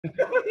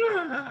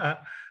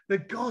The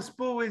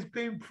gospel is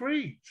being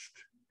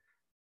preached.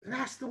 And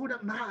that's all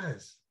that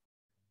matters.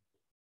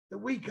 That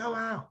we go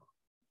out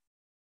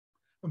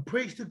and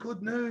preach the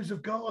good news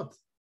of God.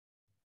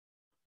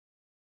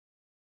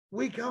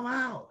 We go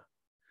out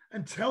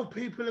and tell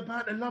people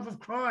about the love of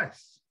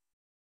Christ.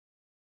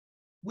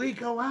 We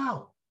go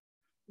out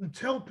and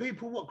tell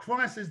people what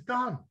Christ has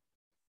done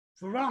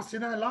for us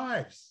in our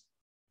lives.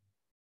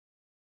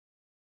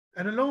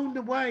 And along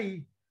the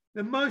way,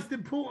 the most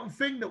important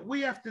thing that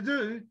we have to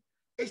do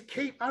is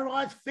keep our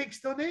eyes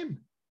fixed on him.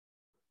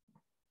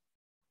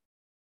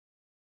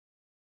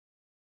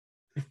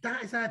 If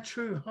that is our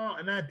true heart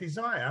and our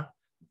desire,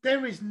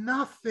 there is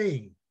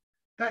nothing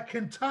that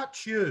can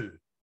touch you.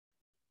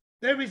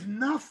 There is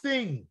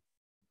nothing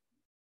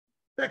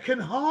that can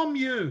harm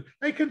you.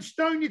 They can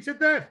stone you to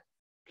death.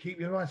 Keep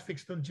your eyes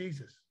fixed on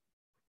Jesus.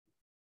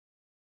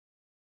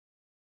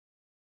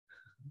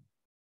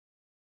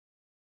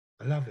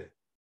 I love it.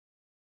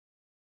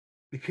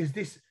 Because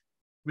this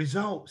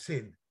results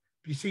in,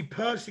 you see,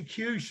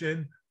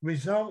 persecution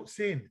results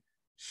in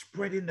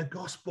spreading the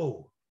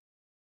gospel.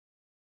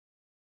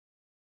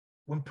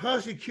 When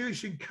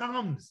persecution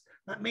comes,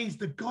 that means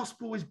the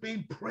gospel is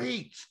being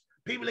preached.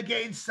 People are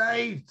getting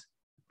saved.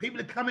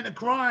 People are coming to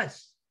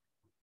Christ.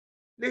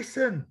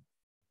 Listen,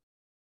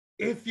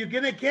 if you're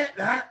going to get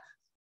that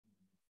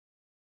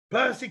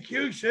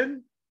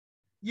persecution,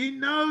 you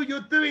know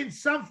you're doing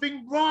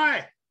something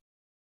right.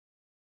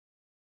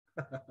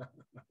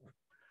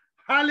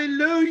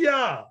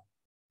 Hallelujah.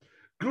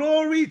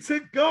 Glory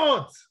to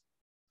God.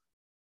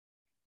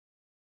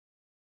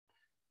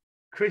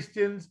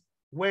 Christians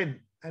went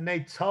and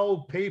they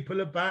told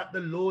people about the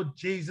Lord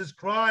Jesus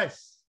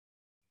Christ.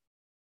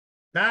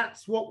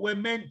 That's what we're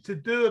meant to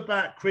do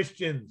about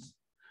Christians.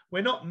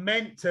 We're not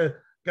meant to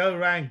go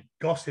around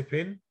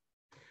gossiping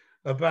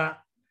about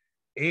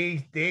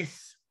he's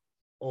this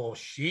or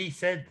she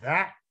said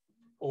that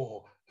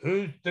or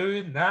who's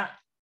doing that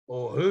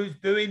or who's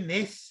doing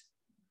this.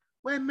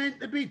 We're meant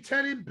to be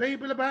telling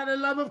people about the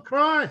love of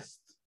Christ.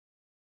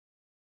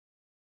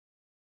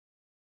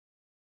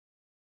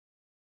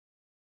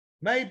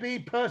 Maybe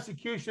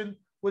persecution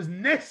was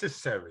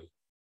necessary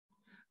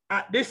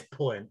at this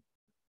point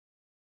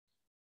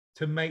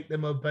to make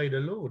them obey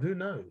the Lord. Who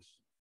knows?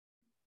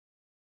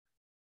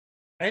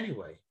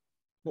 Anyway,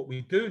 what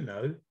we do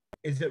know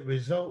is it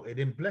resulted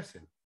in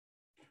blessing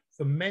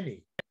for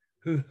many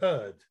who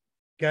heard,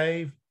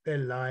 gave their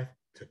life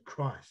to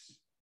Christ.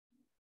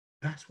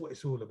 That's what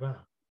it's all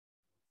about.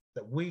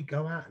 That we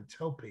go out and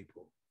tell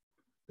people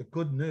the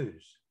good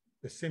news,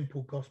 the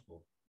simple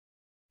gospel.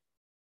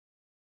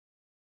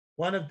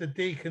 One of the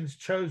deacons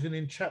chosen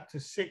in chapter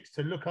 6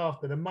 to look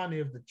after the money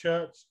of the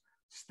church,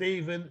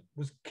 Stephen,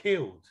 was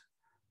killed.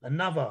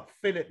 Another,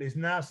 Philip, is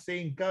now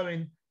seen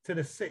going to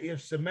the city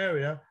of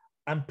Samaria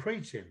and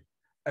preaching.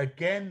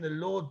 Again, the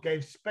Lord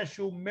gave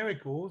special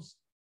miracles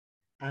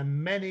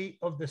and many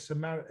of the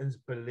Samaritans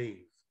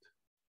believed.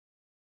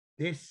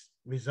 This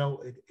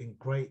resulted in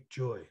great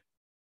joy.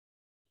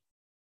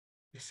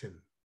 Listen,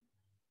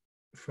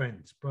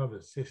 friends,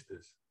 brothers,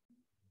 sisters,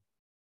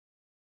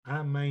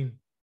 our main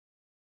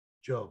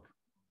job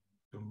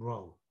and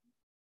role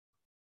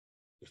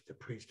is to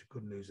preach the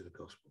good news of the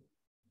gospel.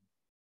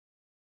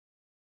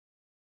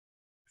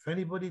 If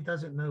anybody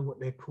doesn't know what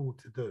they're called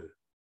to do,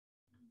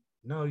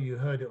 know you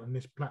heard it on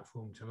this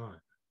platform tonight,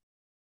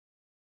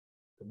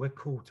 that we're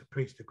called to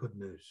preach the good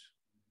news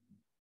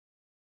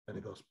of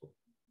the gospel.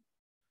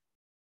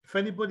 If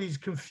anybody's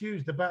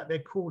confused about their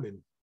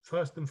calling,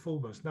 first and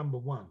foremost, number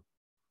one,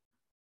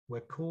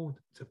 we're called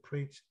to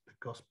preach the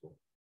gospel.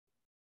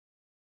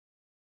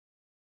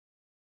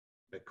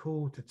 We're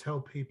called to tell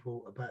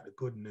people about the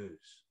good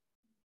news.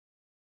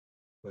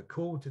 We're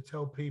called to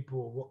tell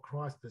people what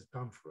Christ has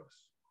done for us.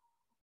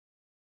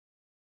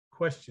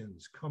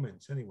 Questions,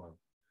 comments, anyone,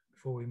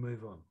 before we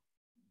move on?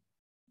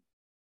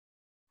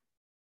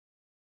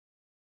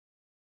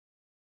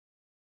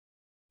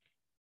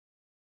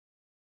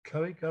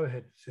 Chloe, go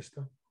ahead,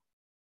 sister.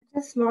 I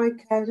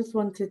just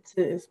wanted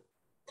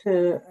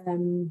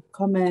to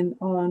comment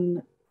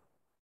on,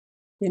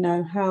 you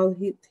know, how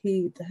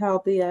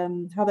how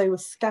they were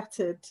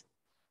scattered,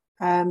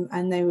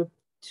 and they were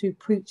to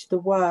preach the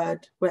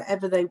word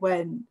wherever they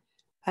went,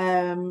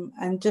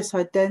 and just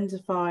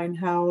identifying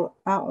how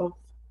out of,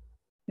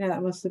 you know,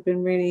 that must have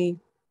been really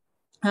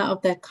out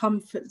of their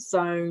comfort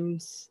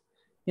zones,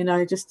 you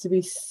know, just to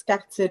be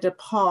scattered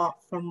apart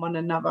from one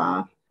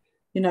another,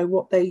 you know,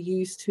 what they're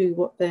used to,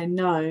 what they're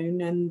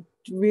known, and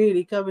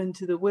really go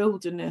into the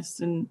wilderness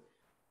and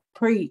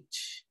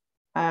preach.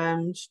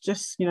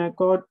 Just, you know,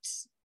 God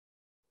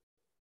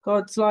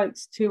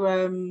likes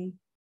to,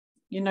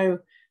 you know,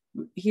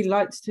 he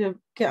likes to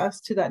get us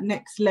to that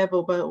next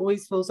level, but it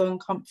always feels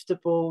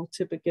uncomfortable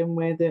to begin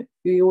with.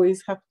 We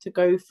always have to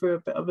go through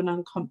a bit of an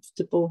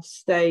uncomfortable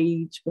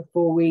stage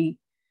before we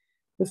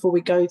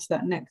go to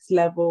that next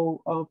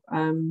level of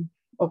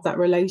that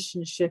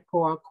relationship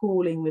or our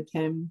calling with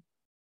him.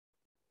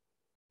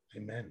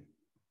 Amen.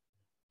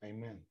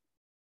 Amen.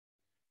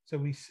 So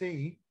we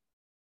see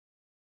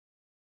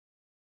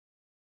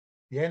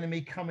the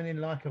enemy coming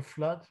in like a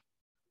flood,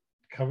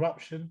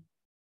 corruption,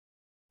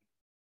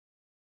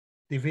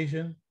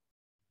 division.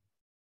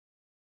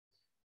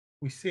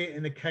 We see it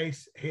in the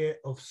case here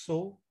of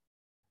Saul,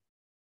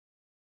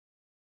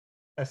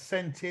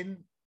 assenting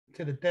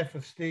to the death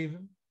of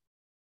Stephen,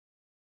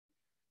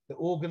 the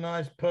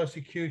organized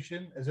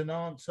persecution as an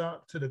answer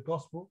to the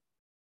gospel,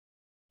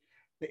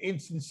 the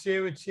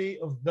insincerity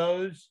of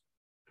those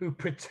who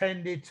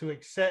pretended to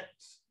accept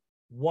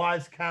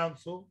wise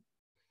counsel,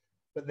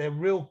 but their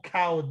real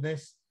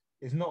cowardness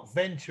is not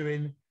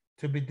venturing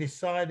to be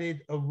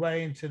decided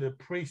array into the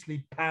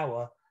priestly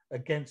power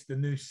against the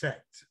new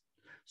sect.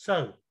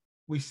 So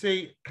we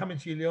see, coming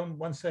to you, Leon,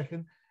 1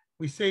 second,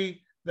 we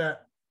see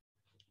that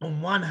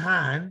on one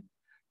hand,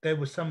 there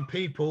were some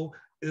people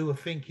who were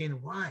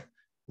thinking, right,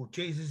 well,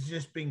 Jesus has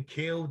just been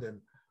killed, and,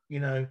 you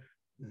know,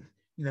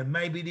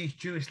 maybe these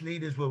Jewish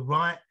leaders were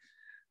right.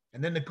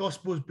 And then the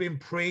gospel has been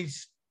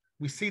preached.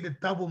 We see the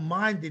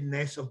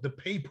double-mindedness of the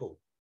people.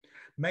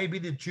 Maybe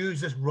the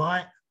Jews are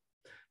right.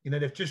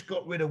 They've just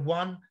got rid of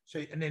one.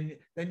 So, and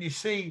then you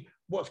see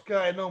what's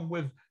going on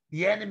with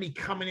the enemy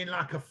coming in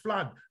like a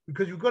flood,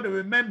 because you've got to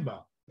remember,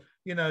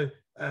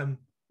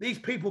 these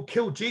people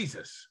killed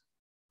Jesus.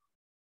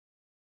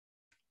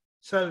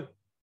 So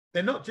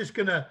they're not just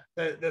going to,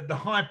 the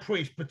high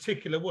priest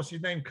particular, what's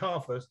his name,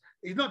 Caiaphas,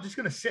 he's not just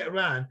going to sit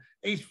around.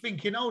 He's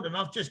thinking, hold on,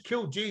 I've just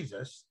killed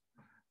Jesus,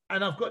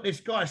 and I've got this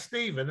guy,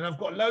 Stephen, and I've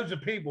got loads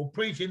of people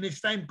preaching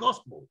this same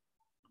gospel.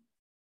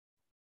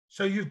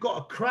 So you've got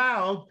a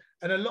crowd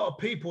and a lot of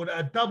people that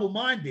are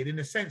double-minded in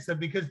the sense that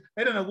because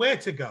they don't know where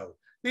to go.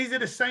 These are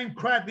the same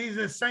crowd. These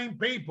are the same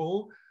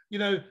people,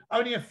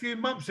 only a few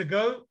months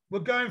ago were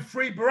going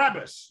free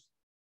Barabbas.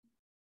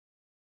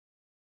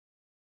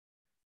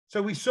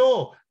 So we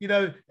saw,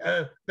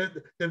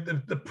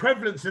 the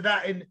prevalence of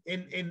that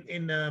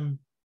in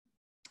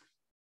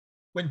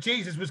when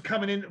Jesus was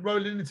coming in,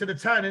 rolling into the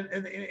town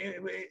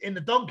in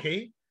the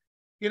donkey,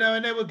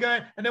 and they were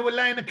going and they were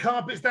laying the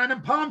carpets down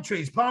in palm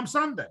trees, Palm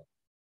Sunday.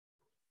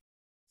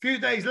 A few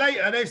days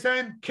later, they're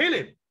saying, kill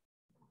him.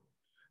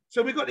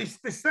 So we've got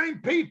the same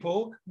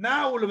people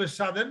now. All of a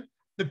sudden,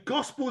 the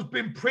gospel's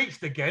been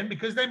preached again,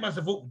 because they must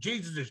have thought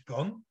Jesus is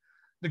gone.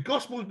 The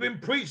gospel's been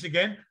preached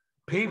again.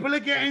 People are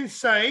getting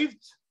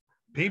saved.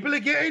 People are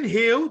getting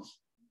healed.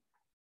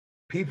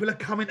 People are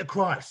coming to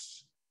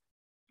Christ.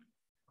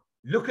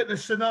 Look at the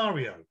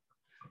scenario.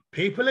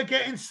 People are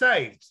getting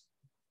saved.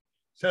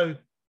 So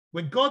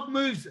when God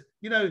moves,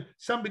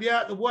 somebody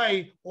out of the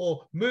way,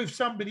 or moves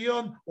somebody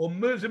on, or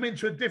moves them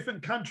into a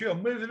different country, or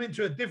moves them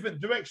into a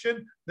different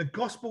direction, the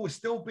gospel is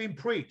still being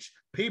preached.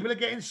 People are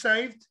getting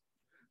saved.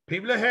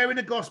 People are hearing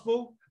the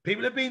gospel.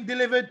 People are being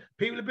delivered.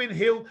 People are being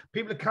healed.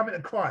 People are coming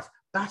to Christ.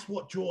 That's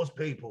what draws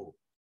people.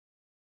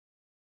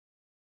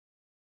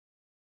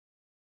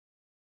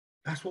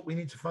 That's what we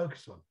need to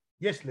focus on.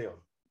 Yes, Leon.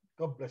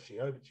 God bless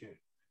you. Over to you.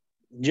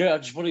 Yeah, I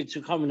just wanted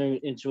to come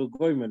into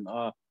agreement.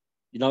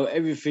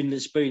 Everything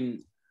that's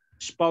been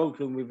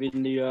spoken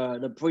within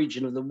the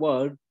preaching of the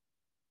word.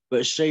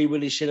 But see,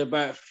 when he said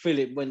about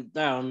Philip went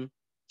down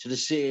to the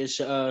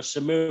city of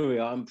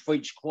Samaria and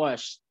preached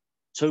Christ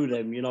to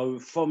them,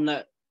 from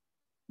that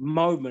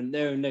moment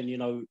there and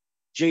then,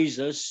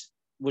 Jesus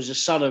was a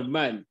son of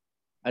man.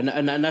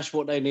 And that's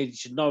what they needed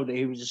to know, that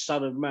he was a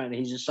son of man.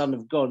 He's a son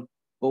of God,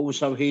 but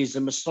also he is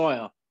the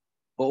Messiah.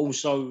 But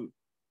also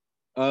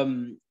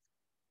in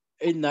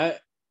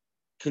that,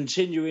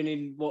 continuing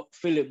in what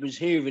Philip was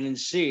hearing and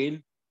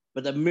seeing,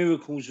 but the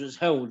miracles was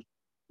held.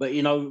 But,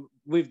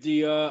 with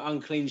the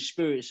unclean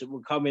spirits that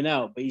were coming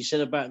out, but he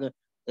said about the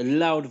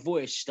loud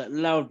voice, that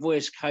loud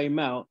voice came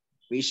out,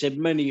 but he said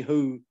many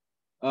who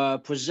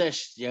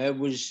possessed,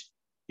 was,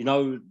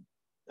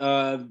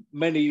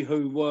 many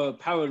who were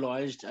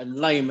paralyzed and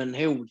lame and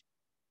healed.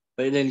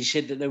 But then he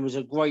said that there was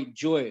a great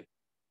joy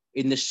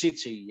in the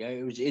city.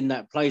 It was in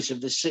that place of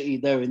the city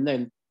there and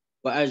then.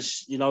 But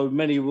as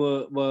many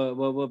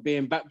were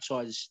being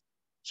baptized.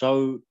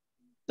 So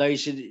they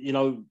said,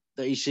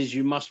 that he says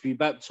you must be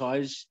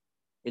baptized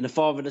in the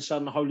Father, the Son,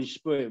 and the Holy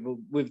Spirit. But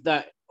with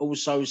that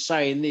also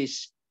saying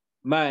this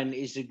man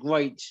is the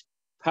great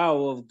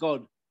power of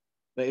God.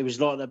 But it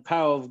was like the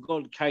power of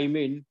God came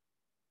in.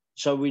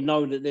 So we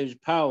know that there's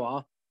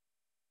power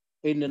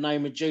in the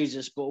name of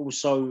Jesus, but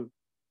also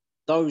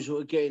those who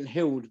are getting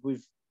healed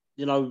with,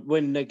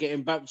 when they're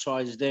getting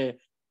baptized,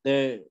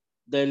 they're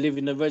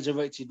living the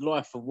resurrected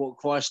life of what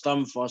Christ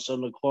done for us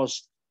on the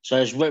cross. So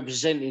it's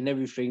representing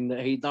everything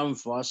that he done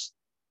for us,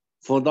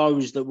 for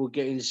those that were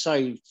getting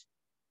saved.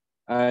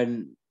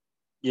 And,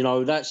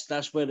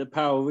 that's where the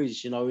power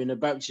is, in the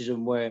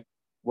baptism where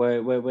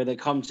they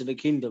come to the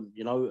kingdom,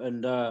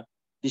 and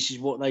this is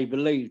what they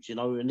believed,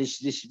 and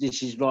this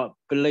is like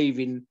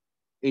believing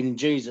in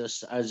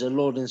Jesus as a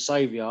Lord and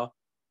Savior.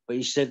 But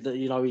he said that,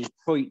 he's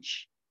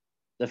preached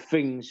the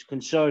things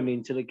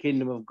concerning to the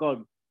kingdom of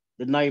God,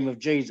 the name of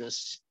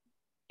Jesus.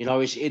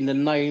 It's in the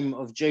name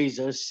of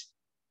Jesus.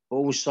 But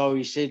also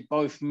he said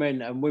both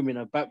men and women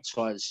are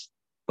baptized.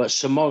 But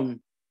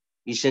Simon,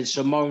 he said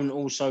Simon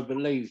also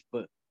believed,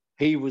 but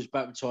he was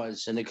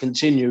baptized. And it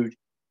continued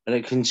and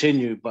it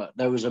continued. But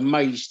they was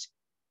amazed,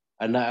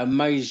 and that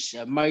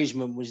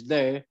amazement was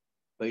there.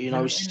 But you We're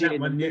know, not in that seeing the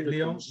one yet,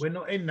 Leon. miracles. We're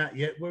not in that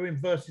yet. We're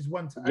in verses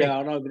 1 to 8. Yeah,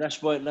 I know, but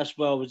that's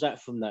where I was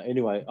at from that.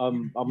 Anyway, I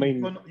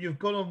mean, you've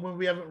gone on when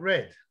we haven't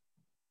read.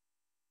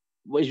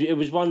 It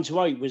was 1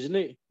 to 8, wasn't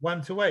it?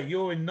 1 to 8.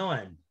 You're in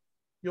 9.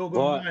 You're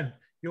going 9.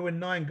 You're in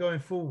 9 going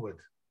forward.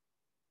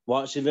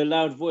 Right, so the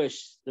loud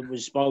voice that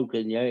was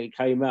spoken, yeah, it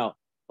came out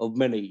of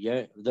many,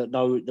 yeah, that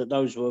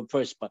those were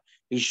oppressed. But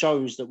he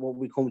shows that what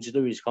we come to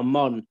do is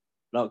command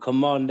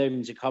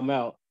them to come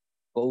out,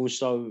 but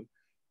also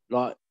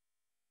like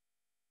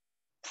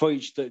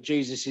preach that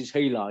Jesus is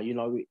healer. You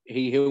know,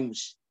 he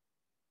heals.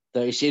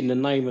 That it's in the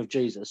name of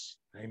Jesus.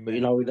 Amen. But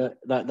you know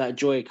that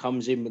joy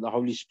comes in with the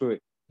Holy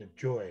Spirit. The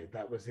joy,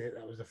 that was it.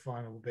 That was the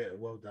final bit.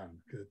 Well done.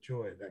 The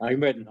joy.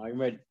 Amen.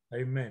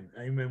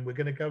 We're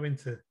going to go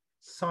into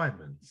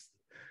Simon's.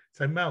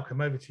 So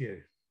Malcolm, over to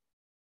you.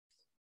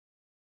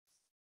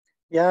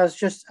 Yeah, I was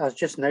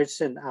just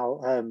noticing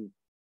how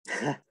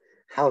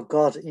how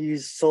God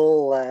used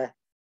Saul there,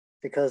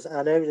 because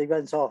I know he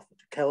went off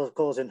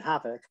causing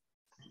havoc,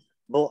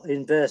 but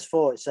in verse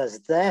 4 it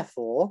says,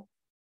 therefore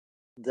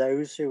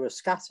those who were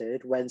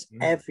scattered went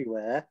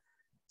everywhere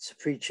to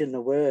preaching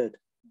the word.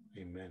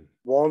 Amen.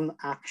 One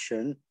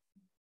action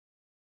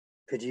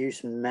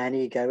produced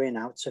many going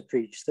out to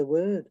preach the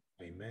word.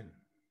 Amen.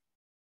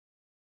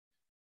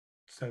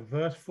 So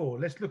verse 4,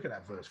 let's look at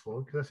that verse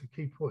 4 because that's a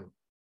key point.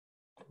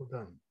 Well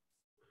done.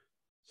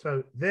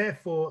 So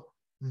therefore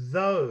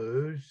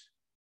those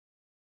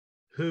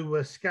who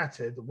were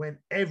scattered went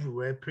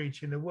everywhere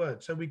preaching the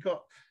word. So we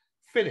got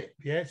Philip,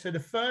 yeah? So the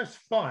first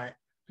fight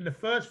and the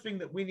first thing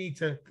that we need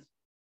to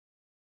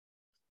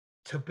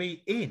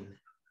be in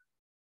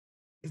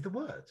is the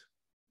word.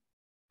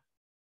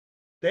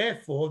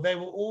 Therefore, they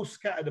were all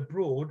scattered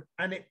abroad,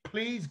 and it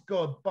pleased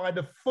God by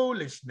the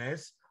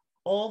foolishness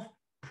of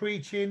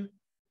preaching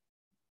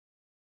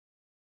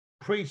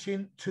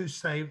to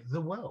save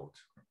the world.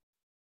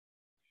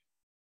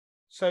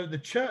 So the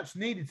church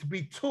needed to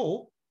be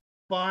taught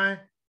by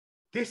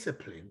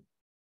discipline.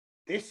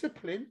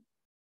 Discipline,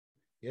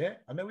 yeah,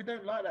 I know we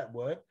don't like that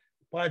word,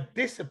 by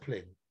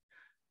discipline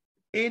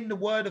in the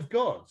word of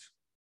God.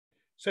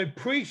 So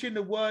preaching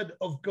the word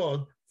of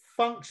God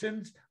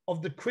functions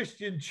of the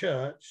Christian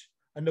church,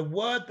 and the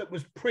word that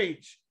was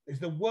preached is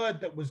the word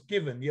that was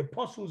given. The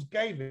apostles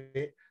gave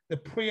it the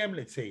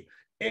preeminency.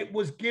 It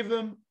was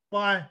given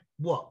by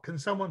what? Can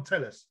someone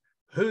tell us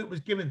who it was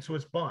given to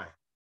us by?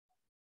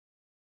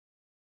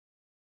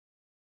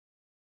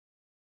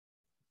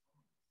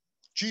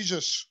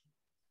 Jesus.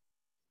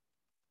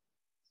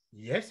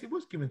 Yes, it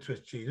was given to us,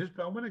 Jesus,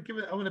 but I want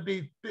to be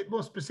a bit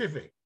more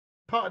specific.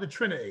 Part of the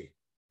Trinity.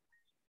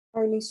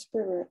 Holy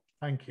Spirit.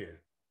 Thank you.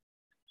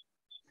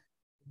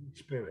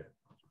 Spirit.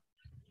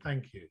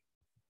 Thank you.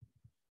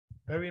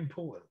 Very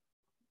important.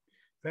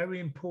 Very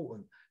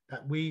important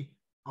that we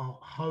are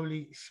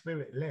Holy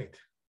Spirit led.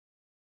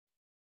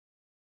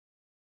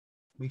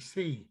 We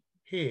see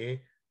here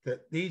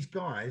that these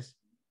guys,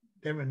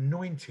 they're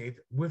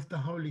anointed with the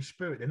Holy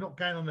Spirit. They're not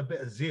going on a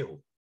bit of zeal.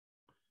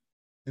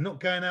 They're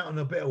not going out on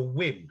a bit of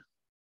whim,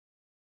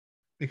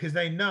 because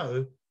they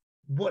know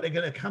what they're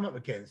going to come up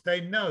against.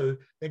 They know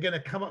they're going to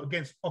come up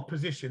against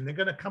opposition. They're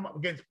going to come up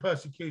against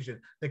persecution.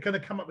 They're going to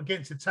come up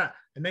against attack,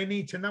 and they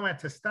need to know how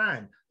to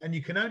stand. And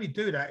you can only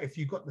do that if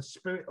you've got the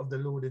Spirit of the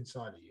Lord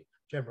inside of you.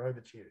 Gemma,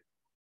 over to you.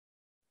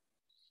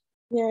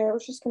 Yeah, I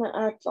was just going to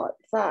add, like,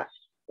 that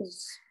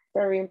is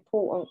very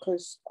important,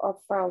 because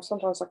I've found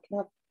sometimes I can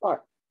have, like,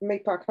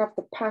 I can have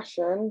the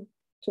passion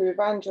to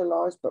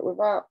evangelize, but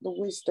without the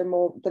wisdom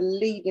or the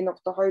leading of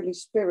the Holy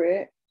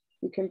Spirit,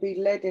 you can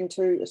be led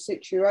into a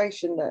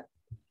situation that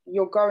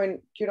you're going,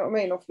 do you know what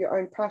I mean, off your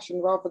own passion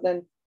rather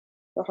than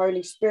the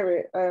Holy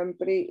Spirit.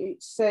 But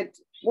it said,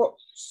 what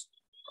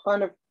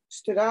kind of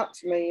stood out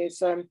to me is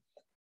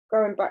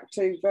going back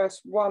to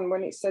verse 1,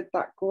 when it said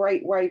that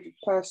great wave of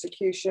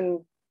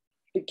persecution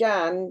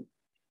began,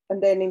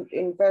 and then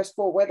in verse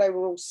 4, where they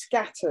were all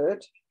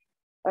scattered,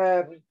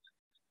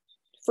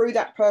 through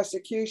that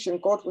persecution,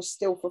 God was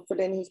still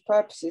fulfilling his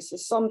purposes. So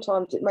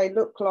sometimes it may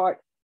look like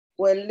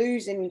we're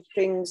losing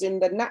things in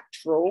the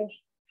natural,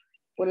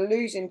 we're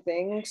losing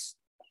things,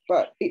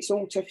 but it's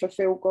all to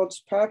fulfill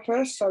God's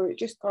purpose. So it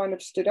just kind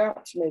of stood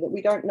out to me that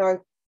we don't know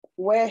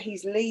where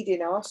he's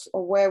leading us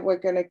or where we're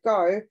going to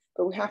go,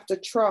 but we have to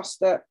trust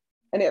that.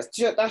 And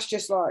that's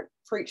just like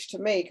preached to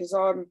me, because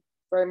I'm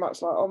very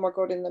much like, oh my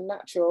God, in the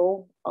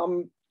natural,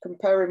 I'm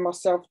comparing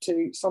myself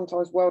to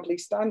sometimes worldly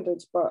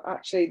standards, but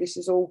actually this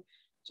is all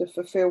to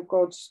fulfill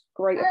God's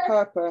greater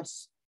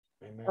purpose.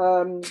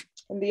 And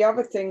the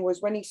other thing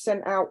was when he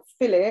sent out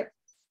Philip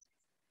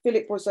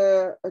was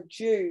a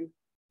Jew,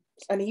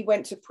 and he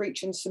went to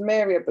preach in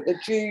Samaria, but the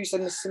Jews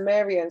and the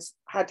Samaritans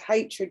had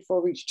hatred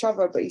for each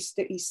other, but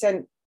he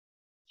sent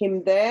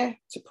him there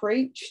to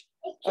preach.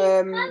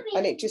 And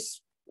it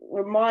just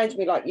reminds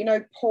me, like, you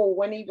know, Paul,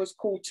 when he was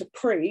called to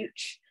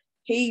preach,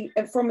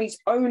 and from his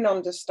own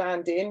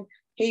understanding,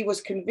 he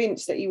was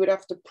convinced that he would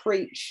have to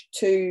preach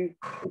to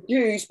the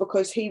Jews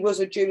because he was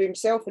a Jew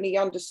himself and he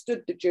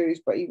understood the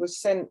Jews, but he was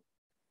sent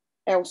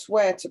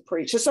elsewhere to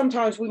preach. So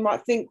sometimes we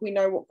might think we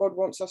know what God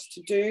wants us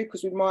to do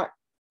because we might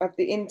have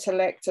the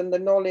intellect and the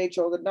knowledge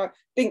or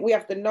think we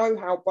have the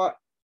know-how, but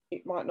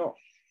it might not.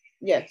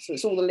 Yeah, so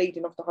it's all the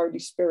leading of the Holy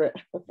Spirit.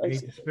 You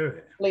need the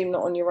Spirit. Lean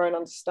not on your own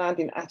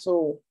understanding at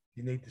all.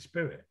 You need the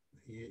Spirit.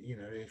 You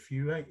know, if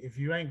you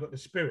ain't got the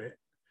Spirit,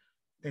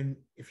 then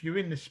if you're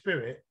in the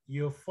Spirit,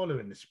 you're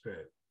following the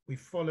Spirit. We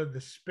follow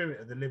the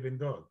Spirit of the living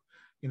God.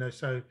 You know,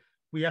 so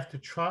we have to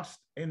trust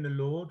in the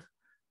Lord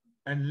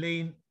and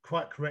lean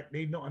quite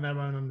correctly, not on our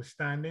own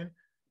understanding.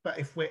 But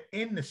if we're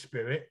in the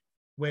Spirit,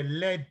 we're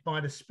led by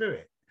the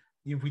Spirit.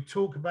 If we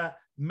talk about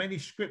many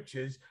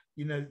scriptures,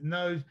 you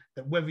know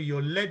that whether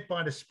you're led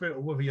by the Spirit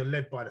or whether you're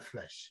led by the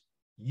flesh,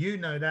 you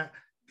know that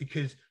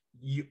because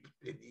you're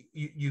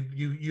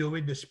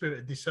in the spirit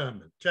of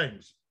discernment.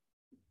 James.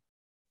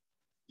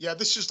 Yeah,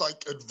 this is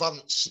like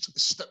advanced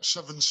step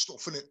 7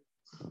 stuff, isn't it?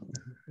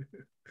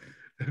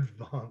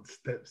 Advanced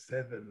step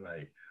 7,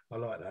 mate. I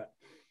like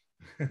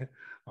that.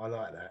 I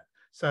like that.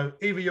 So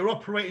either you're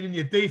operating in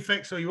your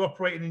defects or you're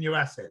operating in your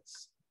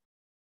assets.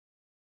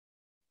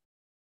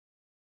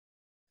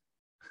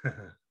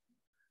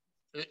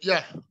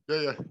 Yeah.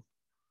 And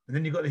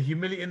then you've got the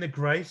humility and the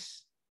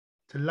grace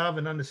to love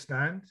and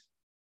understand.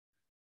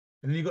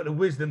 And then you've got the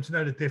wisdom to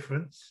know the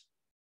difference.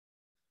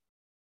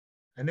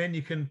 And then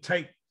you can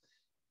take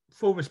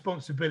full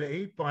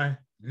responsibility by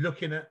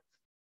looking at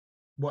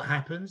what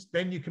happens.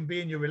 Then you can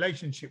be in your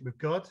relationship with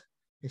God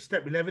in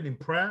step 11 in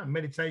prayer and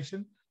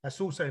meditation.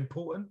 That's also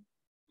important.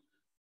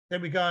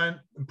 Then we go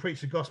and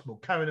preach the gospel,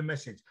 carry the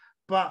message.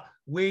 But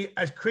we,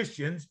 as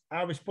Christians,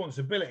 our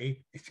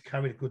responsibility is to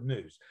carry the good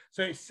news.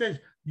 So it says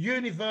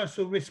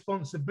universal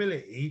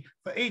responsibility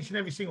for each and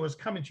every single one's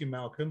coming to you,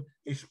 Malcolm,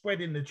 is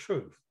spreading the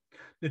truth.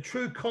 The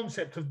true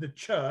concept of the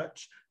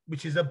church,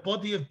 which is a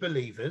body of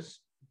believers,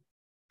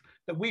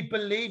 that we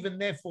believe and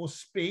therefore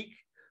speak,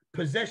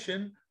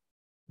 possession,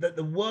 that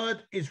the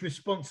word is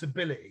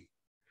responsibility.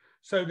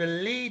 So the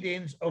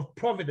leadings of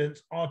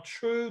providence are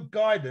true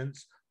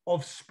guidance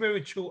of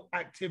spiritual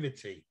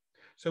activity.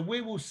 So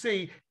we will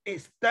see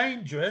it's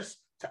dangerous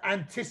to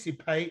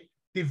anticipate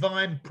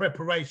divine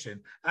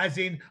preparation, as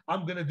in,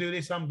 I'm going to do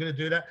this, I'm going to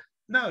do that.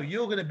 No,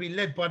 you're going to be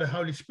led by the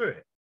Holy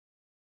Spirit.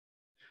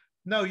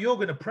 No, you're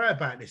going to pray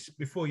about this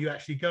before you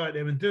actually go out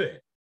there and do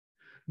it.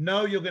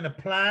 No, you're going to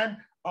plan,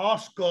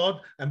 ask God,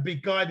 and be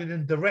guided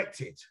and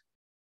directed.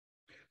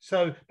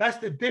 So that's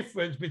the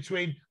difference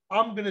between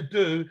I'm going to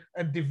do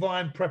and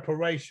divine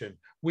preparation.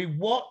 We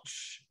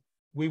watch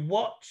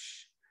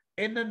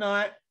in the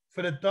night,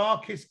 for the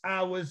darkest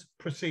hours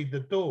precede the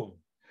dawn.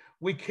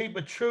 We keep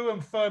a true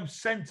and firm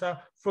center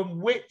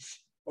from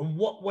which and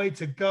what way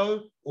to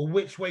go or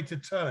which way to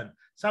turn.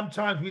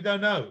 Sometimes we don't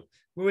know.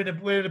 We're in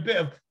a bit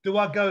of, do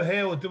I go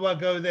here or do I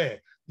go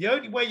there? The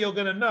only way you're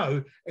going to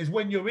know is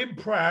when you're in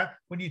prayer,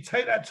 when you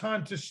take that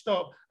time to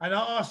stop and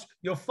ask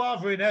your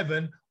Father in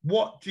heaven,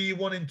 what do you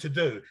want him to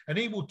do? And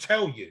he will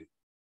tell you.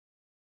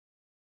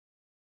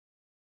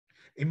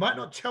 He might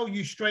not tell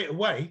you straight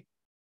away.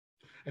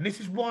 And this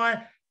is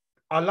why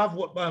I love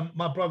what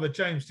my brother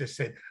James just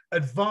said,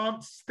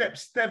 advanced step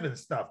 7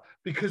 stuff,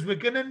 because we're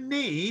going to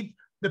need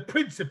the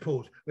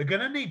principles. We're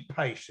going to need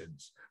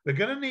patience. We're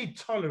going to need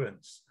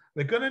tolerance.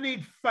 We're going to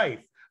need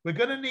faith. We're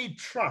going to need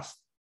trust.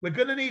 We're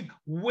going to need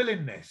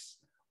willingness.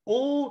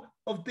 All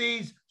of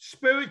these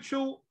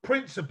spiritual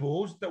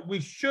principles that we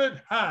should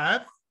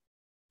have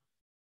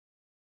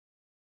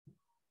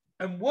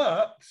and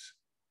worked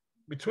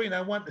between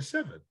our 1 to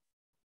 7.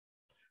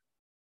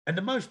 And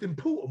the most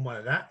important one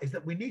of that is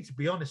that we need to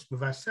be honest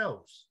with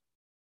ourselves.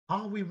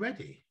 Are we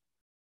ready?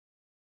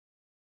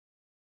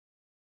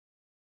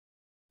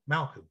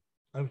 Malcolm,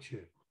 over to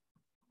you.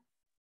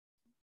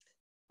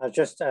 I was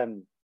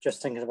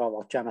just thinking about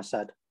what Gemma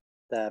said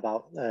there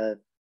about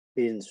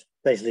being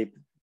basically,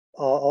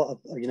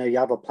 you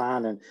have a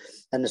plan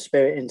and the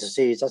Spirit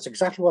intercedes. That's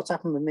exactly what's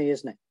happened with me,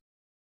 isn't it?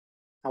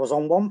 I was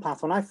on one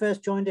path when I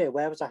first joined here.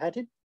 Where was I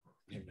headed?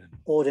 Amen.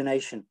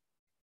 Ordination.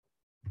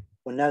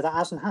 Well, no, that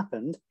hasn't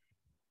happened.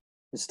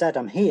 Instead,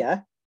 I'm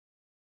here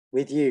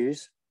with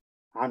yous.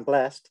 I'm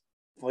blessed,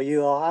 or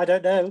you are, I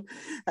don't know.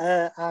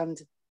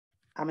 And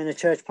I'm in a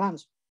church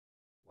plans.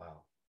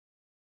 Wow.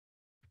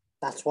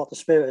 That's what the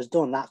Spirit has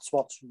done. That's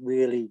what's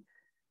really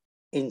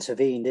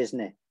intervened, isn't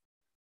it?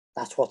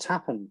 That's what's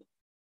happened.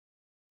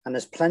 And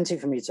there's plenty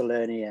for me to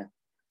learn here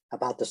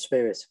about the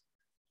Spirit.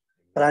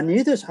 But I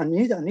knew this. I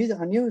knew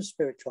it was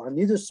spiritual. I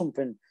knew there's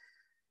something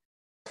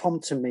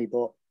prompting me,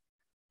 but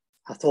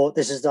I thought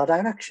this is the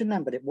direction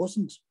then, but it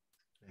wasn't.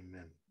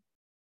 Amen.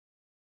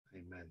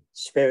 Amen.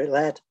 Spirit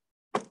led.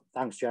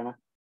 Thanks, Gemma.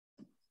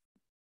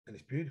 And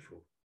it's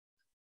beautiful.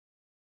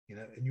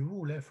 And you're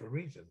all there for a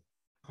reason.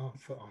 I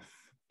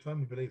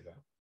firmly believe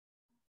that.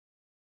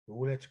 We're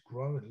all there to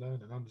grow and learn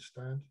and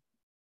understand.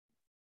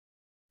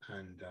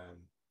 And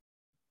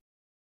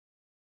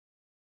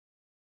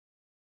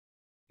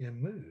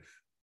move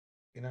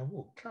in our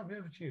walk. Come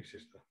over to you,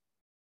 sister.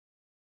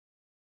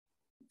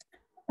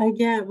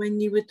 Yeah, when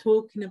you were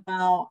talking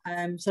about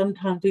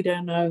sometimes we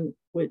don't know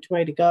which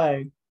way to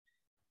go.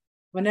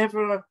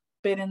 Whenever I've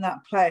been in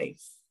that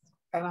place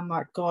and I'm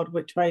like, God,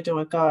 which way do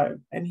I go?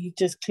 And he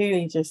just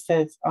clearly just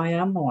says, I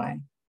am the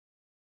way.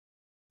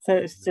 So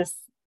it's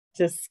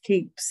just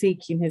keep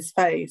seeking his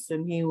face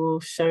and he will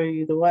show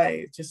you the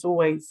way. It's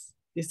always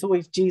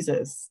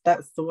Jesus.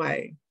 That's the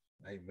way.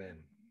 Amen.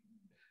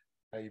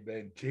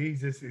 Amen.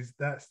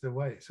 That's the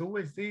way. It's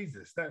always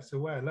Jesus. That's the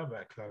way. I love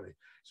that, Chloe.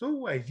 It's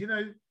always, you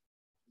know,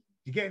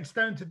 you're getting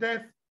stoned to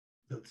death,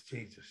 look to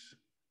Jesus.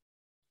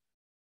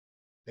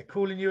 They're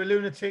calling you a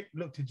lunatic,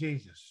 look to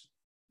Jesus.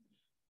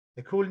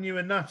 They're calling you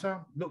a nutter,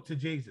 look to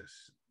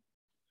Jesus.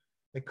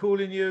 They're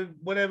calling you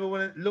whatever,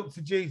 look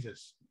to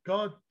Jesus.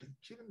 God,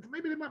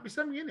 maybe there might be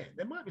something in it.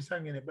 There might be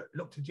something in it, but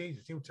look to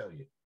Jesus. He'll tell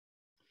you.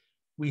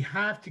 We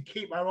have to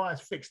keep our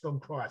eyes fixed on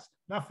Christ.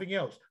 Nothing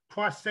else.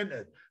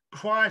 Christ-centered.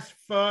 Christ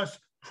first,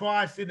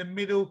 Christ in the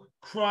middle,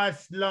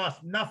 Christ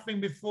last. Nothing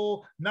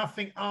before,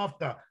 nothing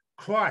after.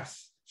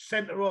 Christ,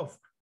 center off.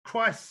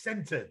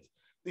 Christ-centered.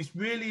 It's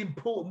really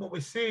important what we're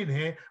seeing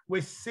here.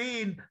 We're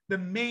seeing the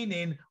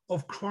meaning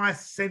of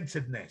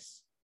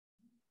Christ-centeredness.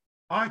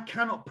 I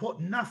cannot put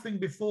nothing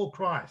before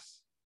Christ.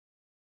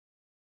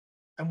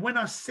 And when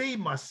I see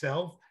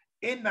myself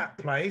in that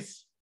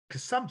place,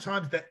 because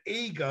sometimes the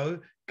ego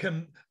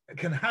can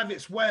have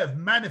its way of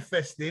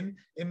manifesting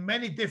in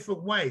many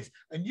different ways.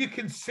 And you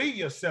can see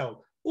yourself,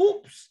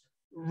 oops,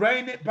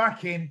 rein it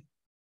back in,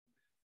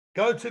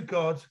 go to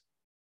God,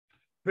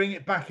 bring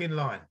it back in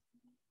line.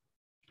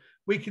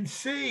 We can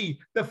see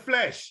the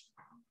flesh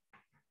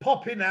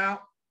popping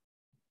out,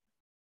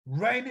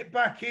 rein it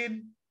back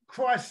in,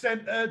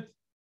 Christ-centered,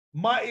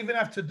 might even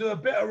have to do a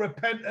bit of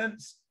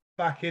repentance,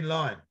 back in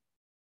line.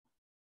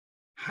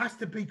 Has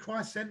to be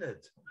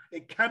Christ-centered.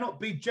 It cannot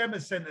be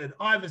Gemma-centered,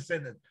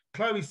 Ivor-centered,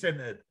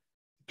 Chloe-centered.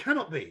 It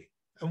cannot be.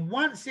 And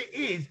once it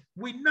is,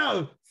 we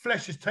know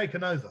flesh has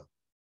taken over.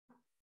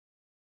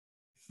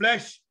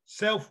 Flesh,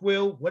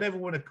 self-will, whatever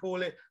we want to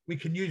call it. We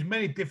can use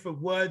many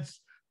different words.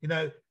 You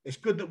know, it's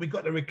good that we've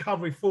got the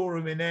recovery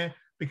forum in there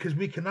because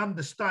we can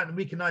understand and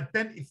we can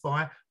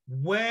identify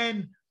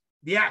when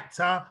the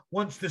actor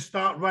wants to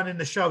start running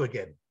the show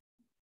again.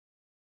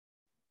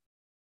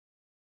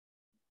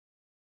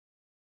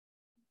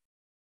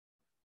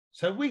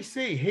 So we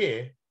see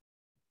here,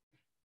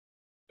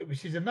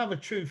 which is another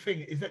true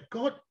thing, is that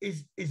God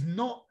is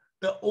not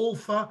the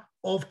author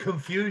of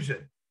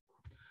confusion.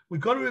 We've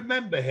got to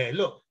remember here,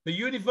 look, the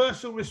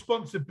universal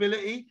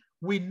responsibility,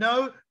 we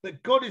know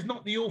that God is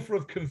not the author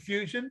of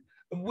confusion,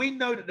 and we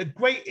know that the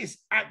greatest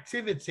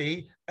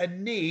activity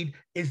and need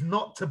is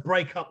not to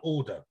break up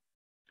order.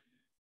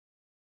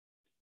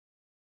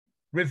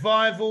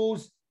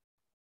 Revivals,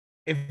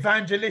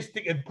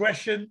 evangelistic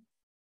aggression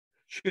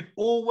should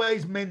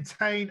always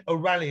maintain a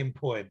rallying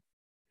point.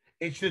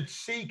 It should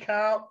seek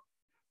out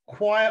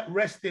quiet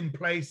resting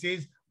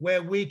places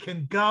where we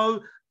can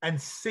go and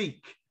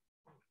seek.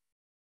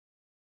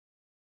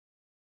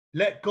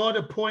 Let God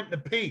appoint the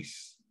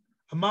peace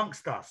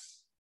amongst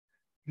us.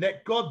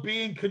 Let God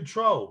be in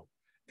control.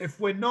 If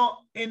we're not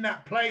in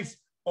that place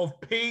of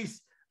peace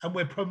and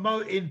we're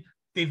promoting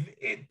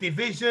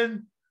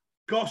division,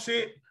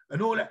 gossip,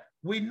 and all that,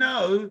 we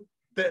know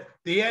that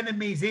the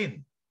enemy's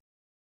in.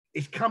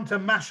 It's come to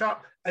mash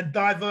up and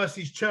diverse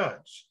his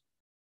church.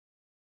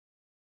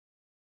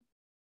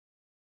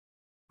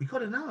 We got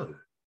to know.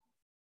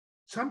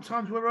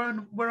 Sometimes we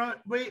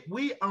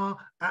are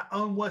our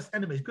own worst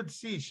enemies. Good to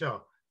see you,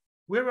 Charles.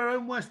 We're our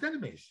own worst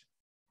enemies.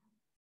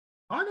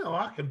 I know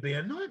I can be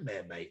a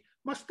nightmare, mate.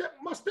 My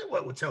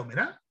stepwork will tell me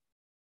that.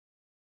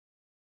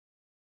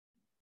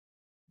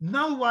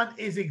 No one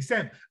is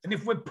exempt. And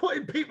if we're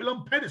putting people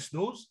on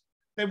pedestals,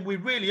 then we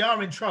really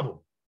are in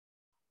trouble.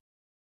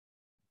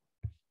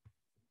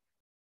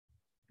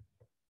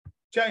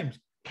 James,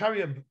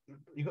 carry on.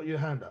 You got your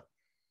hand up.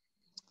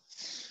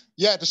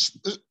 Yeah,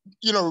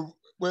 you know,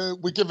 we're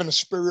given a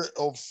spirit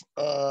of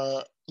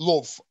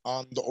love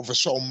and of a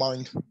soul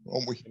mind,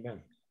 aren't we?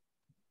 Amen.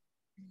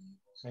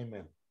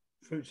 Amen.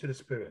 Fruits of the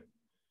Spirit,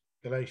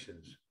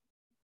 Galatians.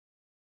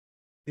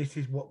 This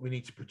is what we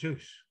need to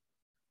produce.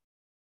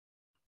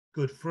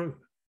 Good fruit.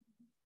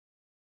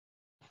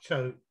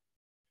 So,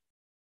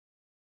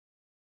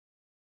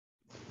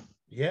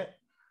 yeah,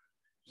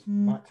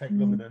 might take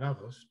longer than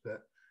others,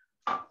 but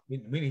we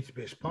need to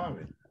be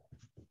aspiring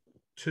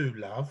to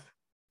love,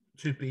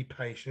 to be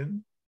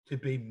patient, to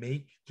be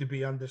meek, to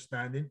be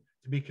understanding,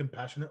 to be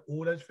compassionate,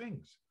 all those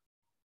things.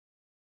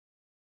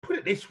 Put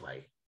it this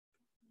way,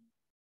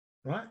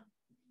 right?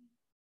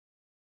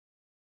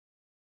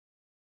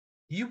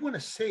 You want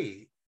to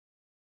see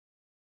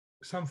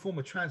some form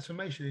of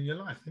transformation in your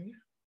life, don't you?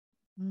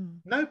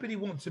 Nobody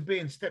wants to be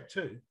in step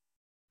 2.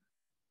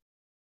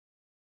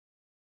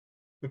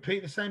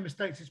 Repeat the same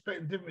mistakes,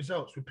 expecting different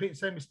results. Repeat the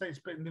same mistakes,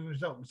 expecting different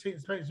results.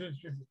 Repeat the same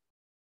mistakes.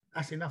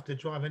 That's enough to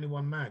drive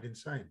anyone mad,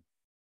 insane.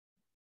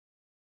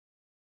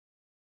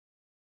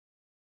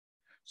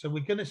 So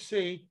we're going to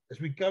see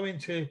as we go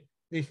into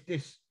this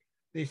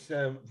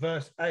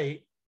verse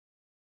 8,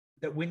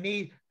 that we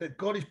need, that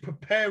God is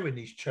preparing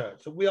his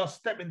church, that we are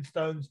stepping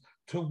stones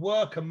to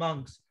work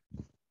amongst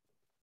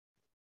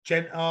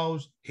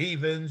Gentiles,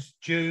 heathens,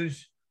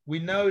 Jews. We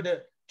know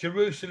that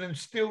Jerusalem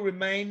still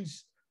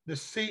remains the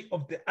seat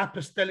of the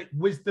apostolic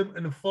wisdom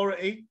and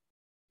authority,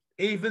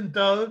 even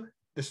though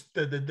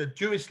the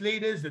Jewish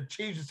leaders, the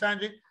chiefs of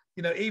Sanhedrin,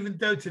 you know, even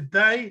though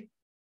today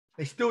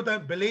they still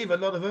don't believe, a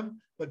lot of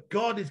them, but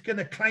God is going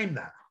to claim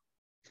that.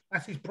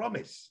 That's his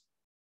promise.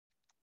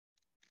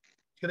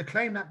 He's going to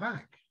claim that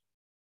back.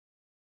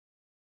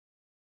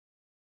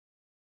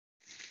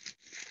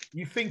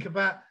 You think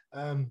about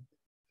the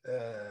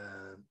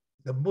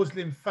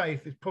Muslim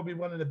faith is probably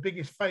one of the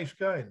biggest faiths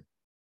going.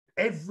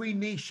 Every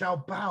knee shall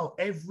bow,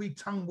 every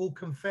tongue will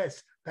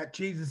confess that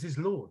Jesus is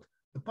Lord.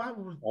 The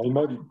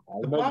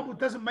Bible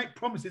doesn't make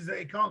promises that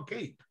it can't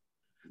keep.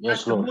 Yes,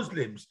 That's Lord. the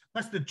Muslims,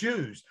 that's the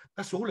Jews,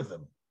 that's all of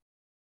them.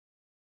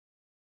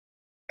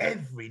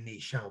 Every knee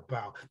shall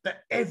bow,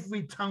 that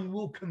every tongue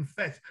will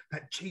confess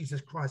that Jesus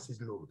Christ is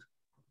Lord.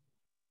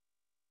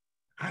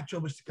 Our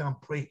job is to go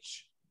and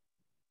preach.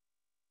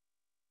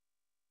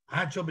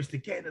 Our job is to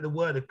get into the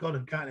word of God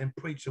and go out and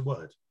preach the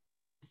word.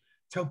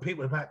 Tell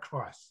people about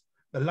Christ,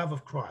 the love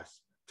of Christ.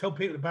 Tell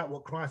people about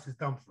what Christ has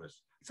done for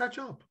us. It's our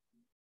job.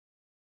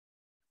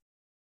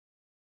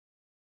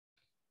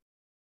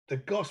 The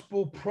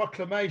gospel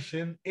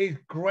proclamation is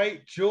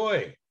great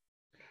joy.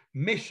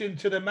 Mission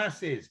to the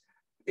masses.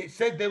 It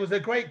said there was a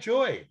great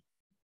joy.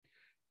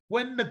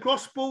 When the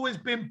gospel has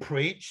been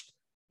preached,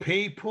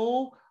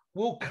 people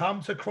will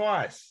come to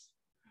Christ.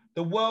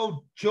 The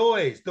world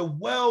joys. The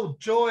world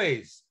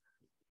joys.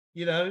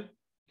 You know,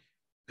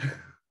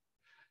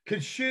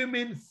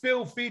 consuming,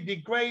 filthy,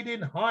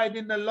 degrading,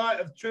 hiding the light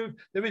of truth.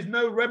 There is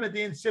no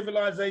remedy in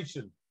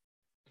civilization.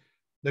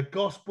 The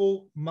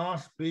gospel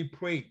must be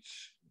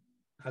preached.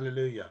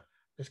 Hallelujah.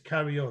 Let's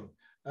carry on.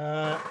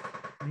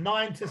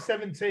 9 to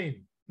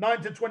 17,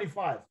 9 to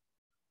 25.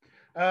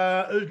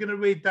 Who's going to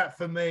read that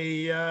for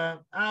me?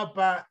 How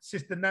about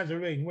Sister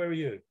Nazarene? Where are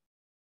you?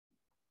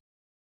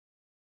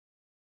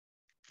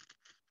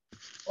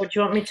 Or do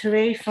you want me to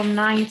read from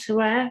 9 to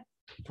where?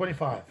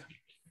 25.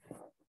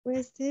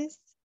 Where's this?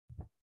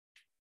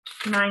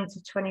 9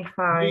 to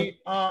 25. We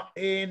are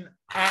in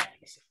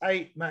Acts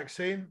 8,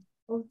 Maxine.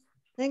 Oh,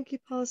 thank you,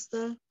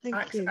 Pastor. Thank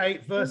Acts you.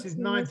 8, verses Thanks,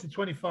 9 to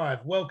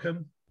 25.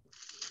 Welcome.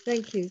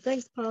 Thank you.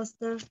 Thanks,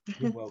 Pastor.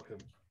 You're welcome.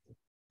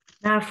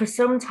 Now, for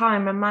some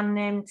time, a man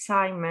named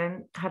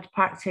Simon had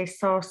practiced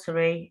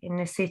sorcery in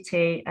the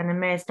city and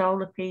amazed all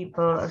the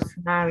people of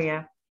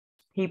Samaria.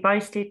 He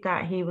boasted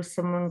that he was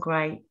someone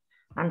great,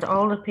 and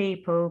all the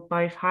people,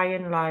 both high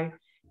and low,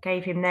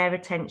 gave him their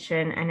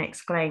attention and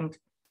exclaimed,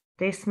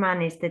 "This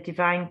man is the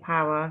divine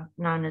power,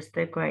 known as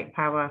the great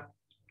power."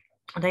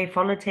 They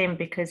followed him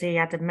because he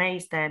had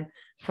amazed them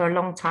for a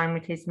long time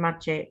with his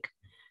magic.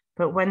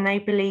 But when they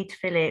believed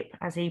Philip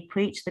as he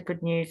preached the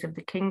good news of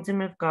the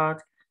kingdom of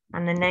God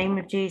and the name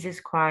of Jesus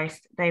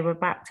Christ, they were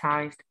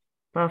baptized,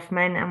 both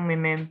men and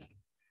women.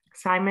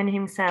 Simon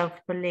himself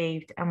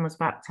believed and was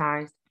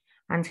baptized,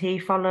 and he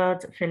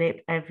followed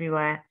Philip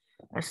everywhere,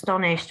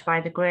 astonished by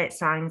the great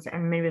signs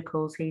and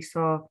miracles he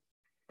saw.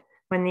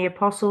 When the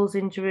apostles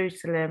in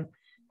Jerusalem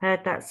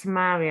heard that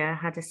Samaria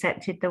had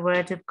accepted the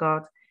word of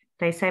God,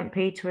 they sent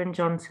Peter and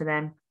John to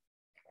them.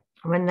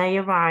 When they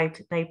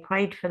arrived, they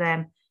prayed for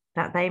them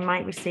that they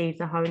might receive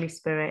the Holy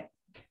Spirit,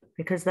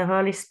 because the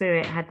Holy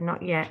Spirit had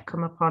not yet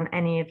come upon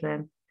any of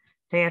them.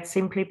 They had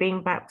simply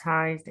been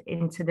baptized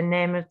into the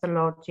name of the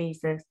Lord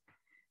Jesus.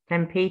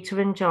 Then Peter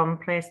and John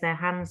placed their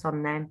hands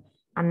on them,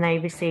 and they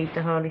received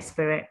the Holy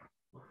Spirit.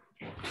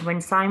 When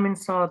Simon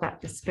saw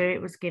that the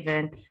Spirit was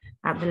given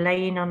at the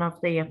laying on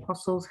of the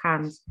apostles'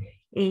 hands,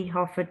 he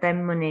offered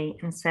them money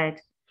and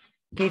said,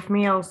 "Give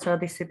me also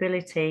this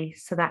ability,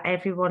 so that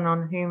everyone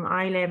on whom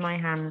I lay my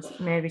hands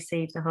may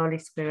receive the Holy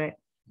Spirit."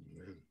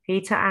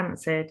 Peter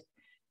answered,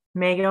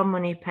 "May your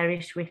money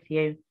perish with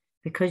you,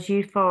 because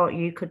you thought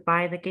you could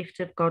buy the gift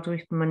of God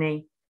with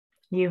money.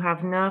 You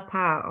have no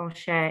part or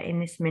share in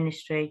this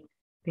ministry,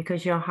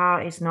 because your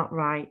heart is not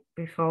right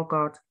before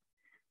God.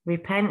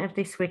 Repent of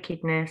this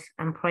wickedness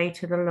and pray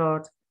to the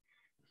Lord.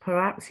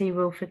 Perhaps he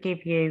will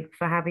forgive you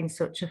for having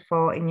such a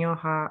thought in your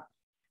heart,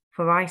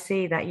 for I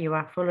see that you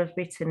are full of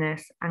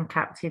bitterness and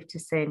captive to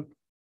sin."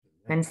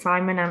 Then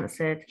Simon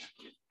answered,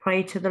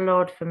 "Pray to the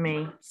Lord for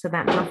me, so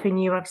that nothing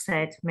you have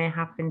said may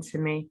happen to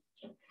me."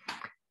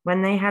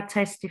 When they had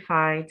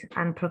testified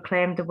and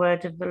proclaimed the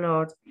word of the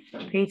Lord,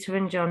 Peter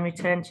and John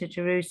returned to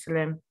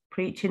Jerusalem,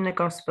 preaching the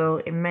gospel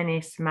in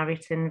many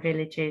Samaritan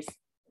villages.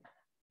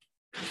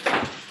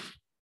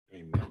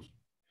 Amen.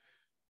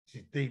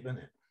 This is deep, isn't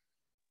it?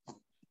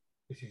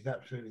 This is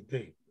absolutely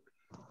deep.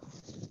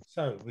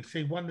 So we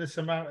see one of the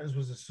Samaritans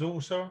was a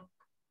sorcerer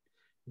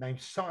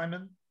named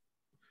Simon,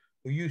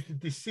 who used to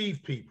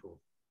deceive people.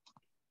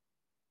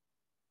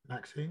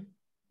 Maxine,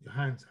 your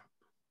hands up.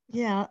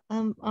 Yeah,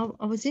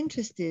 I was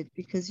interested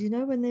because, you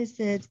know, when they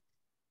said,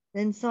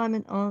 then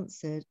Simon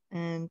answered,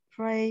 "And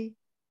pray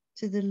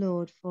to the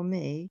Lord for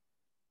me,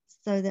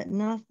 so that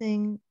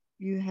nothing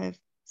you have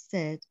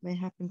said may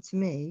happen to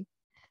me."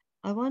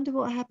 I wonder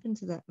what happened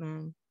to that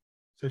man.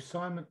 So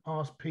Simon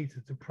asked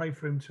Peter to pray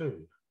for him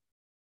too.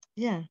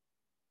 Yeah.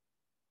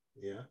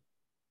 Yeah.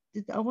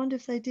 I wonder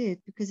if they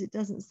did, because it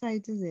doesn't say,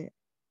 does it?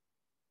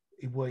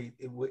 He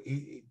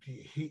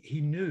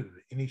knew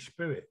in his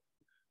spirit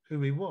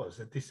who he was,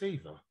 a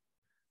deceiver.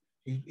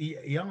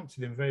 He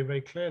answered him very,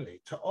 very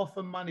clearly. To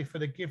offer money for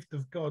the gift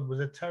of God was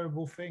a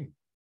terrible thing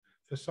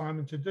for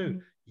Simon to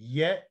do.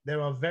 Yet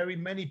there are very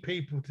many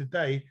people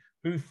today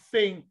who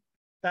think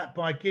that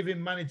by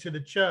giving money to the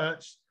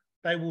church,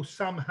 they will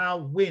somehow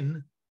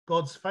win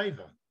God's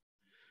favor.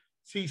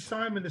 See,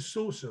 Simon the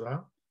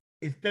sorcerer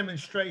is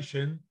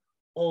demonstration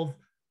of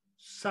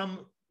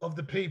some of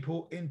the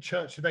people in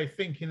church today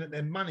thinking that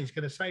their money is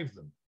going to save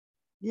them.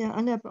 Yeah,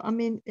 I know, but I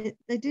mean,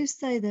 they do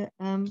say that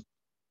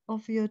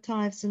offer your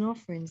tithes and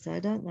offerings, though,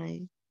 don't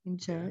they, in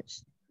church?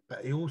 Yeah.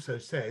 But he also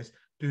says,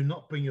 do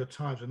not bring your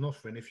tithes and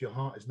offering if your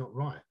heart is not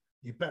right.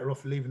 You're better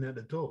off leaving it at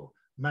the door.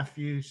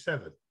 Matthew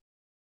 7.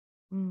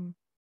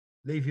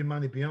 Leave your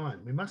money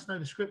behind. We must know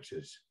the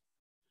scriptures.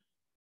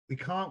 We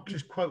can't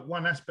just quote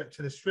one aspect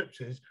to the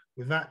scriptures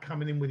without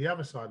coming in with the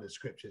other side of the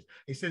scriptures.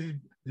 It says,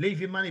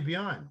 leave your money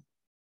behind.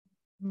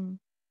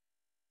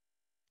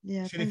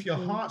 Yeah. So if your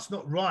heart's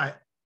not right,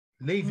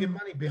 leave your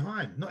money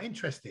behind. Not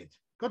interested.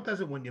 God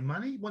doesn't want your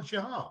money. He wants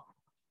your heart.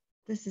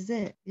 This is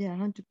it. Yeah,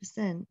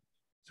 100%.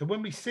 So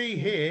when we see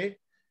here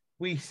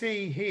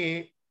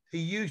he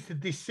used to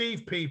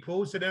deceive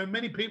people. So there are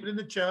many people in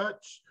the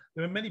church.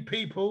 There are many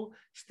people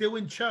still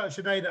in church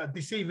today that are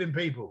deceiving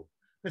people.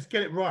 Let's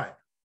get it right.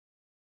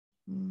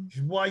 This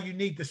is why you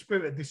need the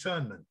spirit of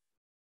discernment.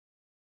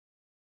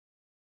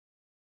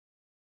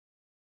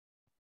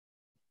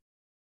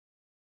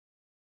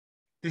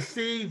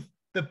 Deceive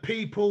the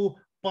people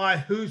by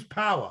whose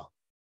power?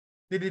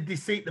 Did it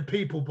deceive the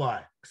people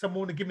by? Someone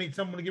want to give me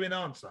an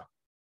answer.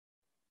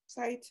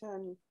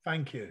 Satan.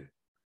 Thank you.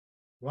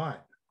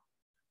 Right.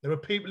 There are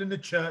people in the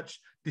church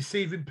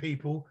deceiving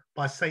people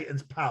by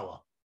Satan's power.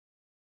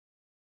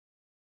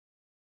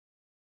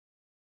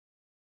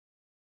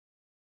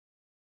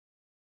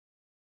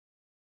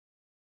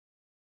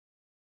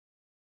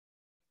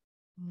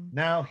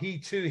 Now he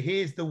too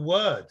hears the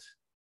word.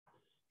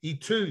 He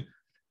too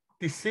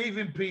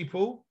deceiving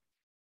people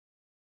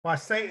by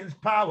Satan's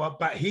power,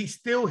 but he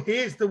still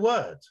hears the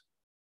word.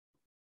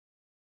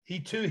 He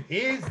too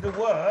hears the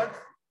word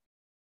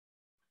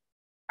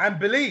and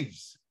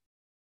believes.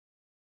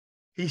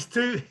 He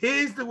too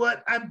hears the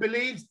word and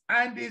believes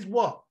and is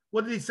what?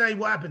 What did he say?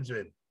 What happened to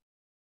him?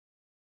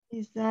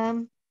 He's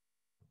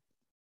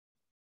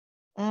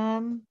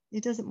he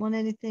doesn't want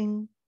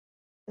anything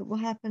that will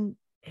happen.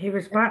 He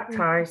was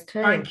baptized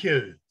too.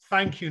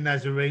 Thank you,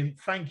 Nazarene.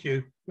 Thank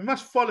you. We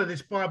must follow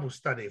this Bible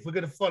study if we're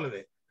going to follow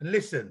it and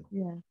listen.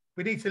 Yeah.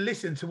 We need to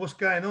listen to what's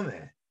going on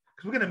there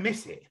because we're going to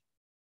miss it.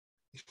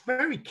 It's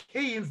very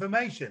key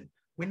information.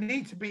 We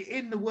need to be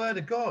in the Word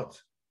of God.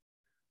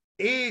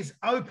 Ears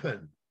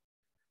open.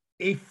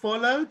 He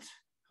followed.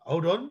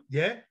 Hold on.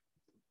 Yeah.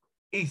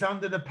 He's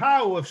under the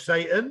power of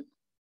Satan.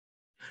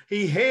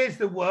 He hears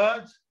the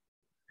word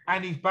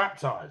and he's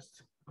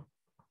baptized.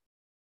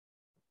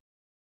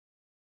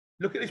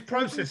 Look at this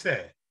process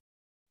there.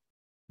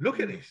 Look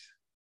at this.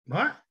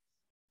 Right?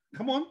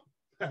 Come on.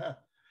 I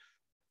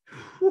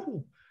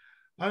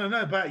don't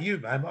know about you,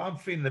 man, but I'm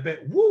feeling a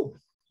bit woo.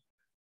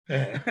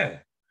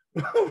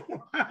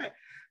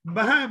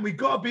 Man, we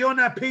got to be on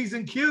our P's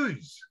and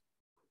Q's.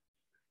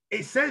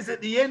 It says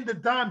at the end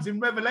of times in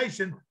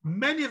Revelation,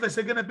 many of us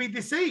are going to be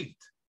deceived.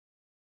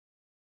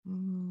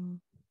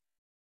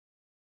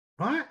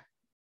 Right?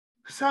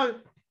 So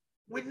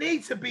we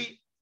need to be,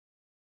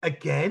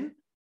 again,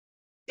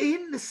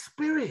 in the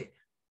Spirit.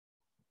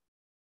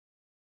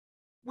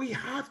 We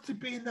have to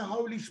be in the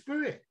Holy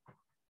Spirit.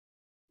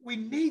 We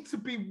need to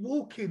be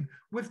walking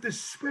with the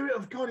Spirit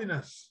of God in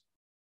us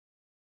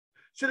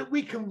so that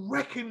we can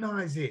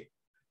recognize it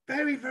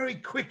very, very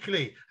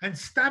quickly and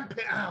stamp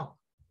it out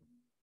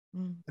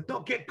and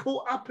not get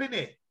caught up in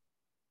it.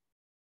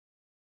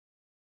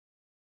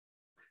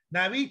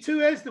 Now, he too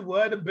hears the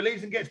word and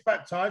believes and gets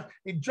baptized.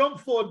 In John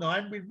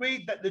 4:9, we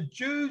read that the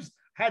Jews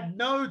had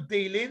no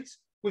dealings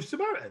with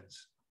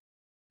Samaritans.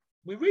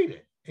 We read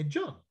it in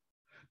John.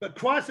 But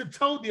Christ had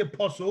told the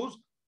apostles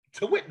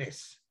to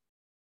witness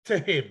to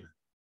him,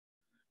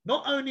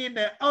 not only in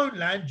their own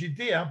land,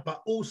 Judea,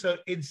 but also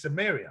in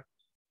Samaria.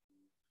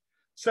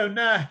 So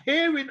now,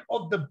 hearing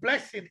of the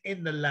blessing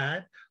in the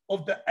land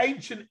of the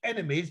ancient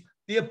enemies,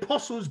 the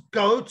apostles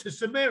go to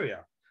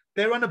Samaria.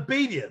 They're on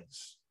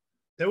obedience.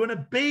 They're in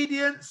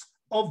obedience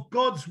of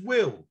God's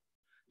will.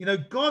 You know,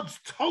 God's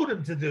told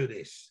them to do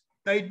this.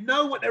 They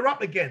know what they're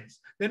up against.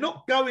 They're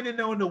not going in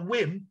there on a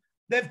whim.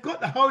 They've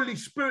got the Holy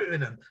Spirit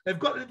in them. They've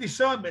got the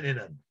discernment in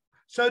them.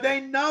 So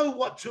they know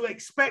what to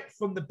expect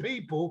from the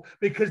people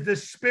because the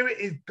Spirit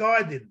is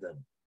guiding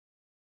them.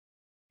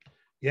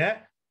 Yeah.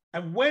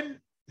 And when,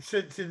 so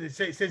it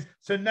says,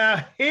 so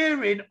now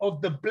hearing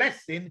of the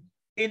blessing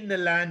in the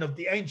land of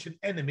the ancient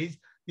enemies,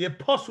 the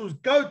apostles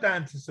go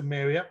down to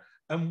Samaria,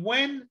 and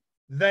when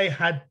they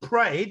had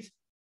prayed,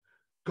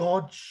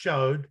 God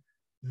showed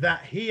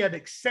that he had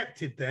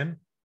accepted them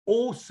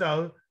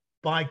also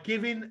by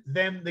giving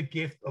them the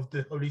gift of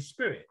the Holy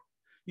Spirit.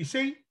 You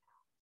see,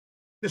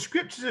 the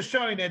scriptures are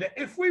showing there that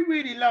if we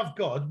really love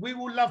God, we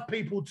will love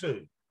people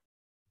too.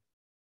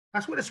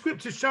 That's what the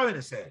scripture's showing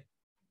us there.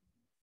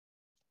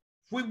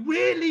 If we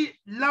really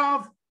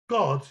love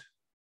God,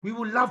 we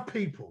will love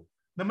people,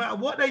 no matter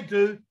what they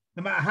do,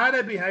 no matter how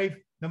they behave,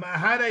 no matter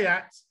how they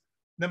act,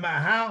 no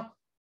matter how,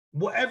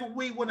 whatever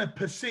we want to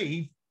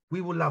perceive,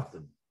 we will love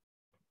them.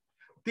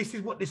 This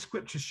is what this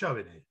scripture's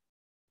showing here.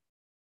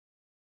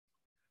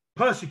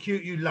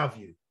 Persecute you, love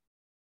you.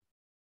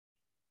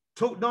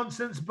 Talk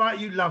nonsense about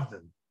you, love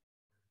them.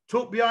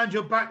 Talk behind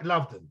your back,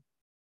 love them.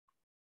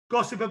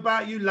 Gossip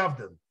about you, love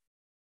them.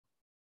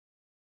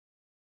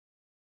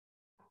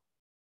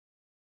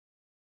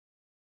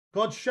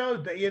 God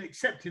showed that he had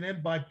accepted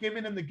them by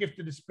giving them the gift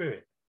of the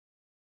Spirit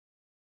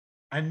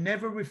and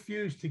never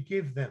refused to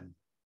give them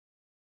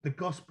the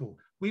gospel.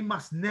 We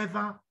must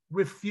never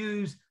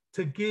refuse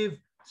to give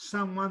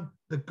someone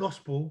the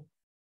gospel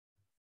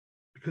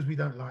because we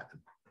don't like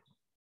them.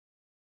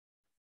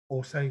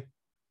 Or say,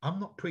 I'm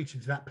not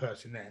preaching to that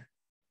person there.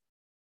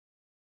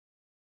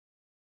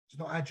 It's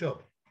not our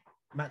job.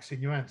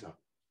 Maxine, your hands up.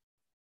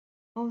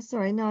 Oh,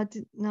 sorry. No, I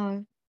didn't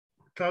know.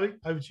 Chloe,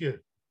 over to you.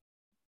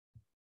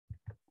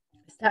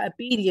 It's that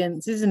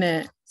obedience, isn't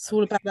it? It's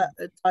all about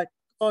that, like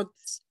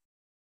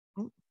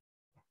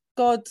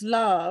God's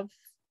love.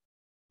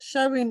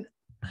 Showing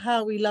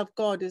how we love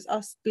God is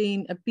us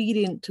being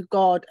obedient to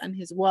God and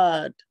his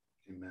word.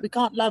 Amen. We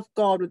can't love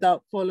God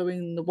without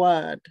following the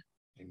word.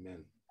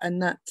 Amen.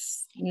 And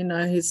that's, you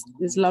know, his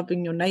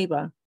loving your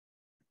neighbor.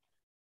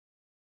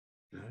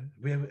 No,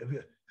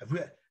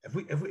 if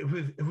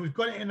we've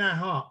got it in our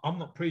heart, I'm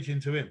not preaching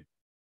to him,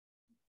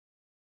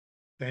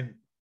 then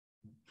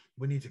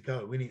we need to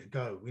go. We need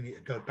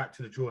to go back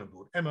to the drawing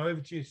board. Emma, over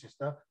to you,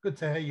 sister. Good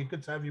to hear you.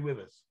 Good to have you with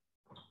us.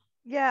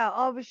 Yeah,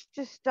 I was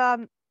just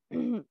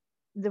the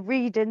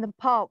reading the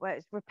part where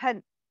it's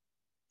repent,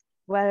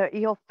 where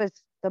he offers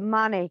the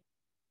money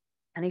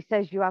and he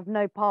says you have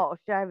no part or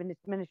share in this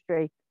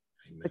ministry.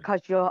 Amen.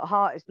 Because your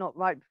heart is not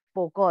right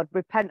before God.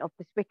 Repent of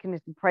this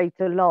wickedness and pray to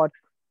the Lord.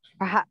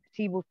 Perhaps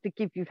he will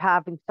forgive you for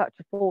having such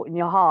a thought in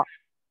your heart.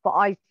 But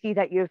I see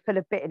that you're full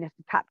of bitterness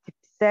and captive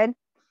to sin.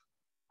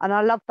 And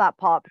I love that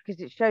part because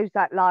it shows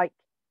that, like,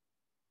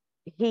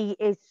 he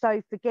is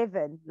so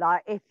forgiven.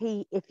 Like, if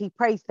he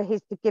prays for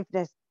his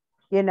forgiveness,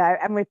 you know,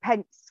 and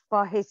repents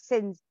for his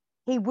sins,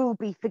 he will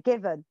be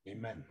forgiven.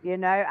 Amen. You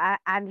know,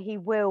 and he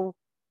will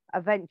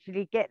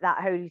eventually get that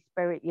Holy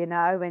Spirit, you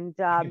know, and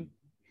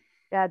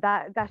yeah,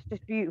 that's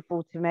just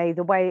beautiful to me,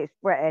 the way it's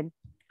written.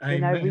 Amen. You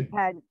know,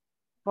 repent,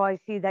 for I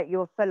see that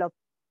you're full of,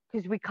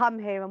 because we come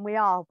here and we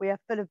are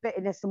full of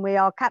bitterness and we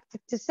are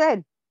captive to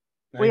sin.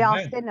 Amen. We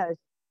are sinners,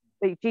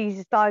 but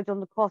Jesus died on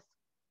the cross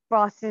for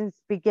our sins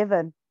to be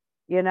given,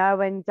 you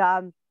know, and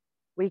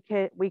we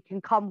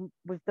can come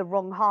with the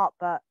wrong heart,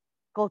 but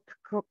God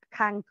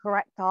can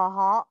correct our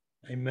heart.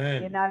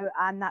 Amen. You know,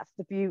 and that's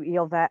the beauty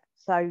of it.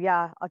 So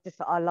yeah,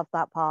 I love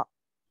that part.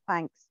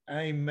 Thanks.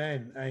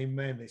 Amen.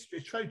 Amen. It's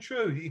so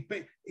true.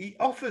 He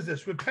offers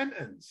us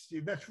repentance.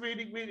 That's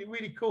really, really,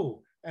 really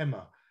cool,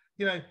 Emma.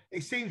 You know,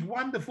 it seems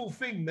wonderful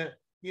thing that,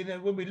 you know,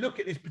 when we look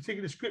at this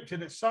particular scripture,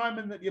 that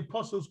Simon, that the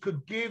apostles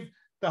could give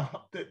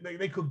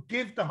they could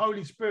give the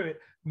Holy Spirit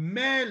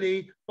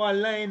merely by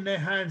laying their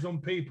hands on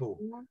people.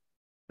 Yeah.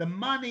 The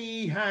money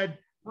he had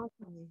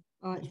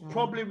was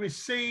probably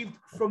received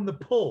from the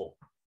poor.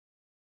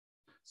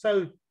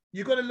 So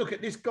you've got to look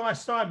at this guy,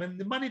 Simon,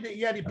 the money that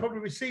he had, he probably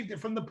received it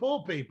from the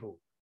poor people.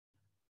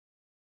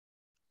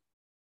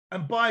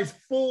 And by his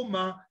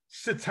former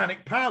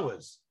satanic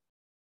powers.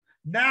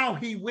 Now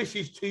he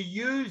wishes to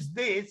use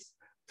this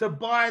to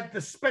buy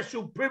the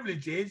special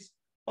privileges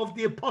of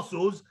the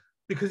apostles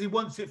because he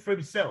wants it for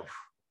himself.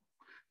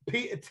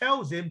 Peter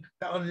tells him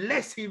that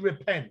unless he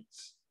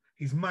repents,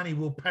 his money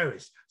will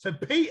perish. So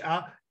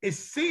Peter is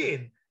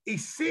seeing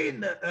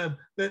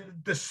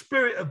the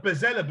spirit of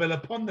Beelzebul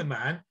upon the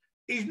man.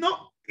 He's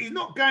not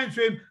going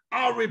to him,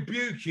 I'll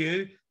rebuke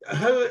you.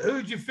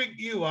 Who do you think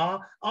you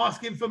are?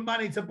 Asking for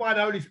money to buy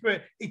the Holy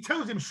Spirit. He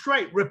tells him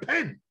straight,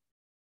 repent.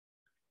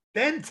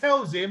 Then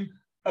tells him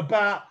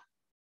about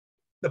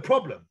the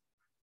problem.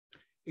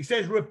 He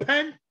says,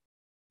 repent,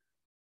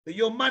 that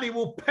your money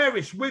will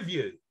perish with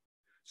you.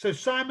 So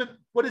Simon,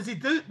 what does he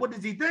do? What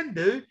does he then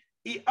do?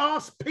 He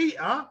asks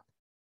Peter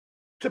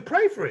to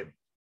pray for him.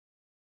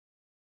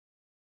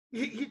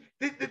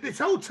 This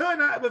whole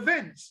turnout of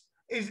events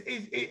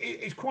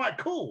is quite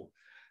cool.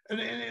 And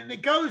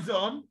it goes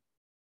on,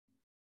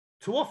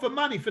 to offer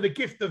money for the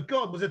gift of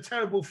God was a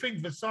terrible thing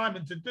for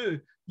Simon to do.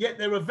 Yet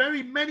there are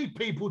very many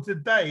people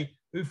today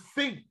who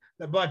think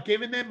that by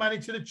giving their money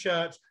to the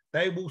church,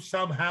 they will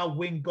somehow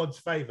win God's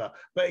favor.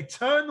 But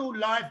eternal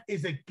life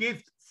is a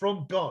gift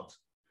from God.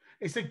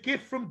 It's a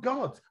gift from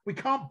God. We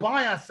can't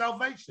buy our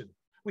salvation.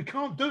 We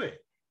can't do it.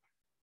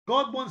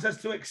 God wants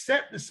us to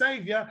accept the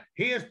Savior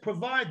he has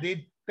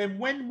provided. Then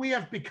when we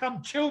have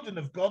become children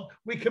of God,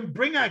 we can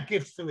bring our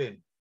gifts to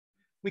him.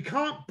 We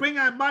can't bring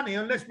our money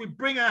unless we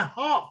bring our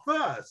heart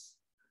first.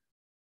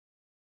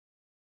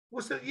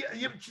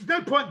 There's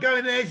no point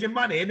going, there's your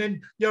money, and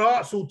then your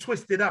heart's all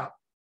twisted up.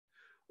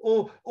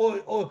 Or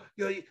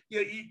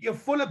you're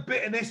full of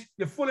bitterness,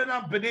 you're full of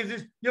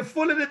unforgiveness, you're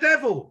full of the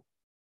devil.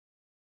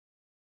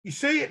 You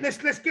see it? Let's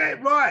get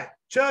it right.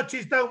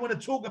 Churches don't want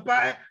to talk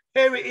about it.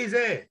 Here it is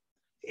here.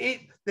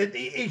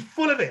 He's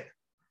full of it.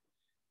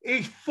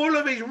 He's full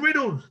of his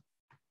riddles.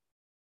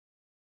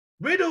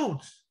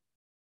 Riddles.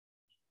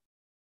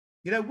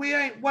 You know, we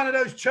ain't one of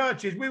those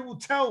churches. We will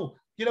tell,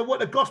 you know, what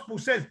the gospel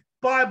says.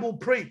 Bible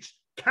preach,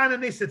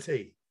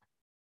 canonicity.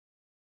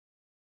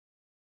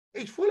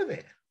 He's full of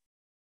it.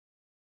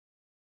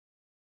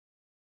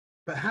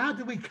 But how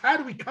do we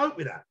cope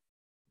with that?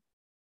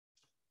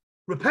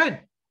 Repent.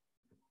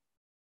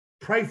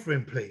 Pray for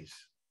him, please.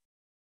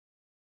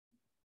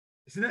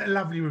 Isn't it a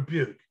lovely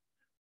rebuke?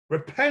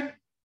 Repent.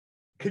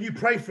 Can you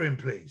pray for him,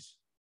 please?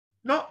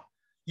 Not,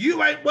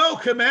 you ain't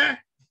welcome here.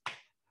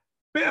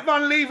 Bit of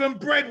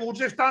unleavened bread will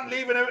just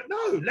unleaven it.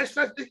 No, let's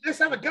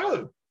have a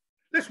go.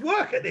 Let's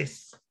work at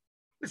this.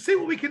 Let's see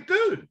what we can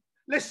do.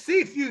 Let's see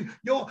if you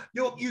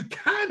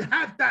can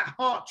have that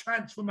heart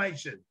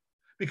transformation,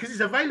 because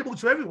it's available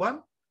to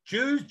everyone.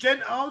 Jews,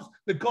 Gentiles,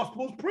 the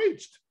gospel's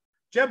preached.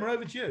 Gemma,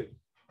 over to you.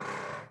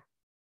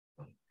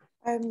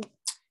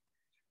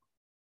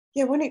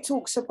 Yeah, when it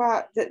talks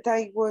about that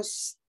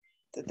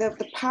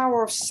the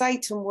power of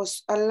Satan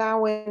was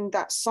allowing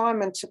that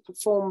Simon to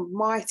perform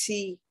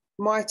mighty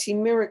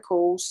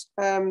miracles.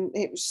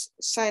 It was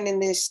saying in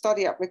the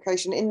study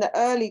application, in the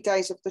early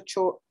days of the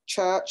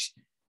church,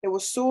 there were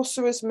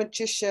sorcerers,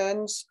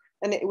 magicians,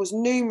 and it was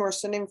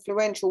numerous and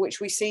influential, which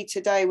we see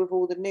today with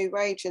all the New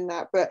Age and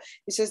that. But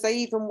it says they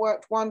even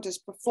worked wonders,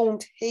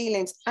 performed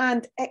healings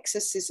and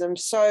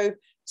exorcisms. So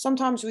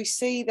sometimes we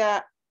see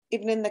that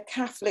even in the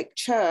Catholic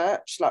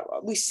Church, like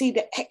we see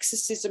the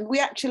exorcism.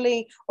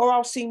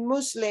 I'll see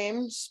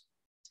Muslims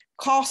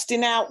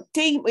casting out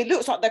demons. It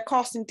looks like they're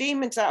casting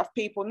demons out of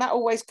people, and that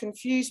always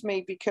confused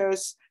me,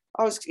 because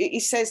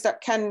it says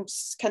that can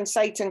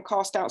Satan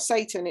cast out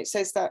Satan? It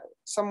says that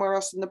somewhere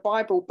else in the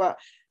Bible, but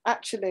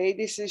actually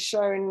this is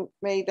showing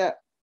me that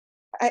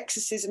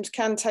exorcisms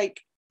can take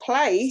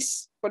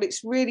place, but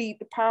it's really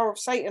the power of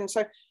Satan.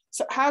 So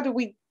how do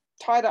we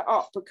tie that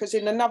up? Because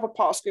in another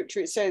part of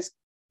scripture it says,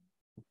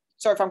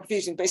 sorry if I'm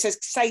confusing, but it says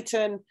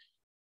Satan,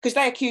 because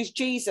they accused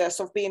Jesus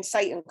of being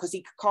Satan because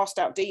he could cast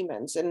out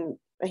demons, and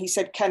he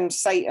said, can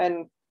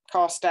Satan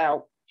cast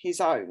out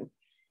his own?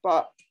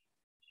 But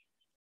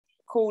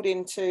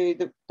according to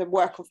the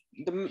work of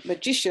the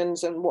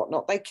magicians and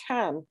whatnot, they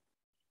can.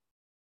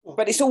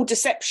 But it's all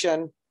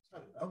deception.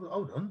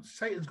 Hold on.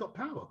 Satan's got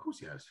power. Of course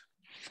he has.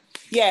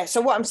 Yeah.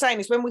 So what I'm saying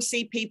is, when we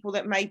see people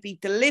that may be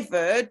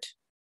delivered,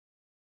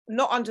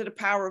 not under the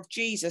power of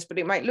Jesus, but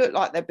it may look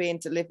like they're being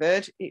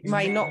delivered, it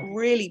may not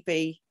really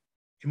be.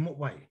 In what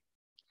way?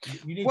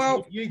 You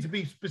need to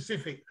be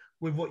specific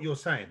with what you're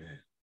saying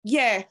there.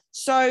 Yeah.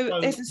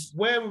 So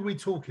where were we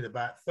talking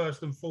about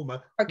first and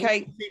foremost?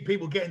 Okay. See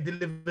people getting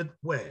delivered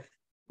where?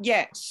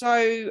 Yeah.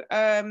 So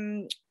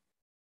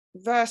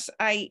verse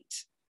 8,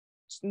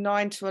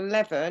 9 to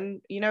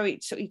 11, you know,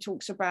 he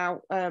talks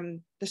about the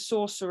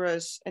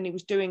sorcerers, and he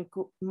was doing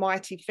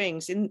mighty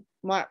things. In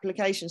my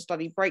application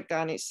study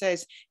breakdown, it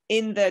says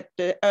in the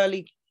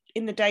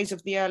days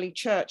of the early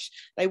church,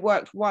 they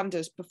worked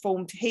wonders,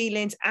 performed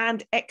healings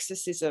and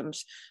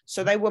exorcisms.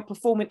 So they were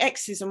performing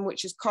exorcism,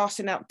 which is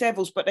casting out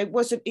devils, but it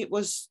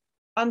was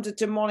under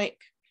demonic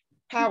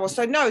power.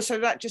 So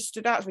that just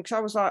stood out to me, because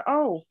I was like,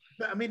 oh.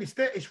 But I mean,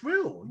 it's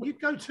real. You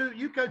go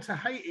to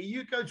Haiti,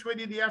 you go to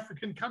any of the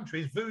African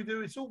countries,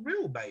 voodoo, it's all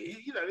real, mate.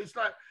 You know, it's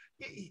like,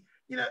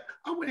 you know,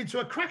 I went into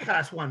a crack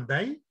house one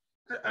day.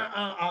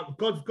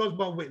 God's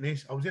my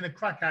witness. I was in a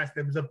crack house.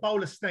 There was a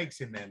bowl of snakes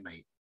in there,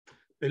 mate.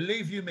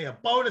 Believe you me, a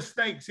bowl of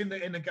snakes in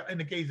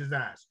the geezer's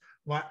house,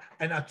 right?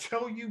 And I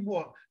tell you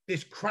what,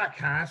 this crack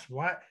house,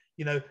 right?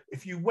 You know,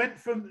 if you went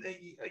from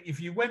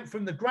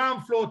the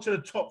ground floor to the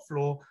top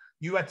floor,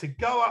 you had to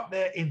go up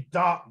there in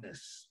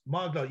darkness.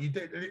 My God, you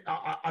did.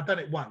 I done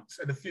it once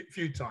and a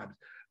few times,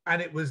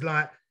 and it was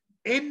like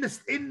in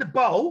the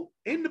bowl.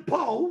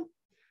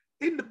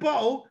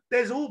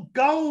 There's all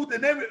gold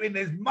and everything.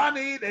 There's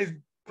money.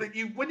 When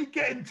you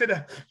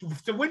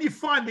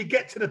finally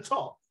get to the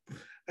top,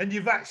 and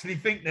you've actually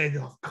think there,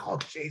 oh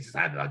God, Jesus,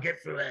 how did I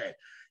get through here?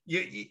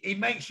 He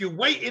makes you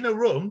wait in a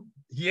room.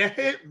 Yeah,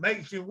 it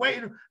makes you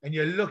wait, and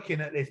you're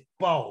looking at this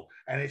bowl,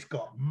 and it's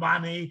got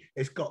money,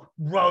 it's got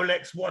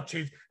Rolex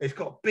watches, it's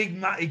got big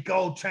nutty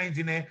gold chains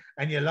in there,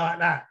 and you're like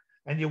that,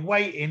 and you're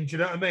waiting. Do you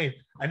know what I mean?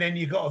 And then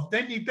you got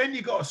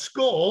to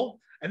score,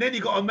 and then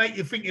you got to make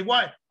you think,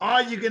 right,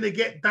 are you going to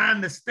get down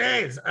the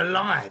stairs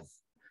alive?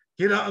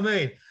 Do you know what I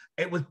mean?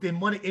 It was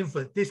demonic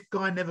influence. This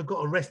guy never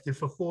got arrested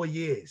for 4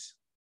 years.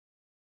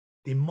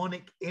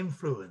 Demonic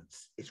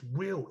influence. It's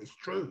real. It's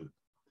true.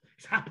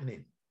 It's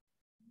happening.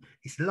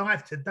 It's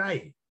live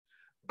today.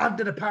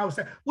 Under the power of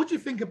Satan. What do you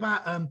think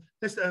about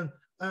what's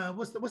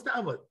the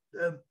other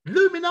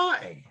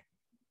Illuminati?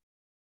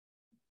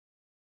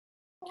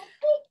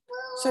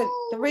 So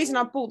the reason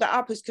I brought that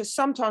up is because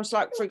sometimes,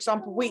 like, for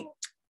example,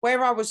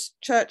 where I was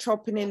church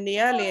hopping in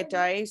the earlier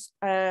days,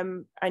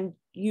 and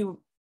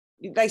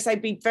they say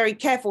be very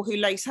careful who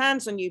lays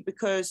hands on you,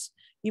 because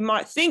you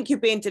might think you're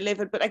being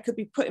delivered, but they could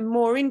be putting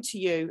more into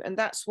you. And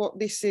that's what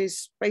this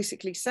is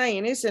basically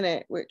saying, isn't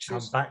it? Which come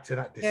is back to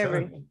that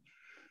scary. discernment.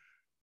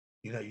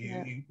 You know,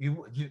 you do you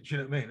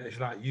know what I mean? It's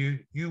like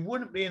you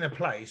wouldn't be in a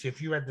place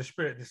if you had the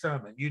spirit of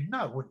discernment. You'd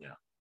know, wouldn't you?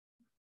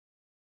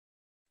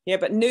 Yeah,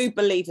 but new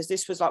believers,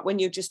 this was like when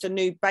you're just a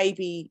new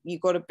baby, you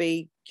got to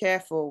be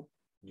careful.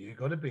 You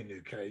got to be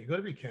new care. You got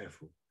to be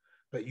careful.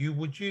 But do you know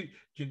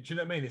what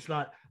I mean? It's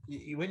like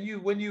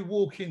when you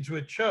walk into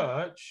a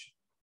church,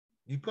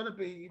 you've got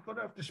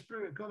to have the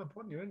spirit of God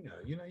upon you, haven't you?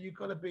 You know, you've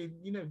got to be,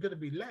 got to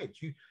be led.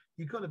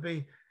 You've got to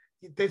be.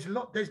 There's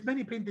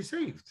many been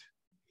deceived.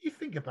 You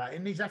think about it,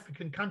 in these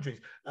African countries.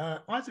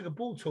 Isaac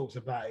Abul talks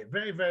about it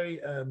very, very,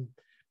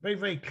 very,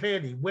 very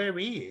clearly where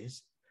he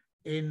is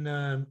in.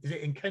 Is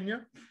it in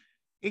Kenya?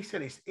 He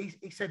said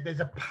he said there's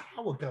a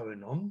power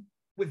going on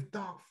with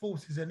dark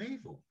forces and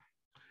evil.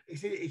 He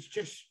said it's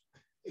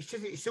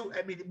still.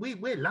 I mean,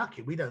 we're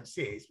lucky we don't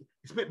see it.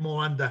 It's a bit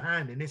more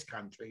underhand in this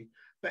country,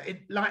 but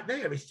like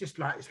there,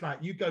 it's like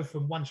you go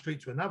from one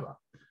street to another.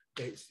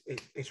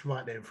 It's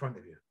right there in front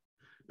of you.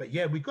 But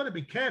yeah, we've got to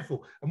be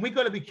careful, and we've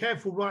got to be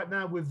careful right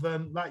now with,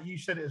 like you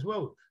said it as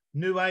well,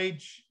 New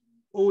Age,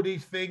 all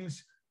these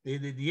things,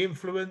 the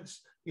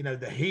influence,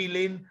 the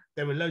healing.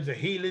 There were loads of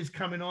healers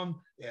coming on.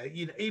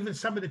 Even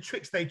some of the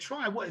tricks they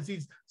try. What is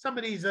these? Some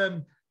of these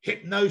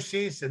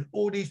hypnosis and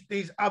all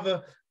these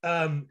other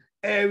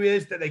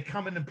areas that they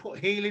come in and put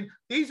healing.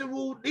 These are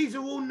all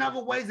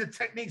another ways of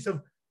techniques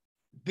of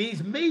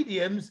these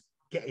mediums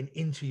getting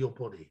into your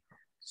body.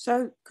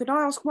 So could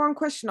I ask one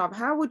question of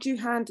how would you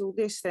handle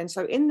this then?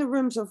 So in the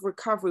rooms of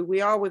recovery,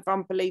 we are with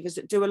unbelievers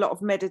that do a lot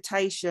of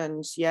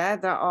meditations,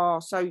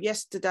 so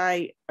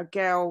yesterday, a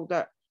girl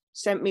that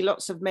sent me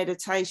lots of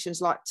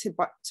meditations, like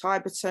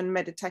Tibetan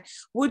meditation.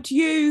 Would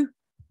you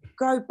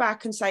go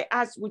back and say,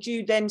 would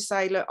you then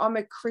say, look, I'm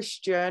a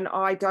Christian,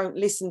 I don't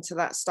listen to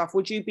that stuff?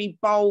 Would you be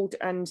bold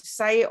and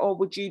say it, or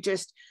would you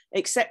just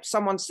accept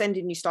someone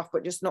sending you stuff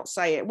but just not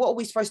say it? What are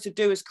we supposed to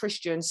do as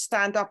Christians?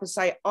 Stand up and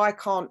say, I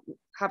can't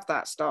have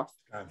that stuff.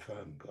 Stand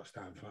firm, got to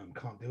stand firm.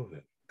 Can't deal with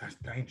it. That's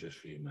dangerous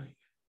for you, mate.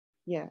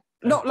 Yeah,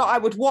 not like I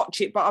would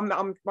watch it, but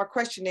my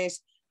question is,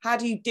 how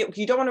do you deal?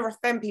 You don't want to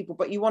offend people,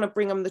 but you want to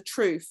bring them the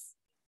truth.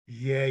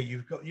 Yeah,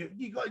 you got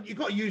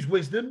to use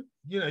wisdom.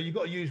 You've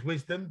got to use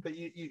wisdom. But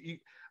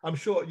I'm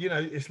sure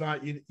it's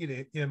like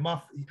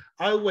I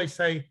always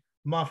say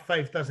my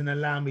faith doesn't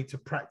allow me to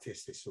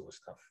practice this sort of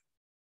stuff.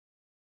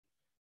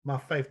 My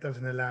faith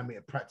doesn't allow me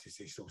to practice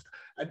this sort of stuff.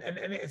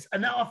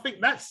 And I think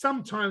that's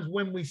sometimes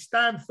when we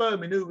stand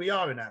firm in who we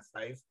are in our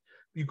faith.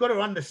 You've got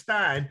to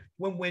understand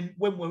when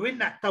we're in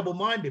that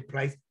double-minded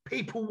place,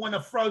 people want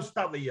to throw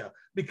stuff at you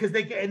because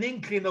they get an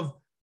inkling of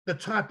the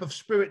type of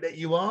spirit that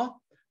you are.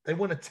 They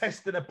want to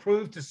test and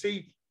approve to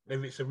see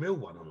if it's a real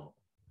one or not.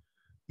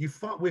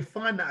 We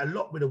find that a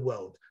lot with the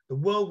world. The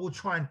world will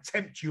try and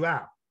tempt you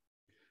out.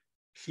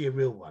 See a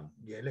real one.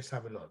 Yeah, let's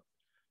have a look.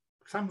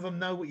 Some of them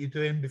know what you're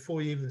doing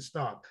before you even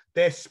start.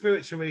 Their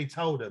spirits already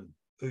told them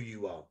who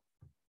you are.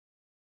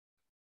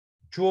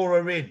 Draw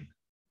her in.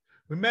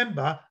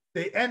 Remember,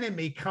 the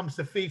enemy comes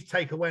to thief,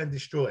 take away, and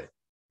destroy.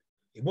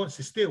 He wants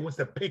to steal, wants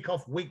to pick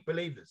off weak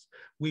believers.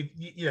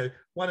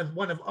 One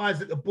of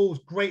Isaac Abul's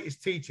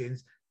greatest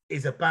teachings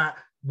is about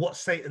what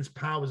Satan's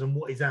powers and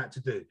what he's out to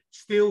do.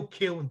 Steal,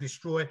 kill, and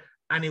destroy,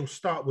 and he'll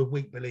start with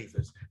weak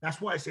believers. That's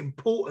why it's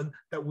important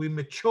that we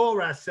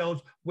mature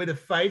ourselves with a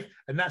faith,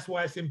 and that's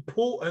why it's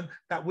important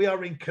that we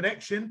are in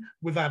connection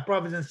with our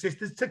brothers and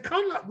sisters to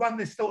kind of like run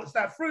this sort of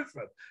stuff through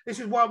for them. This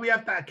is why we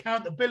have that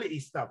accountability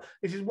stuff.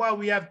 This is why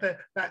we have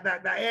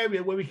that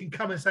area where we can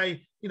come and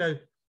say, well,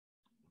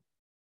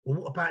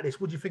 what about this?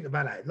 What do you think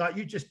about that? Like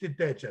you just did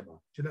there, Gemma. Do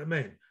you know what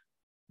I mean?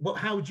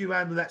 How would you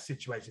handle that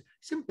situation?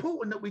 It's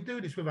important that we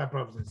do this with our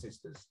brothers and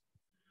sisters.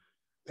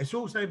 It's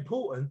also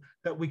important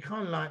that we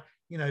kind of like,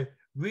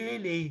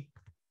 really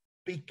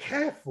be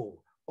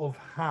careful of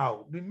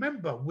how.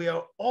 Remember, we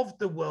are of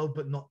the world,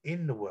 but not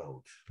in the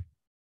world.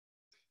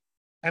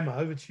 Emma,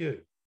 over to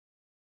you.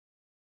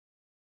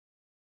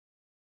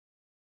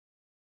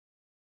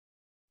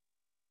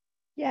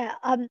 Yeah,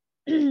 I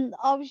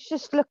was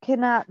just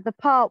looking at the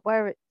part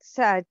where it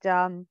said,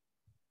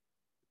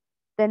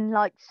 then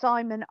like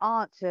Simon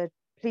answered,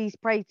 please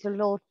pray to the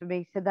Lord for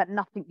me so that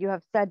nothing you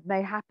have said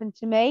may happen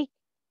to me.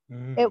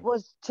 It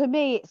was, to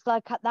me, it's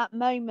like at that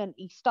moment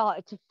he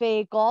started to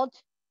fear God,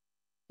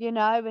 and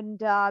that's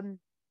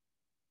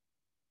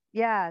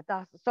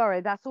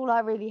all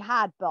I really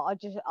had. But I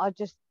just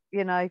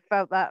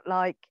felt that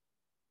like,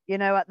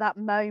 at that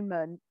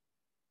moment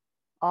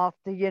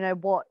after,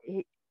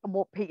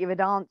 what Peter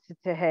had answered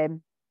to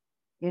him,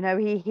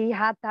 he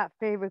had that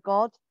fear of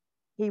God.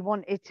 He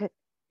wanted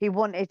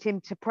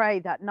him to pray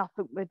that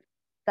nothing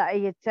that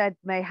he had said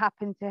may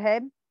happen to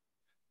him.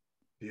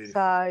 Beautiful.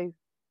 So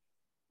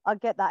I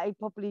get that he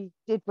probably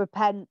did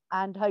repent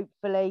and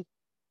hopefully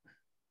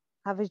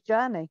have his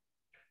journey.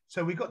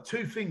 So we got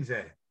two things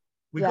there.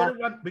 We Yeah.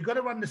 got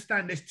to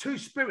understand there's two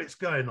spirits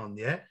going on,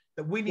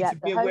 that we need to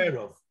be the Holy- aware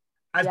of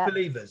as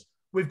believers.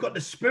 We've got the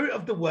spirit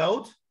of the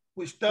world,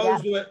 which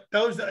those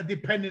that are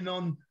depending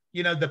on,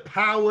 the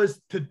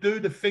powers to do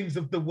the things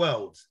of the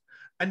world.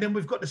 And then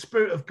we've got the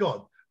spirit of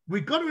God.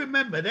 We've got to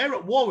remember they're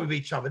at war with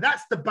each other.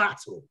 That's the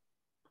battle.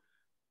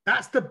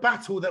 That's the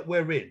battle that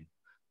we're in.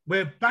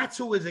 Where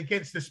battle is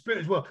against the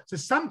spirit as well. So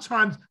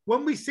sometimes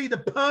when we see the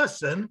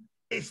person,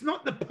 it's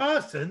not the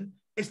person,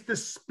 it's the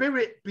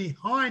spirit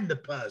behind the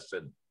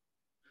person.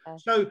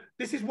 So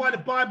this is why the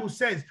Bible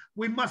says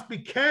we must be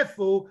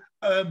careful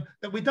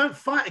that we don't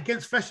fight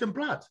against flesh and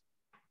blood.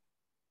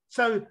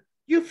 So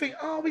you think,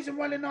 oh, he's a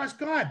really nice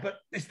guy, but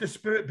it's the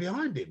spirit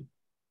behind him.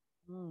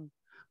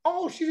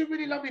 Oh, she's a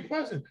really lovely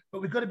person,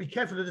 but we've got to be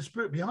careful of the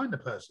spirit behind the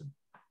person.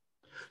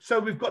 So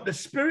we've got the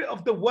spirit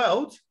of the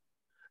world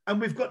and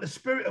we've got the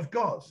spirit of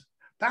God.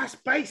 That's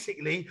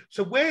basically,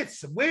 so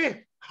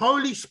we're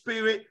Holy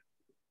Spirit,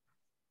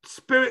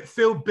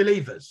 spirit-filled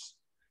believers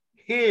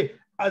here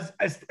as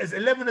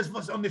 11 of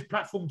us on this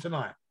platform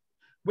tonight.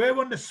 We're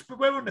on the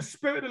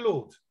spirit of the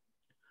Lord.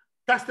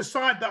 That's the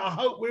side that I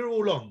hope we're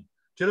all on.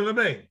 Do you know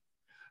what I mean?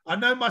 I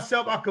know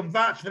myself, I can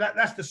vouch for that.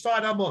 That's the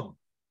side I'm on.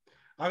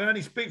 I can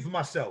only speak for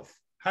myself.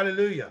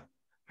 Hallelujah.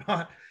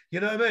 Right?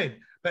 You know what I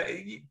mean?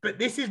 But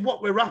this is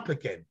what we're up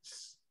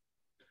against.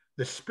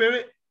 The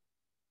spirit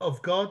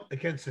of God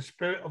against the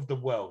spirit of the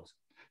world.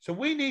 So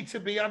we need to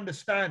be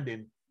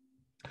understanding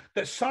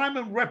that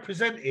Simon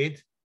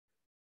represented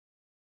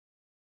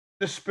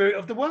the spirit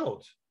of the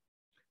world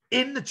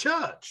in the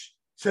church.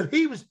 So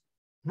he was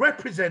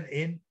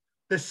representing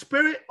the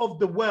spirit of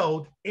the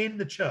world in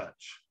the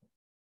church.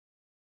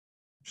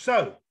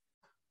 So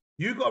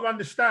you've got to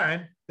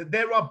understand that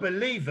there are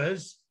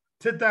believers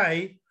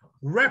today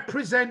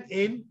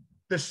representing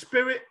the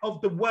spirit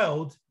of the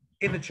world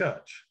in the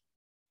church.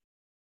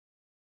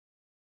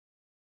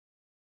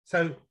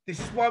 So this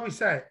is why we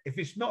say, if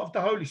it's not of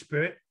the Holy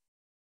Spirit,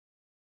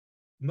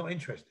 I'm not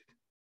interested.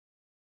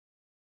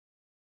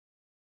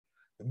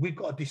 And we've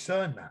got to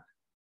discern that.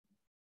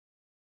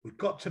 We've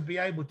got to be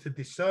able to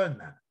discern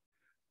that.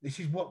 This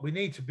is what we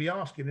need to be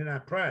asking in our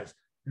prayers.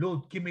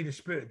 Lord, give me the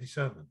spirit of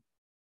discernment.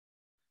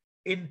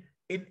 In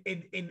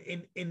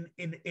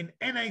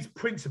NA's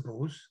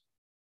principles,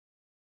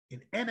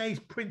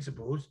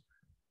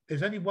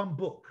 there's only one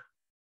book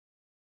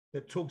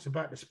that talks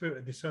about the spirit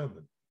of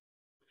discernment.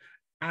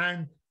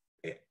 And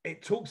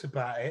it talks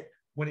about it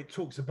when it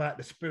talks about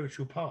the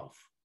spiritual path.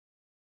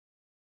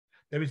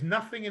 There is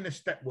nothing in the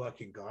step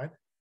working guide.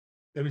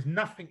 There is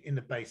nothing in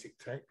the basic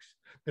text.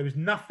 There is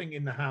nothing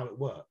in the how it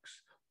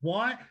works.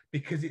 Why?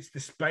 Because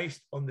it's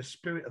based on the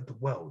spirit of the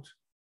world.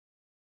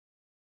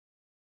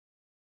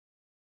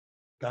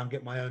 Go and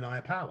get my own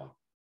higher power.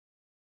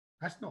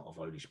 That's not of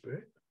Holy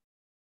Spirit.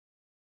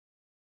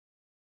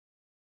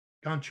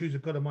 Go and choose a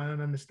God of my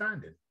own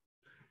understanding.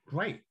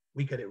 Great,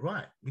 we get it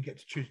right. We get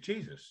to choose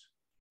Jesus.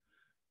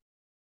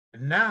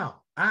 And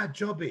now our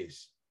job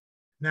is,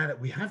 now that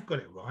we have got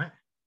it right,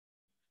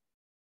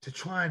 to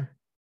try and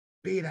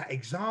be that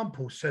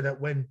example so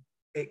that when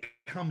it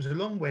comes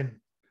along,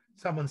 when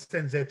someone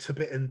sends their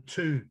Tibetan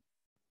 2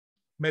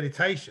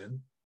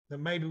 meditation, that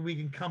maybe we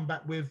can come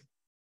back with a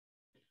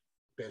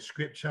bit of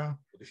scripture, or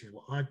this is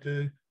what I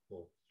do,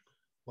 or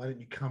why don't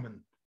you come and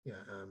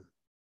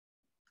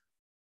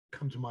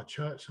come to my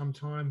church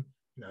sometime?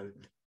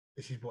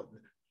 This is what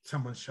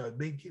someone showed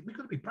me. We've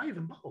got to be brave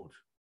and bold.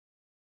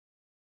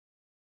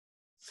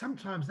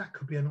 Sometimes that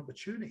could be an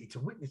opportunity to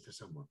witness to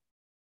someone.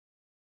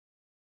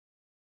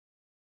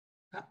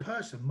 That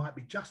person might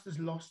be just as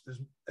lost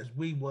as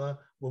we were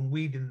when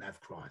we didn't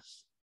have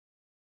Christ.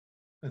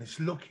 And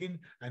it's looking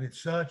and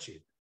it's searching.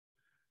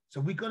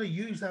 So we've got to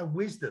use our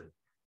wisdom,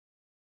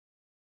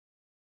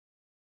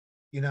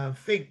 and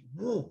think,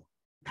 whoa,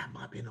 that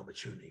might be an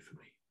opportunity for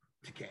me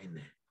to get in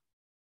there.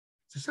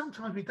 So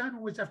sometimes we don't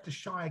always have to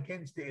shy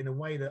against it in a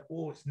way that,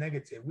 oh, it's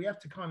negative. We have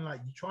to kind of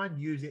like try and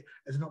use it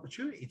as an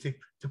opportunity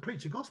to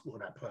preach the gospel to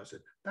that person.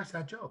 That's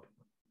our job.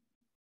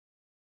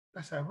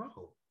 That's our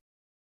role.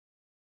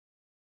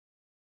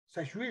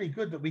 So it's really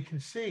good that we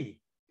can see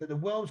that the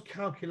world's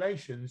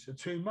calculations are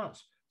too much.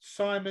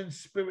 Simon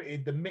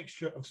spirited the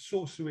mixture of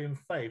sorcery and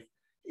faith.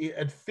 It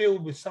had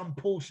filled with some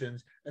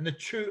portions, and the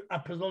true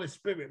apostolic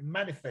spirit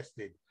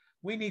manifested.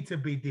 We need to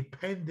be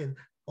dependent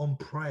on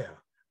prayer.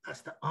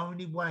 That's the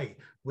only way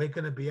we're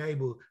going to be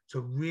able to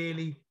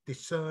really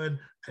discern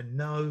and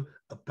know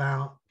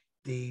about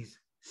these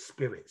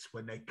spirits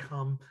when they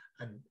come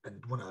and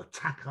want to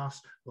attack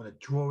us, want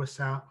to draw us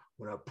out,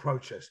 want to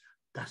approach us.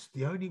 That's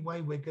the only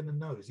way we're going to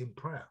know is in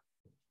prayer.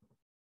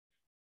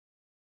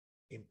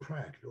 In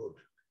prayer, Lord,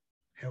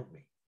 help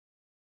me.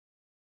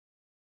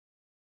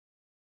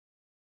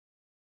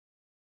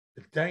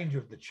 The danger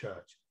of the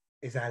church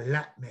is our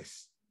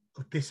lackness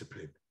of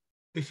discipline.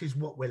 This is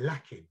what we're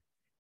lacking.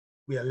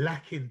 We are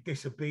lacking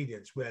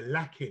disobedience. We're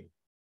lacking,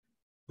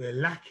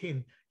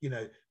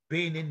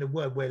 being in the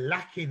word. We're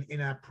lacking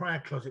in our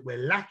prayer closet. We're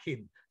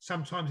lacking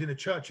sometimes in the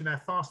church in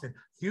our fasting.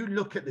 If you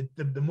look at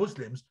the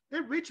Muslims,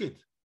 they're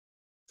rigid.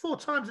 4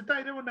 times a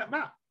day, they're on that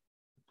mat.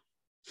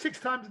 6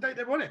 times a day,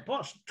 they're on it.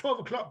 Boss,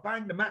 12 o'clock,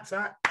 bang, the mat's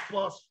out.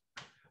 Boss,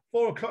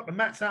 4 o'clock, the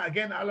mat's out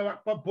again. Allah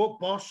Akbar,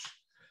 boss.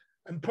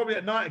 And probably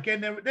at night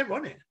again, they're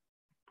on it.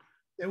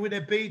 They're with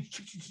their beads,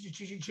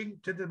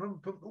 to the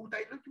all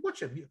day. Watch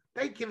them.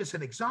 They give us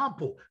an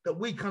example that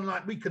we can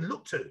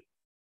look to.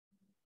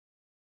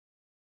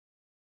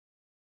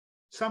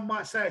 Some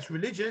might say it's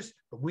religious,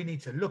 but we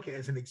need to look at it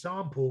as an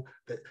example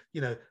that,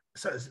 you know,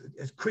 so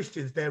as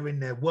Christians, they're in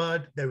their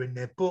word, they're in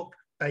their book,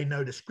 they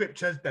know the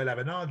scriptures, they'll have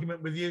an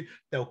argument with you,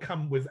 they'll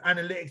come with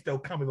analytics, they'll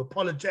come with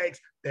apologetics,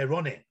 they're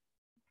on it.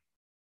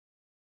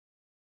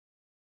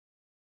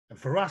 And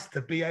for us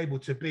to be able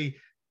to be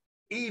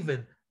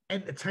even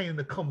entertaining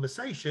the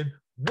conversation,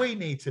 we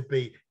need to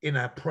be in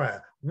our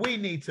prayer. We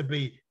need to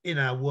be in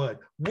our word.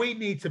 We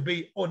need to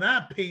be on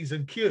our P's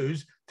and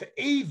Q's to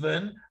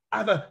even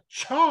have a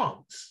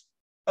chance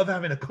of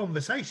having a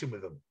conversation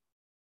with them.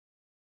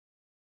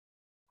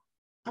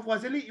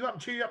 Otherwise, they'll eat you up,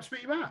 chew you up,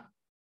 spit you out.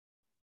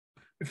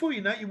 Before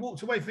you know it, you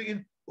walked away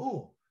thinking,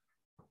 oh,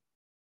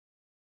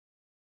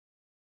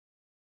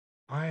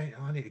 I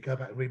need to go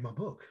back and read my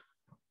book.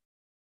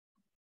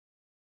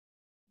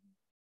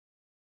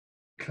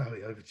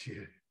 Chloe, over to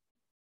you.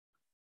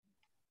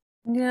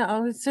 Yeah, I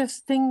was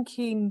just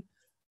thinking,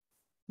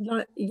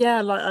 like,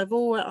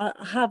 I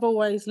have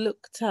always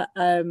looked at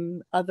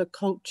other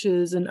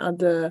cultures and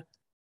other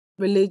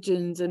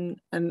religions,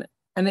 and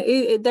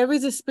there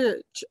is a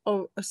spirit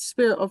of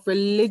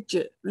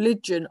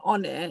religion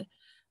on it,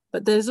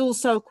 but there's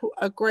also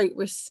a great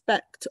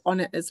respect on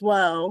it as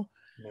well.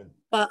 Yeah.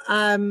 But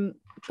I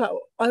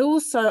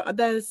also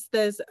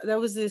there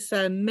was this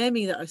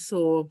meme that I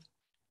saw,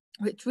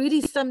 which really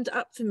summed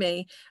up for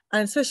me,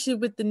 and especially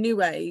with the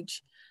new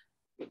age.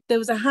 There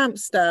was a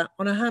hamster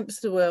on a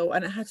hamster wheel,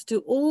 and it had to do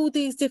all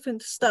these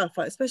different stuff,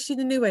 like especially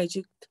the new age.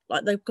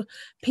 Like they've got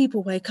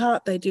people wake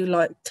up, they do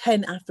like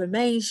 10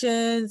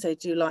 affirmations, they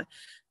do like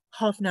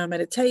half an hour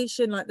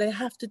meditation. Like they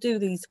have to do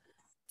these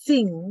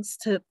things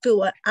to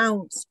feel an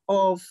ounce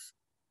of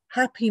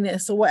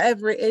happiness or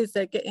whatever it is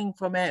they're getting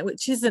from it,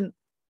 which isn't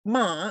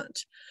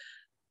much,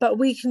 but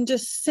we can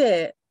just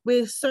sit.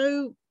 We're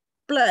so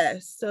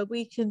blessed, so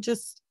we can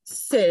just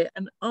sit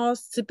and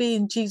ask to be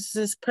in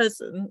Jesus's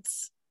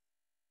presence,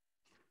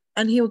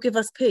 and he'll give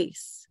us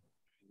peace.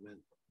 Amen.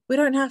 We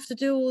don't have to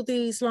do all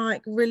these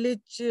like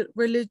religious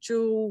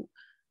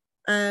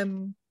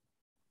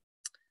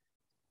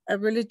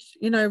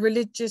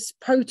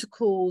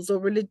protocols or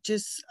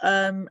religious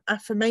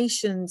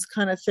affirmations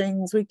kind of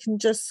things. We can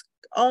just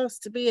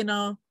ask to be in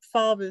our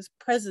Father's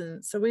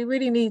presence. So we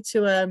really need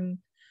to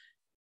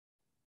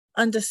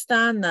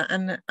understand that,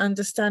 and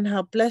understand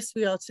how blessed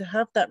we are to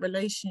have that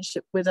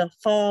relationship with our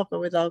Father,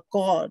 with our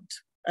God.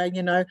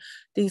 You know,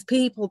 these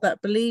people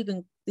that believe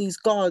in these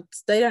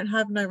gods, they don't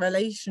have no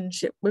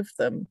relationship with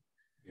them.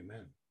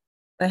 Amen.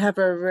 They have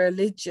a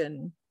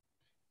religion.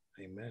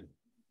 Amen.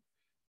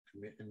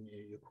 And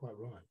you're quite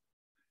right.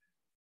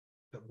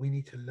 But we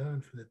need to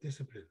learn from the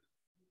discipline.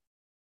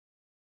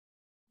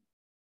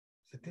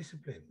 It's a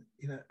discipline,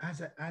 you know.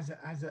 As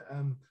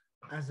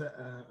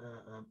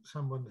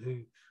someone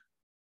who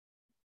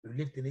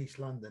lived in East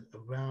London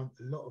around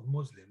a lot of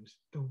Muslims,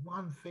 the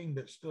one thing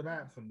that stood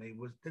out for me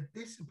was the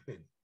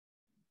discipline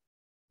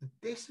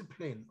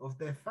of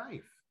their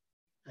faith.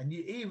 And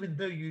you, even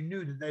though you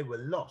knew that they were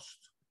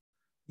lost,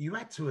 you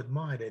had to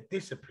admire their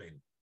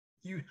discipline.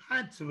 You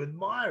had to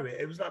admire it.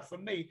 It was like, for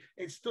me,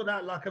 it stood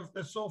out like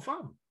a sore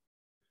thumb.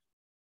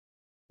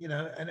 You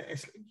know, and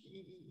it's,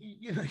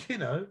 you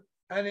know,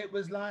 and it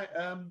was like,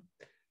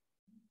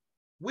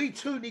 we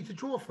too need to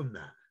draw from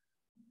that.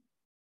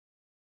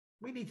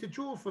 We need to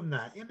draw from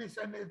that. And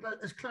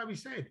as Chloe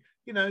said,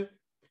 you know,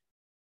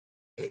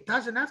 it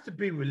doesn't have to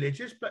be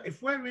religious, but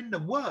if we're in the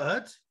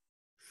word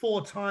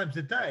 4 times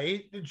a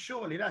day, then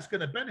surely that's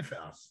going to benefit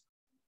us,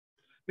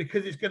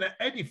 because it's going to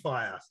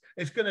edify us.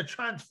 It's going to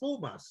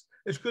transform us.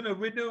 It's going to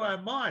renew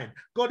our mind.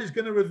 God is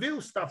going to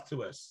reveal stuff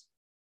to us.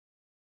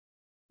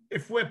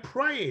 If we're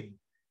praying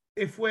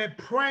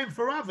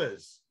for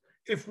others,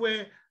 if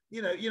we're,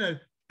 you know,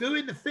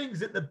 doing the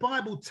things that the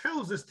Bible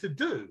tells us to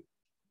do,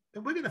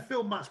 then we're going to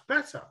feel much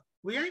better.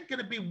 We ain't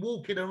going to be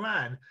walking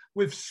around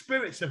with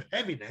spirits of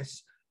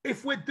heaviness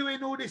if we're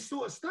doing all this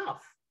sort of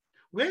stuff.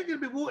 We ain't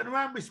going to be walking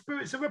around with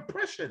spirits of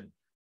oppression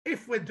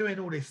if we're doing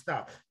all this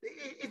stuff.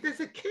 There's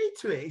a key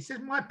to it. He says,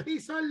 my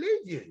peace I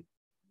leave you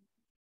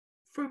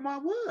through my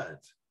word.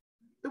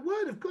 The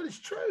word of God is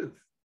truth.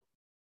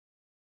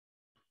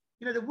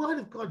 You know, the word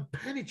of God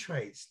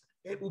penetrates.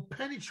 It will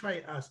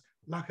penetrate us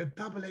like a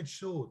double-edged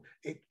sword.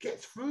 It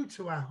gets through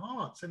to our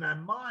hearts and our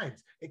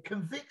minds. It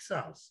convicts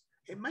us.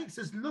 It makes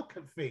us look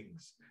at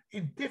things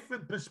in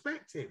different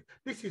perspective.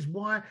 This is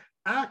why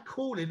our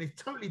calling is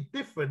totally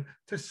different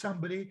to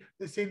somebody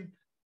that's in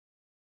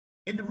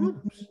the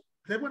rooms.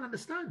 They won't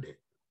understand it.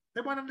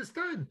 They won't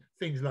understand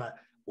things like,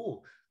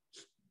 oh,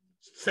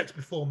 sex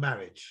before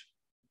marriage,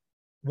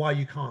 why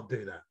you can't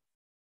do that.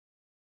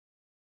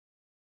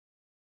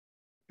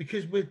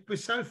 Because we're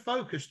so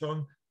focused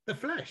on the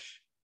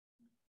flesh.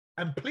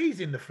 and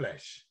pleasing the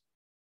flesh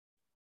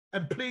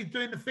and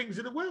doing the things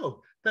of the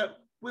world, that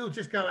we'll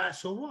just go,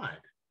 that's all right.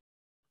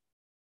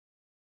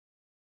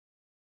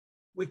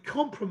 We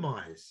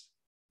compromise.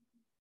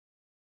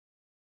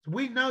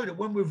 We know that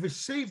when we've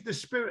received the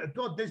Spirit of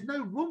God, there's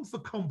no room for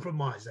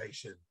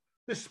compromisation.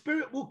 The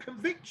Spirit will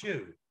convict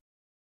you.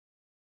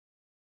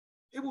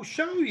 It will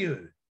show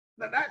you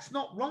that that's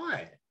not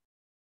right.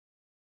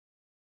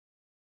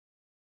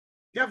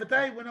 The other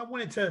day when I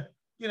wanted to,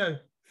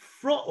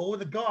 throttle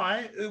the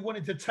guy who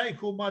wanted to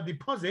take all my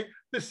deposit,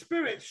 the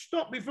Spirit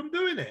stopped me from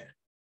doing it.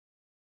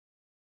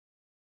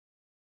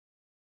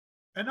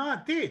 And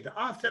I did.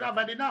 I said, I've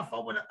had enough. I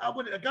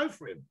wanted to go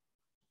for him.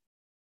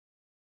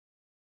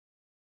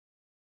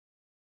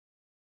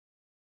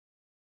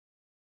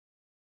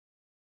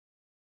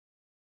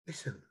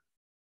 Listen,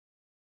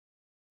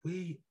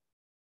 we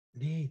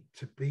need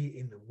to be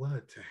in the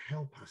Word to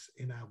help us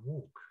in our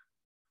walk.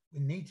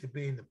 We need to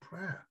be in the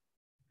prayer,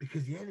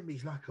 because the enemy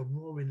is like a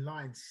roaring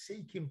lion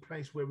seeking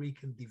place where he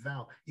can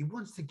devour. He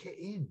wants to get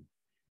in.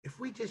 If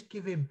we just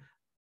give him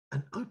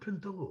an open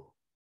door,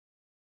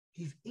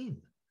 he's in.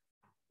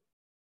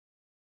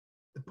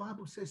 The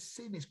Bible says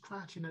sin is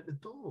crouching at the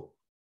door.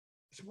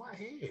 It's right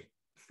here,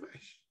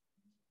 flesh.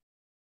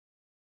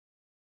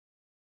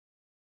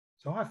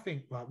 So I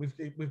think, right,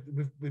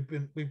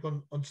 we've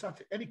gone on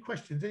Saturday. Any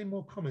questions? Any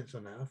more comments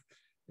on that?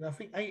 And I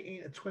think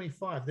 18 to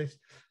 25. There's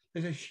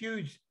a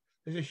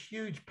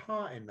huge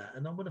part in that,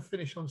 and I'm going to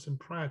finish on some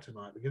prayer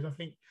tonight, because I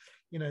think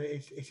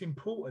it's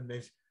important.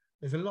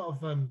 There's a lot of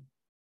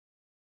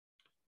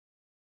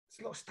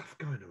stuff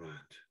going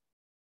around.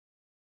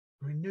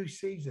 We're in new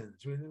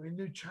seasons. We're in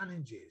new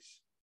challenges.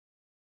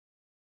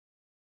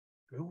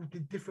 We're all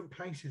in different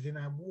places in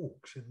our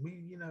walks, and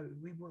we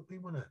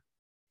want to.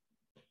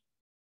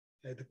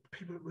 The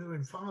people that we're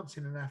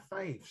advancing in our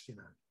faiths, we've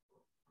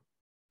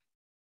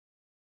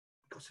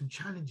got some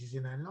challenges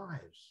in our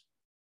lives,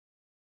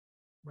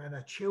 around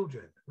our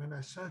children, around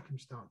our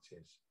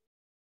circumstances.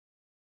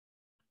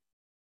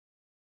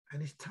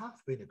 And it's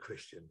tough being a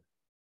Christian.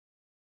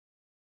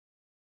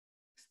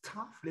 It's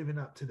tough living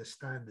up to the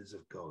standards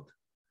of God.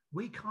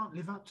 We can't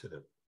live up to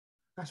them.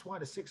 That's why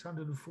the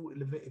 640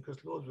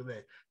 Leviticus laws were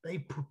there. They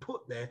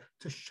put there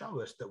to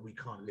show us that we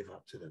can't live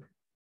up to them.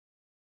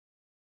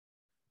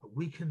 But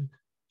we can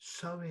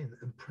sow in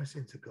and press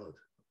into God.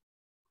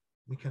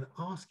 We can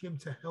ask him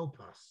to help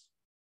us.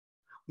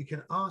 We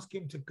can ask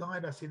him to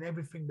guide us in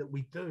everything that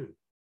we do.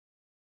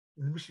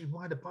 And which is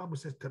why the Bible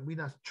says that we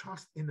must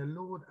trust in the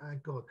Lord our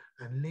God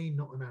and lean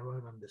not on our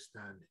own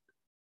understanding.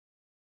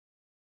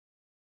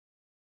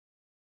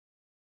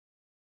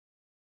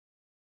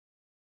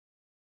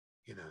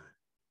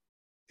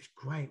 It's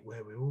great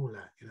where we're all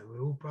at.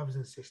 We're all brothers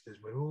and sisters.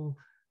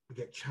 We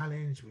get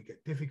challenged, we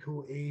get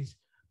difficulties,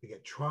 we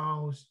get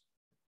trials.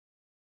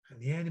 And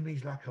the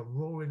enemy's like a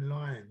roaring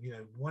lion,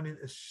 wanting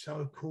to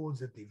sow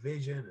cords of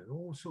division and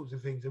all sorts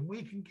of things. And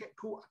we can get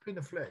caught up in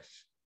the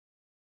flesh.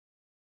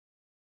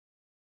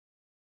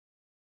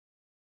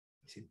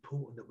 It's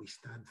important that we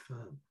stand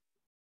firm.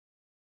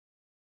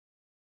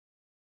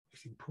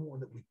 It's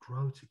important that we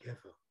grow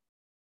together.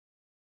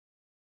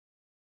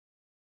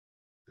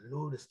 The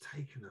Lord has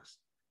taken us.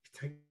 He's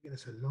taken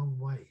us a long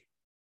way.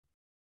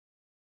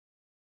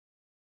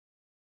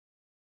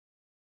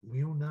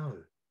 We all know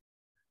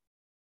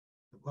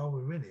that while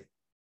we're in it,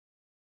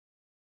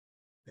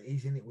 that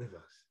he's in it with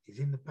us. He's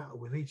in the battle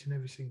with each and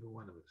every single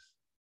one of us.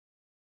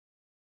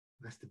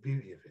 And that's the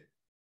beauty of it.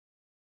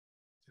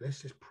 So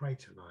let's just pray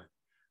tonight.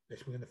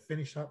 We're going to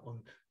finish up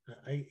on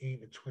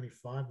 18 to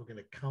 25. We're going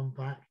to come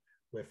back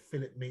where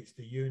Philip meets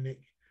the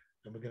eunuch,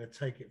 and we're going to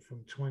take it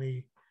from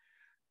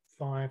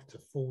 25 to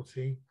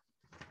 40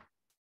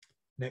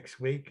 next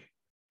week,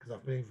 because I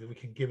believe that we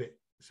can give it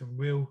some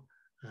real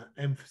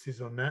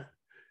emphasis on that.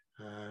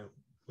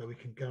 Where we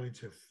can go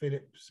into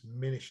Philip's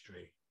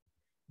ministry,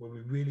 where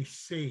we really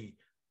see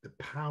the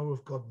power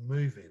of God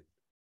moving,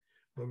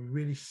 where we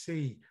really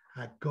see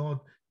how God,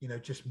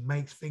 just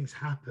makes things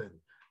happen,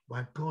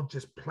 where God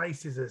just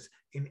places us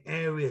in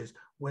areas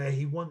where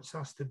he wants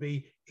us to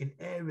be in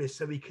areas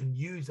so he can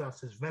use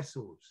us as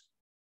vessels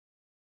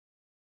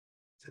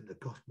so the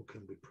gospel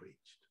can be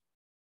preached.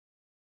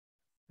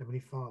 Heavenly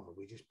Father,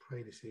 we just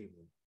pray this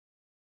evening.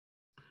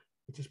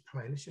 We just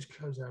pray. Let's just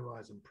close our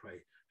eyes and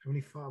pray.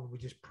 Heavenly Father, we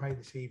just pray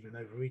this evening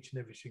over each and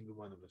every single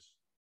one of us.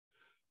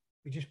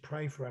 We just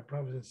pray for our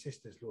brothers and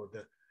sisters, Lord,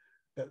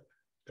 that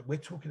we're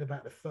talking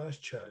about the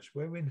first church.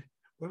 We're in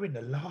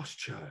the last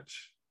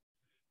church.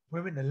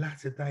 We're in the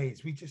latter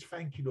days. We just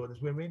thank you, Lord,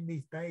 as we're in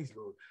these days,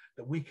 Lord,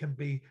 that we can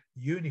be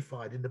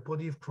unified in the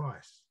body of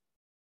Christ.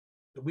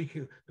 That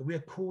we are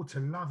called to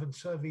love and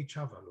serve each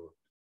other, Lord.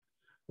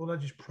 Lord,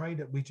 I just pray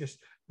that we just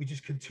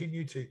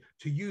continue to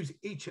use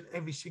each and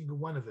every single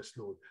one of us,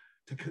 Lord,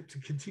 to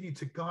continue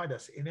to guide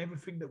us in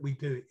everything that we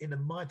do, in the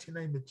mighty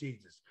name of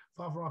Jesus.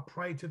 Father, I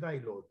pray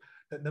today, Lord,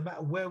 that no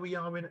matter where we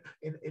are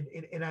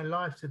in our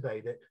life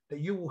today, that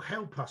you will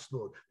help us,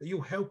 Lord, that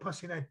you'll help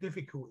us in our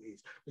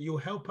difficulties, that you'll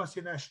help us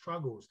in our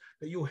struggles,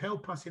 that you'll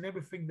help us in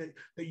everything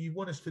that you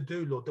want us to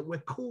do, Lord, that we're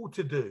called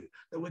to do,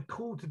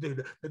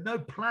 that no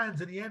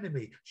plans of the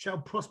enemy shall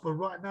prosper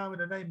right now in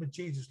the name of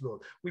Jesus,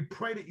 Lord. We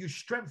pray that you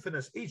strengthen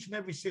us each and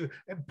every single,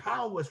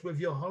 empower us with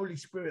your Holy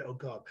Spirit, oh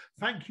God.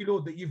 Thank you,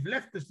 Lord, that you've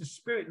left us the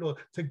Spirit, Lord,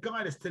 to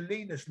guide us, to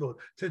lead us, Lord,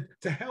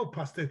 to help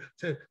us,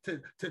 to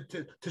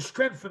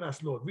strengthen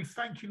us, Lord. We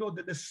thank you, Lord,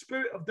 that the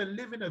Spirit of the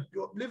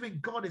living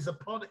God is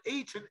upon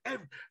each and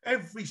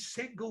every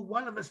single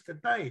one of us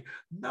today.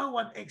 No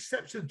one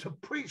exception, to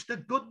preach the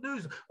good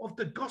news of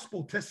the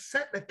gospel, to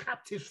set the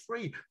captives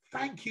free.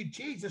 Thank you,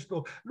 Jesus,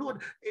 Lord.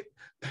 Lord,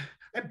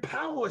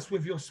 empower us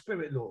with your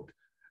Spirit, Lord.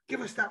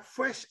 Give us that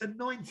fresh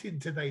anointing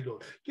today,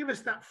 Lord. Give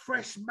us that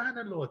fresh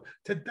manna, Lord,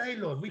 today,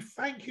 Lord. We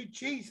thank you,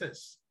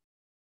 Jesus.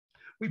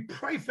 We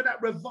pray for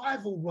that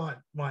revival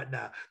right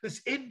now that's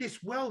in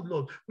this world,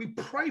 Lord. We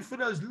pray for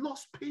those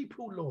lost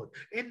people, Lord,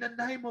 in the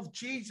name of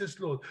Jesus,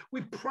 Lord.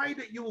 We pray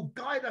that you will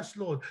guide us,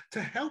 Lord,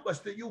 to help us,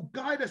 that you'll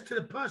guide us to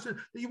the person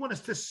that you want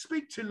us to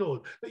speak to,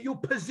 Lord, that you'll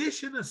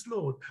position us,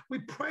 Lord. We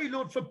pray,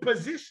 Lord, for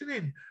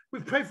positioning.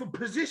 We pray for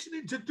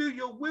positioning to do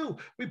your will.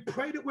 We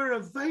pray that we're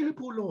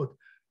available, Lord.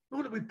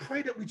 Lord, we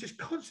pray that we just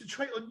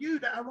concentrate on you,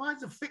 that our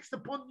eyes are fixed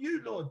upon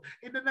you, Lord,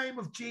 in the name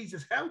of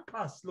Jesus. Help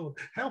us, Lord.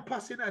 Help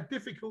us in our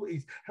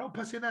difficulties. Help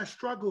us in our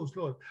struggles,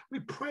 Lord. We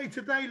pray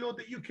today, Lord,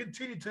 that you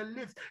continue to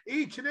lift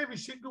each and every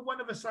single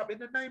one of us up in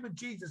the name of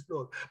Jesus,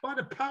 Lord. By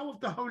the power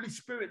of the Holy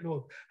Spirit,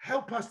 Lord.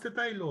 Help us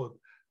today, Lord.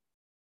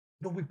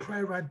 Lord, we pray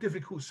around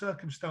difficult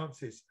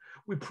circumstances.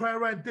 We pray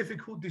around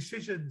difficult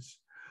decisions.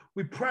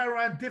 We pray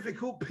around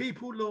difficult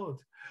people, Lord.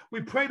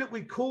 We pray that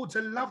we call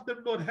to love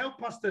them, Lord.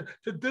 Help us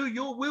to do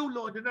your will,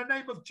 Lord, in the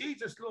name of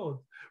Jesus, Lord.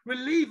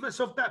 Relieve us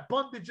of that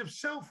bondage of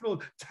self,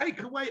 Lord.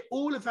 Take away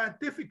all of our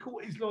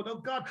difficulties, Lord. Oh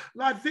God,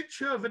 lie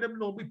victory over them,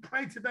 Lord. We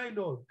pray today,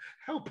 Lord.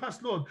 Help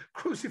us, Lord.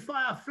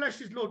 Crucify our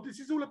fleshes, Lord. This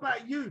is all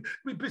about you.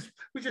 We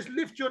just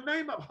lift your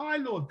name up high,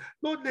 Lord.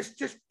 Lord, let's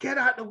just get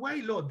out of the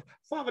way, Lord.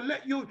 Father,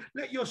 let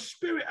your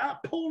spirit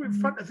outpour in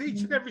front of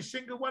each and every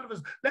single one of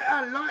us. Let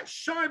our light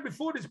shine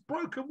before this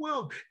broken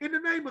world in the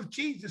name of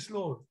Jesus,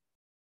 Lord.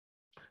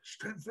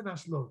 Strengthen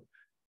us, Lord.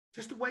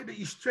 Just the way that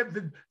you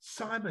strengthened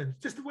Simon,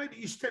 just the way that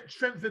you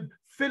strengthened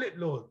Philip,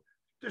 Lord.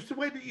 Just the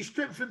way that you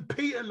strengthened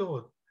Peter,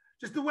 Lord.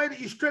 Just the way that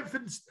you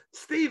strengthened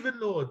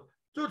Stephen, Lord.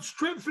 Lord,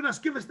 strengthen us.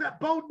 Give us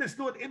that boldness,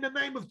 Lord, in the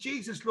name of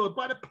Jesus, Lord,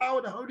 by the power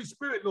of the Holy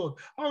Spirit, Lord.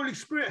 Holy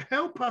Spirit,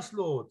 help us,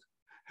 Lord.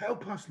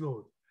 Help us,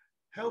 Lord.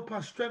 Help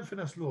us,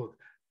 strengthen us, Lord.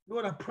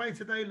 Lord, I pray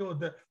today,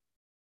 Lord, that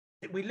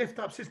we lift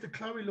up Sister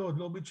Chloe, Lord.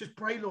 Lord, we just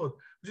pray, Lord.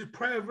 We just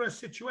pray over her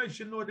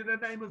situation, Lord, in the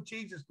name of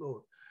Jesus,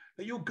 Lord.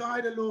 That you'll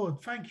guide her,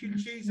 Lord. Thank you,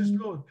 Jesus,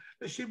 Lord.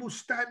 That she will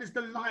stand as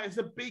the light, as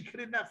a beacon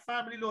in that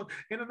family, Lord.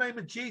 In the name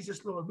of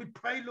Jesus, Lord. We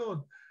pray, Lord.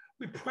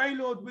 We pray,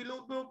 Lord. We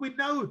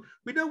know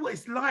what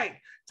it's like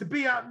to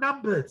be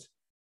outnumbered.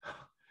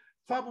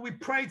 Father, we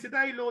pray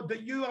today, Lord,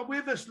 that you are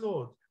with us,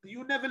 Lord. That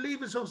you'll never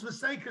leave us or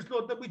forsake us,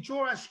 Lord. That we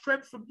draw our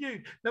strength from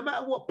you. No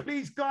matter what,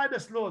 please guide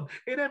us, Lord,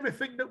 in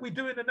everything that we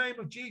do in the name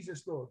of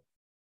Jesus, Lord.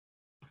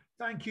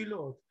 Thank you,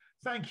 Lord.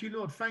 Thank you,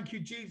 Lord. Thank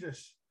you,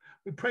 Jesus.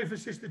 We pray for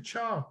Sister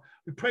Char.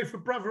 We pray for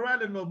Brother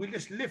Alan, Lord. We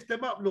just lift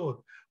them up, Lord.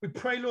 We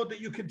pray, Lord,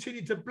 that you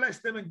continue to bless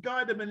them and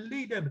guide them and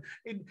lead them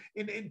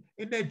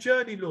in their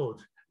journey, Lord.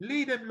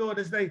 Lead them, Lord,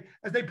 as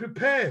they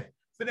prepare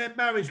for their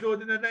marriage,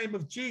 Lord, in the name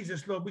of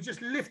Jesus, Lord. We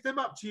just lift them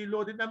up to you,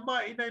 Lord, in the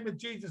mighty name of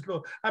Jesus,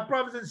 Lord. Our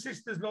brothers and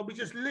sisters, Lord, we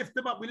just lift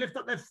them up. We lift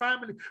up their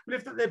family. We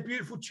lift up their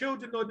beautiful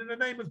children, Lord, in the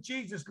name of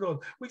Jesus, Lord.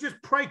 We just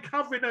pray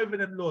covering over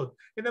them, Lord,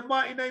 in the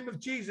mighty name of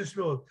Jesus,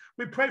 Lord.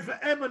 We pray for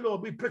Emma,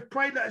 Lord. We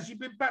pray that as you've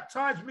been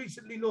baptized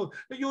recently, Lord,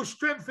 that you'll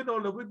strengthen her,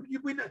 Lord.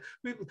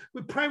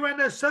 We pray around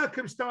their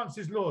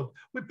circumstances, Lord.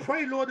 We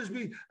pray, Lord, as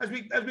we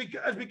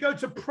go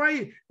to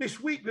pray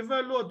this week with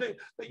her, Lord,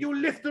 that you'll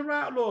lift her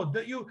out, Lord,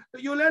 that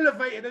you'll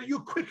elevate her, that you'll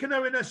quicken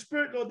her in her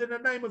spirit, Lord, in the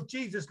name of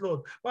Jesus, Lord,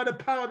 by the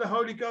power of the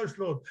Holy Ghost,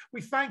 Lord. We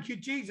thank you,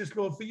 Jesus,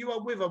 Lord, for you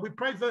are with her. We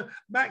pray for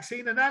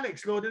Maxine and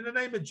Alex, Lord, in the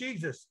name of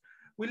Jesus.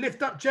 We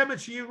lift up Gemma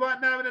to you right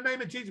now in the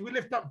name of Jesus. We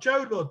lift up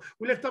Joe, Lord.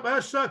 We lift up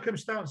her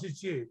circumstances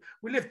to you.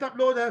 We lift up,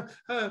 Lord,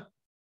 her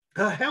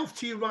health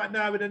to you right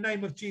now in the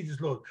name of Jesus,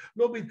 Lord.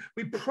 Lord,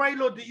 we pray,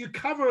 Lord, that you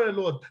cover her,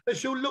 Lord, that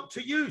she'll look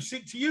to you,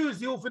 seek to you as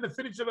the author and the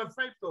finisher of her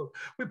faith, Lord.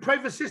 We pray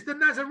for Sister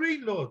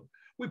Nazarene, Lord.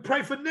 We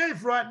pray for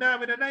Nev right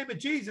now in the name of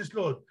Jesus,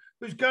 Lord,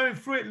 who's going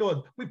through it, Lord.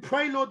 We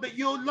pray, Lord, that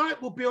your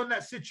light will be on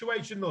that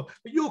situation, Lord,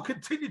 that you'll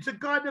continue to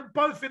guide them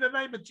both in the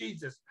name of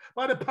Jesus.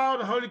 By the power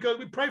of the Holy Ghost,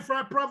 we pray for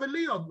our brother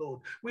Leon,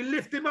 Lord. We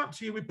lift him up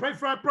to you. We pray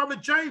for our brother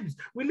James.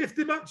 We lift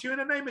him up to you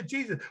in the name of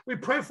Jesus. We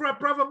pray for our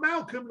brother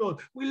Malcolm,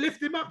 Lord. We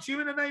lift him up to you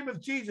in the name of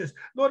Jesus.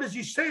 Lord, as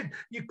you said,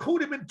 you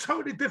called him in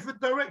totally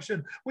different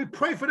direction. We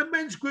pray for the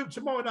men's group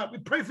tomorrow night. We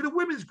pray for the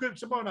women's group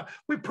tomorrow night.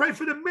 We pray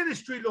for the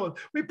ministry, Lord.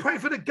 We pray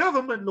for the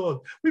government,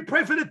 Lord. We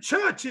pray for the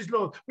churches,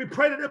 Lord. We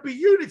pray that there'll be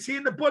unity unity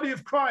in the body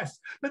of Christ.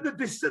 That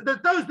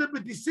those that were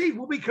deceived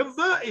will be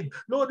converted,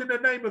 Lord, in the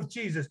name of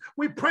Jesus.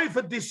 We pray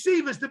for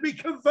deceivers to be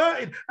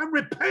converted and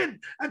repent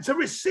and to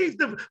receive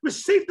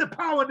the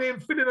power and the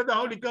infilling of the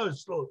Holy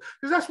Ghost, Lord,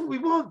 because that's what we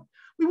want.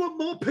 We want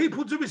more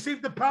people to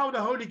receive the power of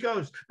the Holy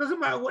Ghost. Doesn't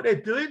matter what they're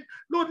doing.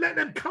 Lord, let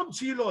them come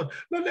to you, Lord.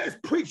 Lord, let us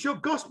preach your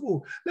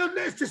gospel. Lord,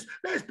 let us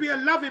be a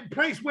loving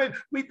place where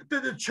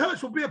the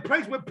church will be a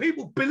place where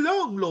people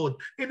belong, Lord,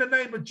 in the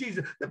name of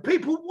Jesus. That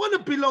people want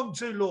to belong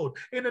to, Lord,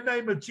 in the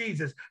name of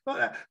Jesus.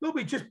 Lord,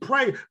 we just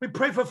pray. We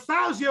pray for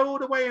Fausia all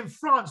the way in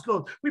France,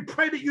 Lord. We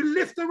pray that you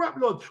lift her up,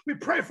 Lord. We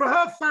pray for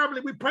her family.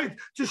 We pray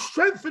to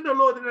strengthen her,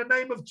 Lord, in the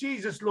name of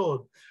Jesus,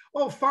 Lord.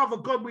 Oh, Father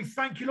God, we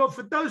thank you, Lord,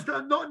 for those that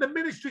are not in the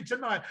ministry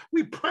tonight.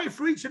 We pray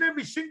for each and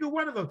every single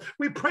one of them.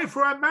 We pray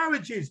for our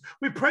marriages.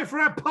 We pray for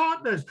our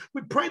partners.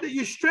 We pray that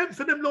you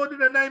strengthen them, Lord, in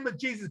the name of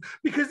Jesus,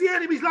 because the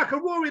enemy is like a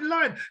roaring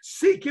lion,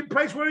 seeking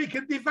place where he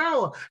can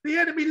devour. The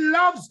enemy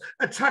loves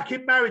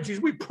attacking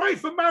marriages. We pray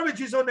for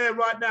marriages on there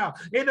right now,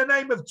 in the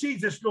name of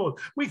Jesus, Lord.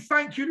 We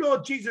thank you,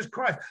 Lord Jesus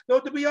Christ.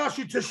 Lord, that we ask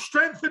you to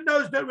strengthen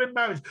those that are in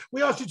marriage.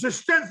 We ask you to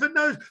strengthen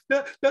those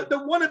that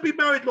want to be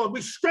married, Lord. We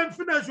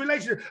strengthen those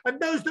relationships, and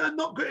those that are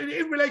not good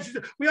in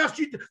relationship. We ask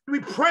you, we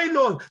pray,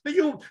 Lord, that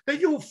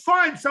you'll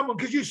find someone,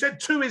 because you said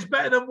 2 is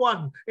better than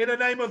 1, in the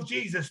name of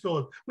Jesus,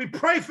 Lord. We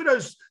pray for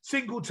those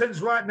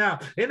singletons right now,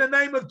 in the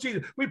name of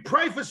Jesus. We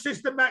pray for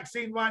Sister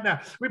Maxine right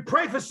now. We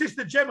pray for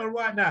Sister Gemma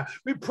right now.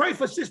 We pray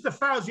for Sister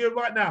Fausia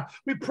right now.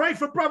 We pray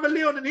for Brother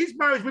Leon and his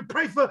marriage. We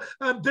pray for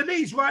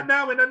Denise right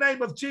now, in the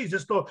name of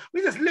Jesus, Lord.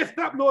 We just lift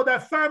up, Lord, our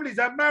families,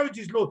 our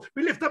marriages, Lord.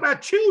 We lift up our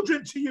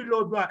children to you,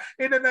 Lord, right,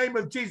 in the name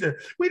of Jesus.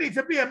 We need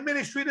to be a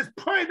ministry that's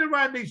praying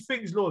around these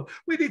things, Lord.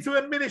 We need to be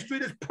a ministry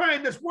that's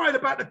praying, that's worried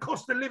about the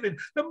cost of living,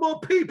 that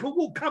more people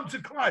will come to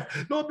Christ,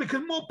 Lord,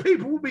 because more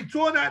people will be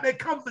drawn out of their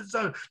comfort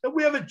zone. That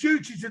we have a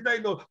duty today,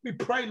 Lord. We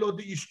pray, Lord,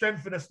 that you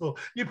strengthen us, Lord.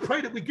 You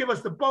pray that we give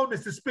us the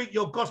boldness to speak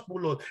your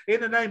gospel, Lord,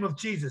 in the name of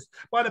Jesus,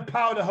 by the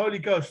power of the Holy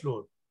Ghost,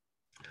 Lord.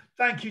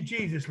 Thank you,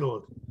 Jesus,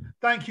 Lord.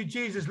 Thank you,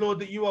 Jesus, Lord,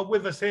 that you are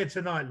with us here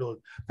tonight, Lord.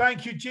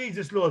 Thank you,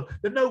 Jesus, Lord,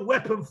 that no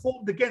weapon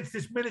formed against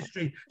this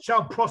ministry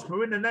shall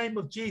prosper, in the name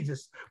of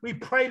Jesus. We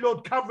pray,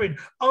 Lord, covering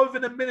over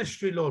the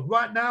ministry, Lord,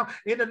 right now,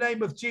 in the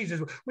name of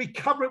Jesus. We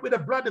cover it with the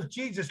blood of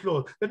Jesus,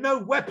 Lord, that no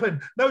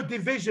weapon, no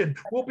division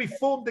will be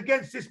formed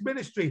against this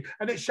ministry,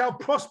 and it shall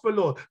prosper,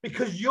 Lord,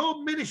 because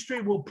your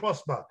ministry will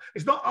prosper.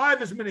 It's not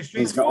Ivor's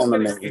ministry, it's your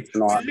ministry.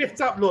 We lift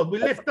up, Lord, we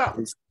lift up.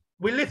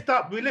 We lift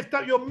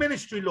up your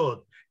ministry, Lord,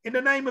 in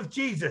the name of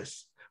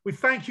Jesus. We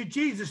thank you,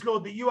 Jesus,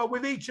 Lord, that you are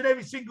with each and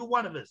every single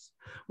one of us.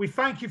 We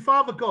thank you,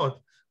 Father God.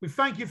 We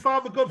thank you,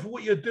 Father God, for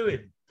what you're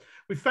doing.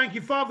 We thank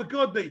you, Father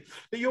God, that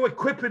you're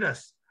equipping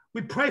us.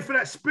 We pray for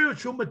that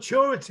spiritual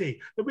maturity,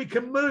 that we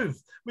can move.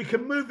 We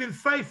can move in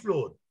faith,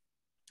 Lord.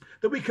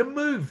 That we can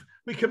move.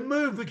 We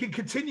can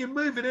continue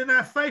moving in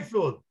our faith,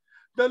 Lord.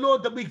 The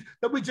Lord, that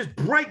we just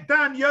break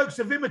down yokes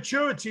of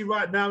immaturity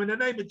right now in the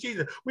name of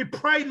Jesus. We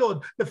pray,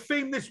 Lord, the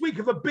theme this week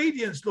of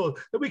obedience, Lord,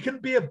 that we can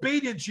be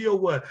obedient to your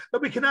word,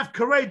 that we can have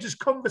courageous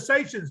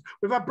conversations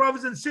with our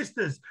brothers and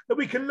sisters, that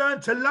we can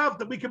learn to love,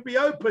 that we can be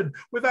open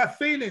with our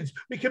feelings,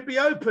 we can be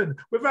open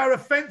with our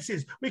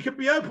offenses, we can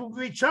be open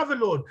with each other,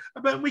 Lord,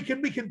 but we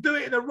can do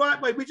it in the right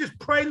way. We just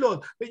pray, Lord,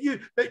 that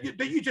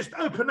you just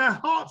open our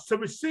hearts to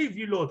receive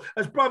you, Lord,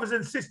 as brothers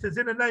and sisters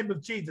in the name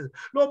of Jesus.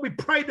 Lord, we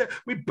pray that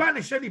we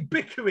banish any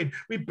bickering,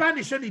 we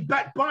banish any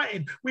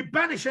backbiting, we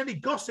banish any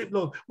gossip,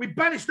 Lord. We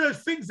banish those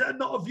things that are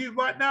not of you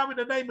right now in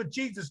the name of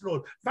Jesus,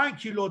 Lord.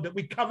 Thank you, Lord, that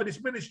we cover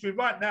this ministry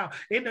right now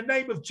in the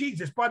name of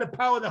Jesus by the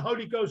power of the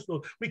Holy Ghost,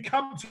 Lord. We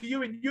come to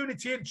you in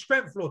unity and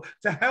strength, Lord,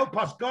 to help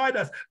us, guide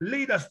us,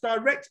 lead us,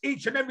 direct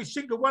each and every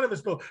single one of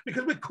us, Lord,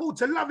 because we're called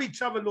to love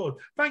each other, Lord.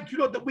 Thank you,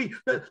 Lord,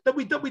 that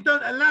we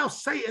don't allow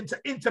Satan to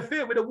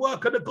interfere with the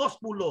work of the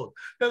gospel, Lord.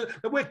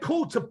 That we're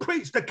called to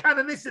preach the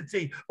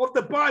canonicity of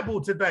the Bible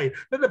today,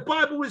 that the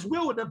Bible is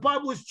will and the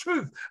Bible is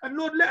truth. And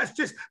Lord, let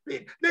us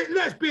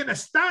be in a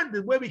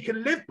standard where we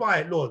can live by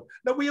it, Lord.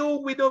 That we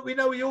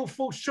know we all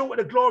fall short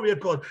of the glory of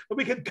God. That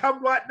we can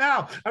come right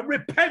now and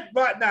repent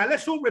right now.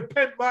 Let's all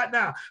repent right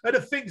now of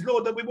the things,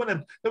 Lord, that we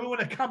want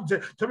to come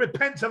to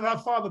repent of our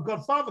Father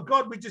God. Father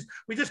God,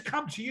 we just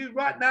come to you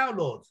right now,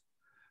 Lord.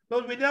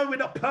 Lord, we know we're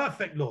not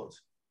perfect, Lord.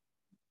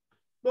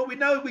 Lord, we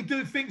know we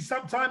do things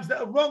sometimes that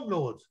are wrong,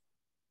 Lord.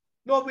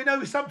 Lord, we know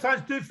we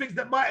sometimes do things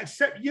that might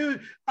upset you,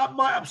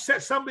 might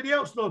upset somebody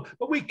else, Lord.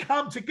 But we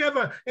come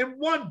together in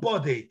one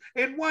body,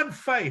 in one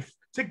faith,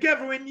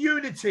 together in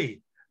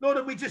unity. Lord,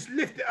 and we just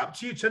lift it up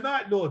to you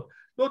tonight, Lord.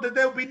 Lord, that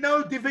there will be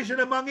no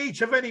division among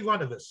each of any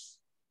one of us.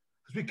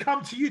 As we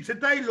come to you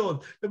today,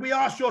 Lord, that we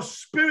ask your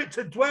spirit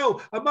to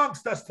dwell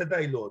amongst us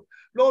today, Lord.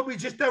 Lord, we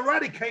just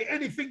eradicate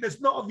anything that's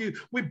not of you.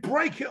 We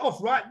break it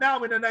off right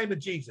now in the name of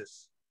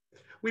Jesus.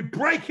 We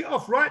break it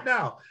off right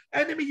now.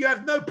 Enemy, you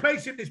have no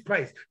place in this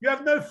place. You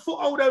have no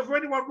foothold over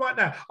anyone right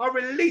now. I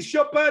release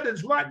your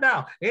burdens right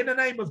now in the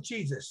name of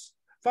Jesus.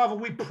 Father,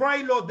 we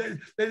pray, Lord,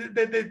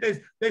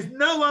 there's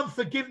no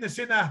unforgiveness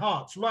in our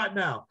hearts right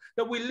now,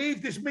 that we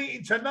leave this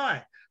meeting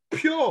tonight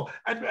pure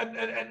and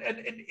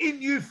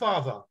in you,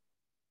 Father.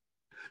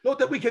 Lord,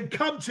 that we can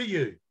come to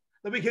you.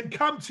 That we can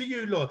come to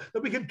you, Lord.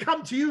 That we can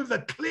come to you with a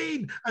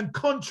clean and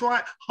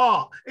contrite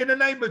heart in the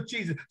name of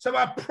Jesus. So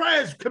our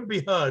prayers can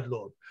be heard,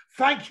 Lord.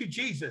 Thank you,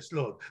 Jesus,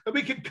 Lord. That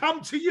we can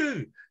come to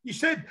you. You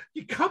said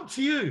you come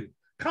to you.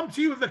 Come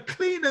to you with a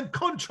clean and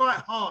contrite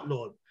heart,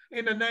 Lord,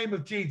 in the name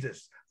of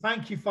Jesus.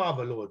 Thank you,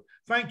 Father, Lord.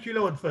 Thank you,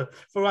 Lord, for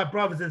our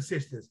brothers and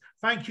sisters.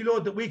 Thank you,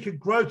 Lord, that we can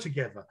grow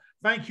together.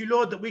 Thank you,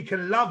 Lord, that we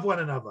can love one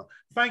another.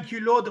 Thank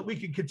you, Lord, that we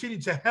can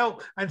continue to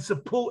help and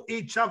support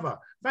each other.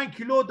 Thank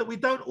you, Lord, that we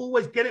don't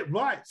always get it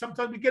right.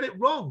 Sometimes we get it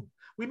wrong.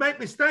 We make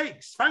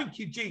mistakes. Thank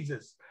you,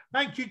 Jesus.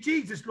 Thank you,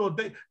 Jesus, Lord,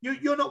 that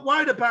you're not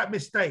worried about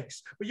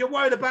mistakes, but you're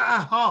worried about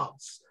our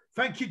hearts.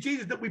 Thank you,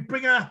 Jesus, that we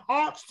bring our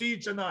hearts to you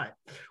tonight.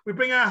 We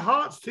bring our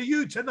hearts to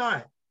you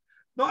tonight.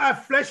 Not our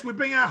flesh, we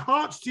bring our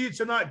hearts to you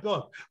tonight,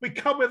 God. We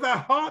come with our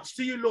hearts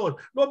to you, Lord.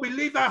 Lord, we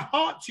leave our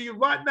heart to you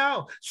right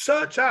now.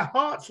 Search our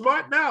hearts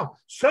right now.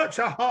 Search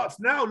our hearts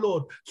now,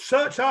 Lord.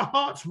 Search our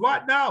hearts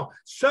right now.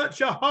 Search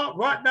your heart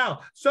right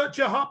now. Search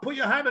your heart. Put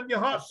your hand on your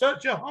heart.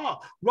 Search your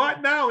heart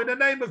right now in the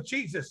name of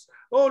Jesus.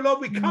 Oh,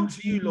 Lord, we come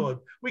to you, Lord.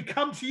 We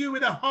come to you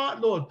with a heart,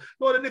 Lord.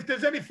 Lord, and if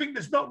there's anything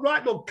that's not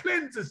right, Lord,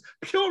 cleanse us,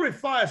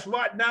 purify us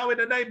right now in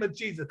the name of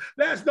Jesus.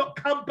 Let us not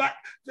come back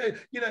to,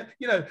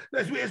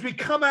 as we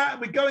come out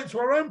and we go into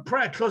our own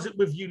prayer closet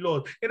with you,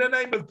 Lord, in the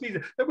name of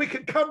Jesus, that we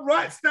can come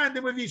right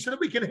standing with you so that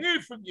we can hear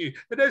from you,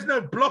 that there's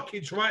no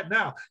blockage right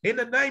now. In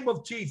the name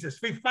of Jesus,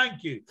 we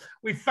thank you.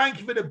 We thank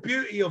you for the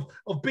beauty of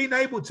being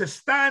able to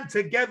stand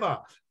together.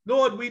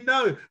 Lord, we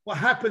know what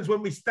happens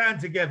when we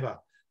stand together.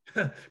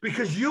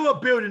 Because you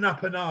are building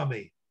up an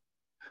army.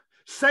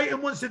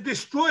 Satan wants to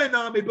destroy an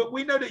army, but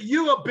we know that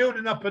you are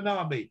building up an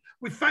army.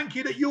 We thank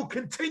you that you'll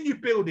continue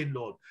building,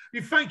 Lord.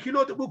 We thank you,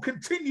 Lord, that we'll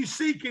continue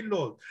seeking,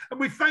 Lord. And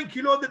we thank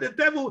you, Lord, that the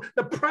devil,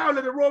 the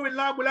prowler, the roaring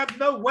lion will have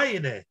no way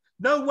in there.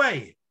 No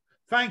way.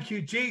 Thank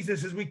you,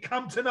 Jesus, as we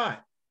come tonight.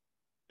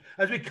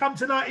 As we come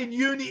tonight in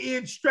unity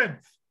and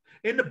strength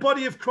in the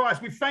body of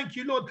Christ. We thank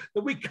you, Lord,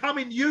 that we come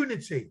in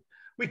unity.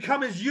 We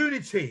come as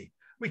unity.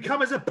 We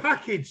come as a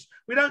package.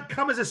 We don't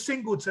come as a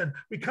singleton.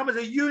 We come as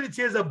a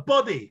unity, as a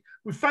body.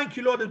 We thank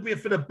you, Lord, that we are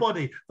for the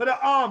body, for the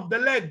arm, the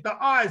leg, the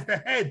eyes,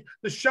 the head,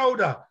 the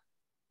shoulder,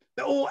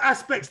 the all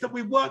aspects that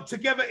we work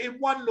together in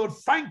one, Lord.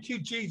 Thank you,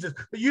 Jesus,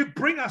 that you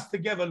bring us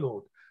together,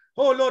 Lord.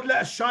 Oh, Lord,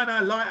 let us shine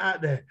our light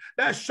out there.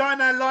 Let us shine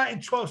our light in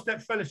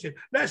 12-step fellowship.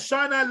 Let us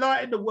shine our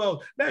light in the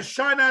world. Let us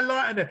shine our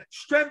light in it.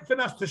 Strengthen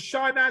us to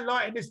shine our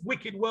light in this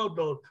wicked world,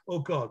 Lord, oh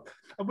God.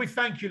 And we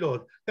thank you,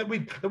 Lord, that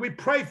we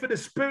pray for the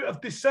spirit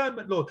of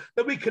discernment, Lord,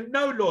 that we can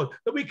know, Lord,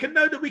 that we can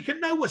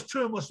know what's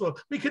true and what's wrong.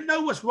 We can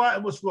know what's right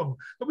and what's wrong.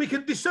 That we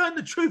can discern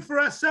the truth for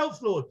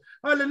ourselves, Lord.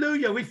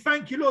 Hallelujah. We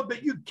thank you, Lord,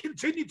 that you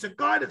continue to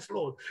guide us,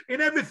 Lord,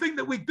 in everything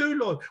that we do,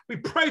 Lord. We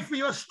pray for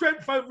your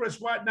strength over us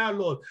right now,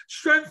 Lord.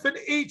 Strengthen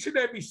each and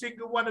every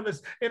single one of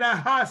us in our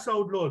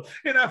household, Lord,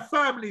 in our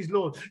families,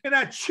 Lord, in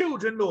our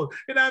children, Lord,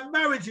 in our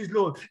marriages,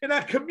 Lord, in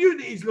our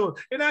communities, Lord,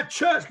 in our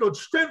church, Lord.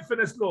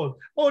 Strengthen us, Lord.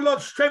 Oh, Lord,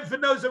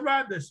 strengthen those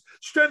around us.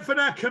 Strengthen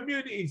our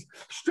communities.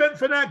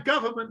 Strengthen our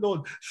government,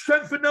 Lord.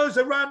 Strengthen those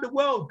around the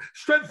world.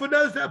 Strengthen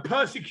those that are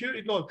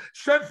persecuted, Lord.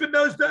 Strengthen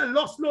those that are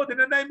lost, Lord, in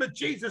the name of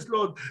Jesus,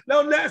 Lord.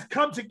 Lord, let us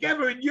come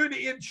together in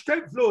unity and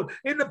strength, Lord,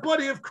 in the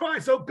body of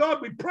Christ. Oh,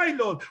 God, we pray,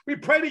 Lord. We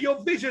pray that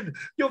your vision,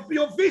 your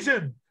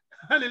vision,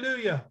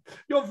 hallelujah,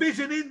 your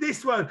vision in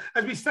this one,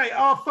 as we say,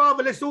 our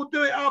Father, let's all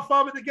do it, our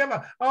Father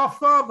together, our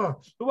Father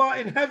who art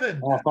in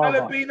heaven,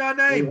 hallowed be thy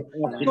name,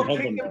 your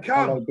kingdom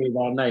come, hallowed be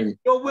thy name,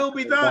 your will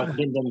be thy done,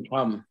 kingdom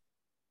come,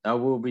 thy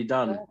will be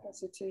done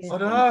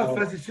on earth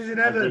as it is in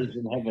heaven.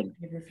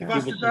 Give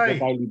us today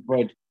daily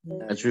bread,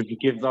 as we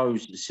forgive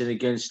those that sin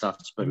against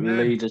us, but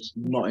lead us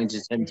not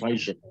into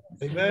temptation,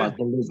 but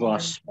deliver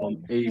us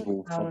from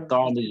evil. For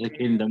thine is the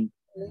kingdom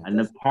and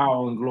the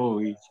power and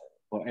glory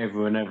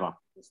forever and ever.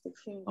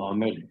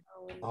 Amen.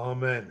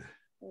 Amen.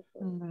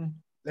 Amen.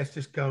 Let's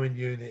just go in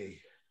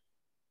unity.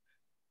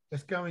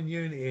 Let's go in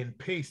unity and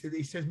peace.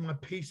 He says, my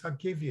peace I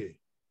give you.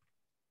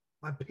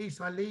 My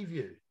peace I leave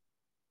you.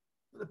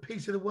 Not the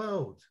peace of the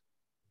world.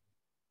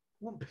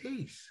 I want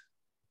peace.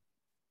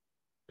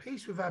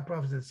 Peace with our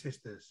brothers and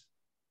sisters.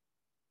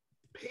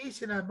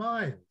 Peace in our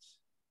minds.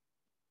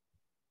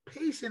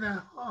 Peace in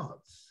our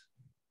hearts.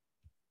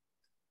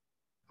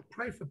 I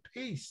pray for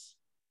peace.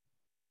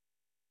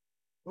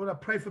 Lord, I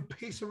pray for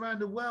peace around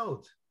the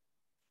world.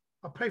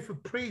 I pray for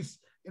peace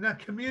in our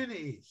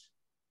communities.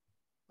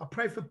 I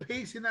pray for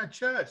peace in our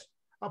church.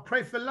 I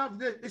pray for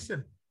love.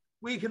 Listen,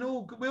 we're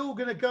all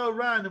going to go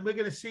around and we're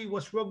going to see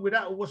what's wrong with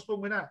that or what's wrong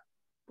with that.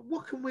 But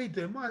what can we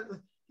do?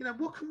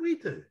 What can we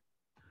do?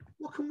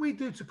 What can we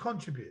do to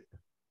contribute?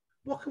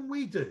 What can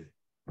we do?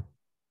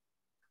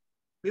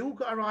 We all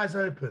got our eyes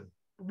open.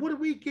 But what are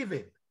we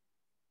giving?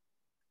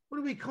 What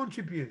are we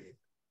contributing?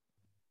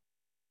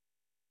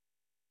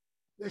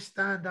 Let's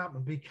stand up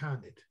and be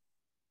counted.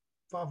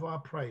 Father, I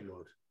pray,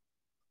 Lord.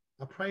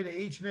 I pray that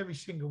each and every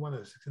single one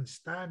of us can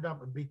stand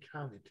up and be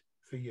counted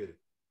for you.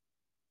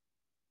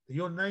 That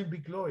your name be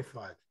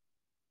glorified.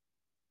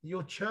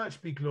 Your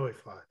church be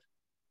glorified.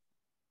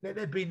 Let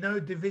there be no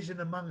division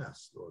among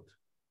us, Lord.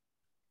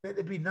 Let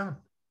there be none.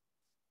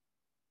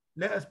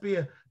 Let us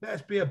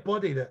be a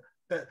body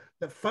that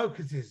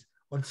focuses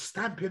on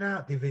stamping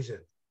out division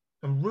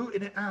and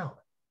rooting it out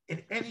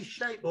in any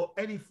shape or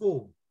any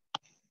form.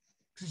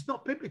 Because it's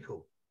not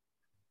biblical.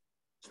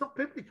 It's not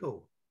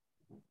biblical.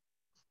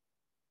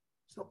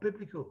 It's not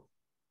biblical.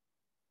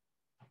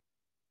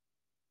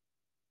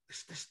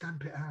 Let's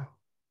stamp it out.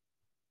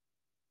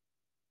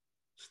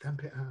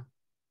 Stamp it out.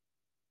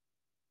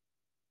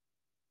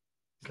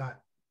 It's like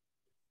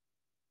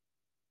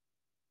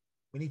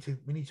we need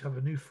to have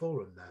a new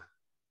forum there.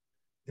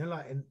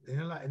 Like in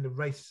the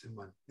racism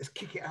one. Let's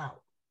kick it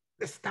out.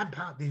 Let's stamp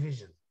out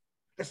division.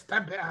 Let's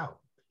stamp it out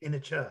in the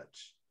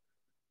church.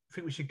 I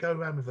think we should go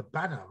around with a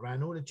banner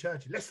around all the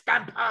churches. Let's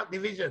stamp out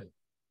division.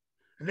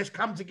 And let's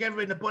come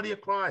together in the body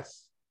of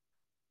Christ.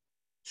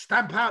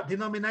 Stamp out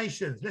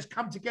denominations. Let's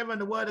come together in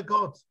the word of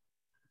God.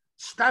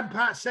 Stamp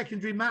out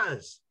secondary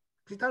matters.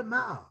 Because it don't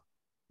matter.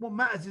 What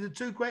matters is the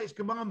two greatest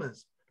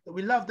commandments. That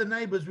we love the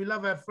neighbors, we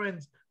love our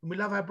friends, and we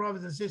love our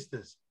brothers and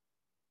sisters.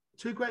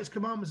 Two greatest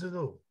commandments of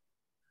all.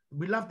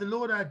 We love the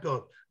Lord our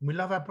God, and we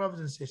love our brothers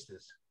and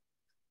sisters.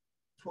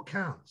 That's what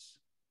counts.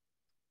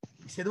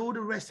 He said all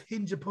the rest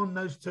hinge upon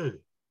those two.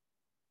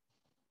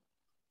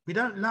 We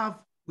don't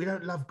love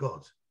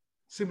God.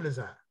 Simple as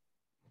that.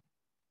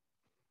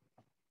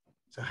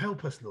 So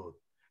help us, Lord.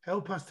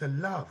 Help us to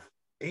love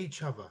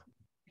each other.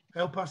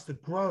 Help us to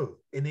grow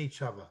in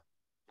each other.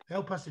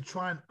 Help us to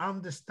try and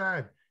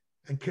understand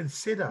and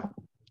consider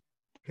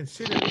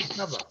each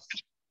other.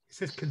 It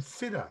says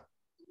consider.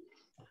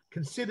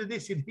 Consider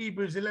this in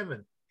Hebrews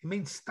 11. It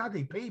means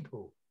study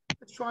people.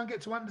 Let's try and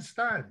get to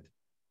understand.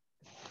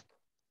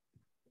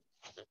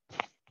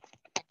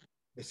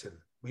 Listen,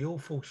 we all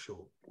fall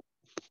short.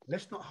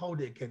 Let's not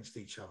hold it against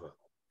each other.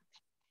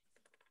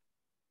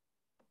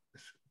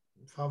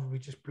 Father, we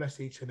just bless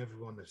each and every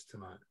one of us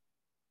tonight.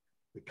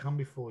 We come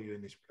before you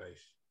in this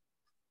place.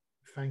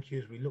 Thank you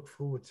as we look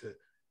forward to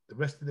the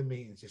rest of the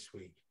meetings this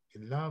week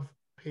in love,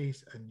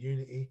 peace, and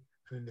unity,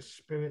 and in the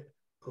spirit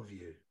of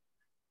you.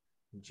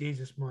 In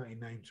Jesus' mighty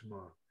name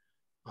tomorrow.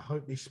 I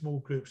hope these small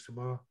groups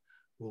tomorrow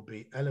will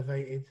be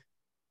elevated.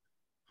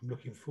 I'm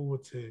looking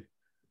forward to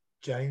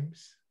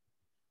James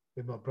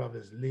with my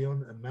brothers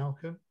Leon and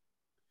Malcolm.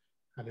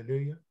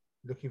 Hallelujah.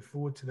 Looking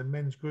forward to the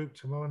men's group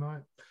tomorrow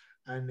night.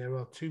 And there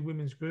are 2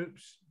 women's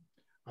groups,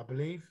 I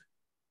believe.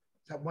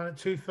 Is that one at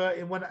 2:30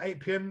 and one at 8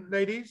 p.m.,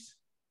 ladies?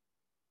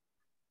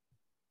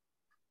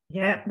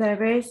 Yeah,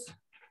 there is.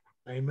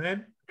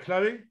 Amen.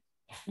 Chloe?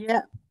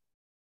 Yeah.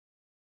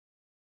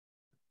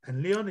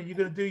 And Leon, are you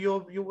going to do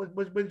your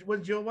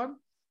when's your one?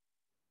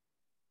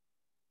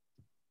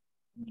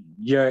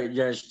 Yeah,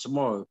 it's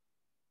tomorrow.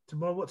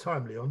 Tomorrow, what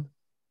time, Leon?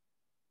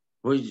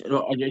 Are you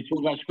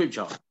talking about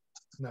scripture?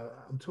 No,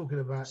 I'm talking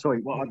about...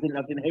 Sorry, I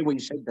didn't hear what you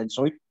said then,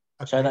 sorry.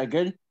 Okay. Say that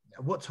again.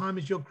 What time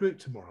is your group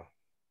tomorrow?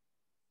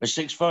 At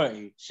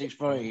 6:30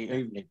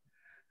 evening.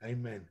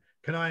 Amen.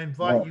 Can I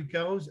invite you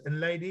girls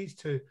and ladies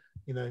to,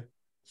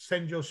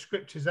 send your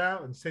scriptures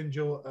out and send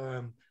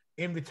your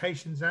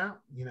invitations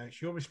out?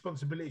 It's your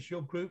responsibility, it's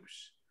your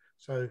groups.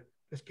 So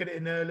let's get it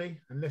in early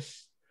and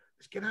let's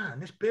get out and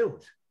let's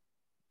build.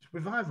 It's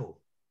revival.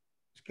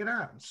 Let's get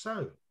out and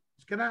sow.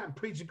 Let's get out and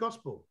preach the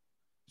gospel.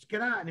 Let's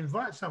get out and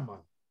invite someone.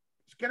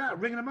 Let's get out,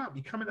 ringing them up.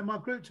 You come into my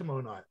group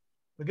tomorrow night.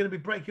 We're going to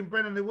be breaking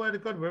bread on the word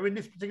of God. We're in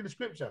this particular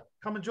scripture.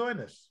 Come and join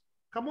us.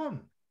 Come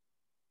on.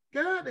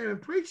 Get out there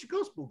and preach the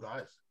gospel,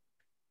 guys.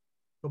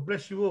 God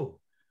bless you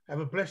all. Have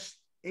a blessed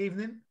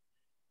evening.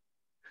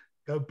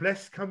 Go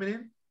bless coming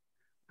in.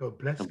 Go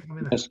bless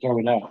coming out. Bless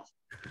going out.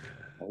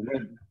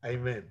 Amen.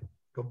 Amen.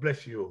 God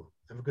bless you all.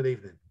 Have a good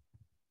evening.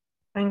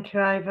 Thank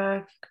you,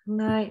 Ivor. Good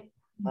night.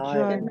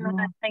 Good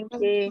night. Thank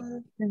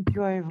you. Thank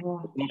you,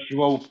 Ivor. Bless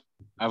you all.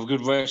 Have a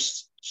good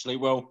rest. Sleep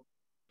well.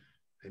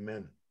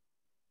 Amen.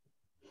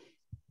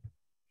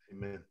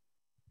 Amen.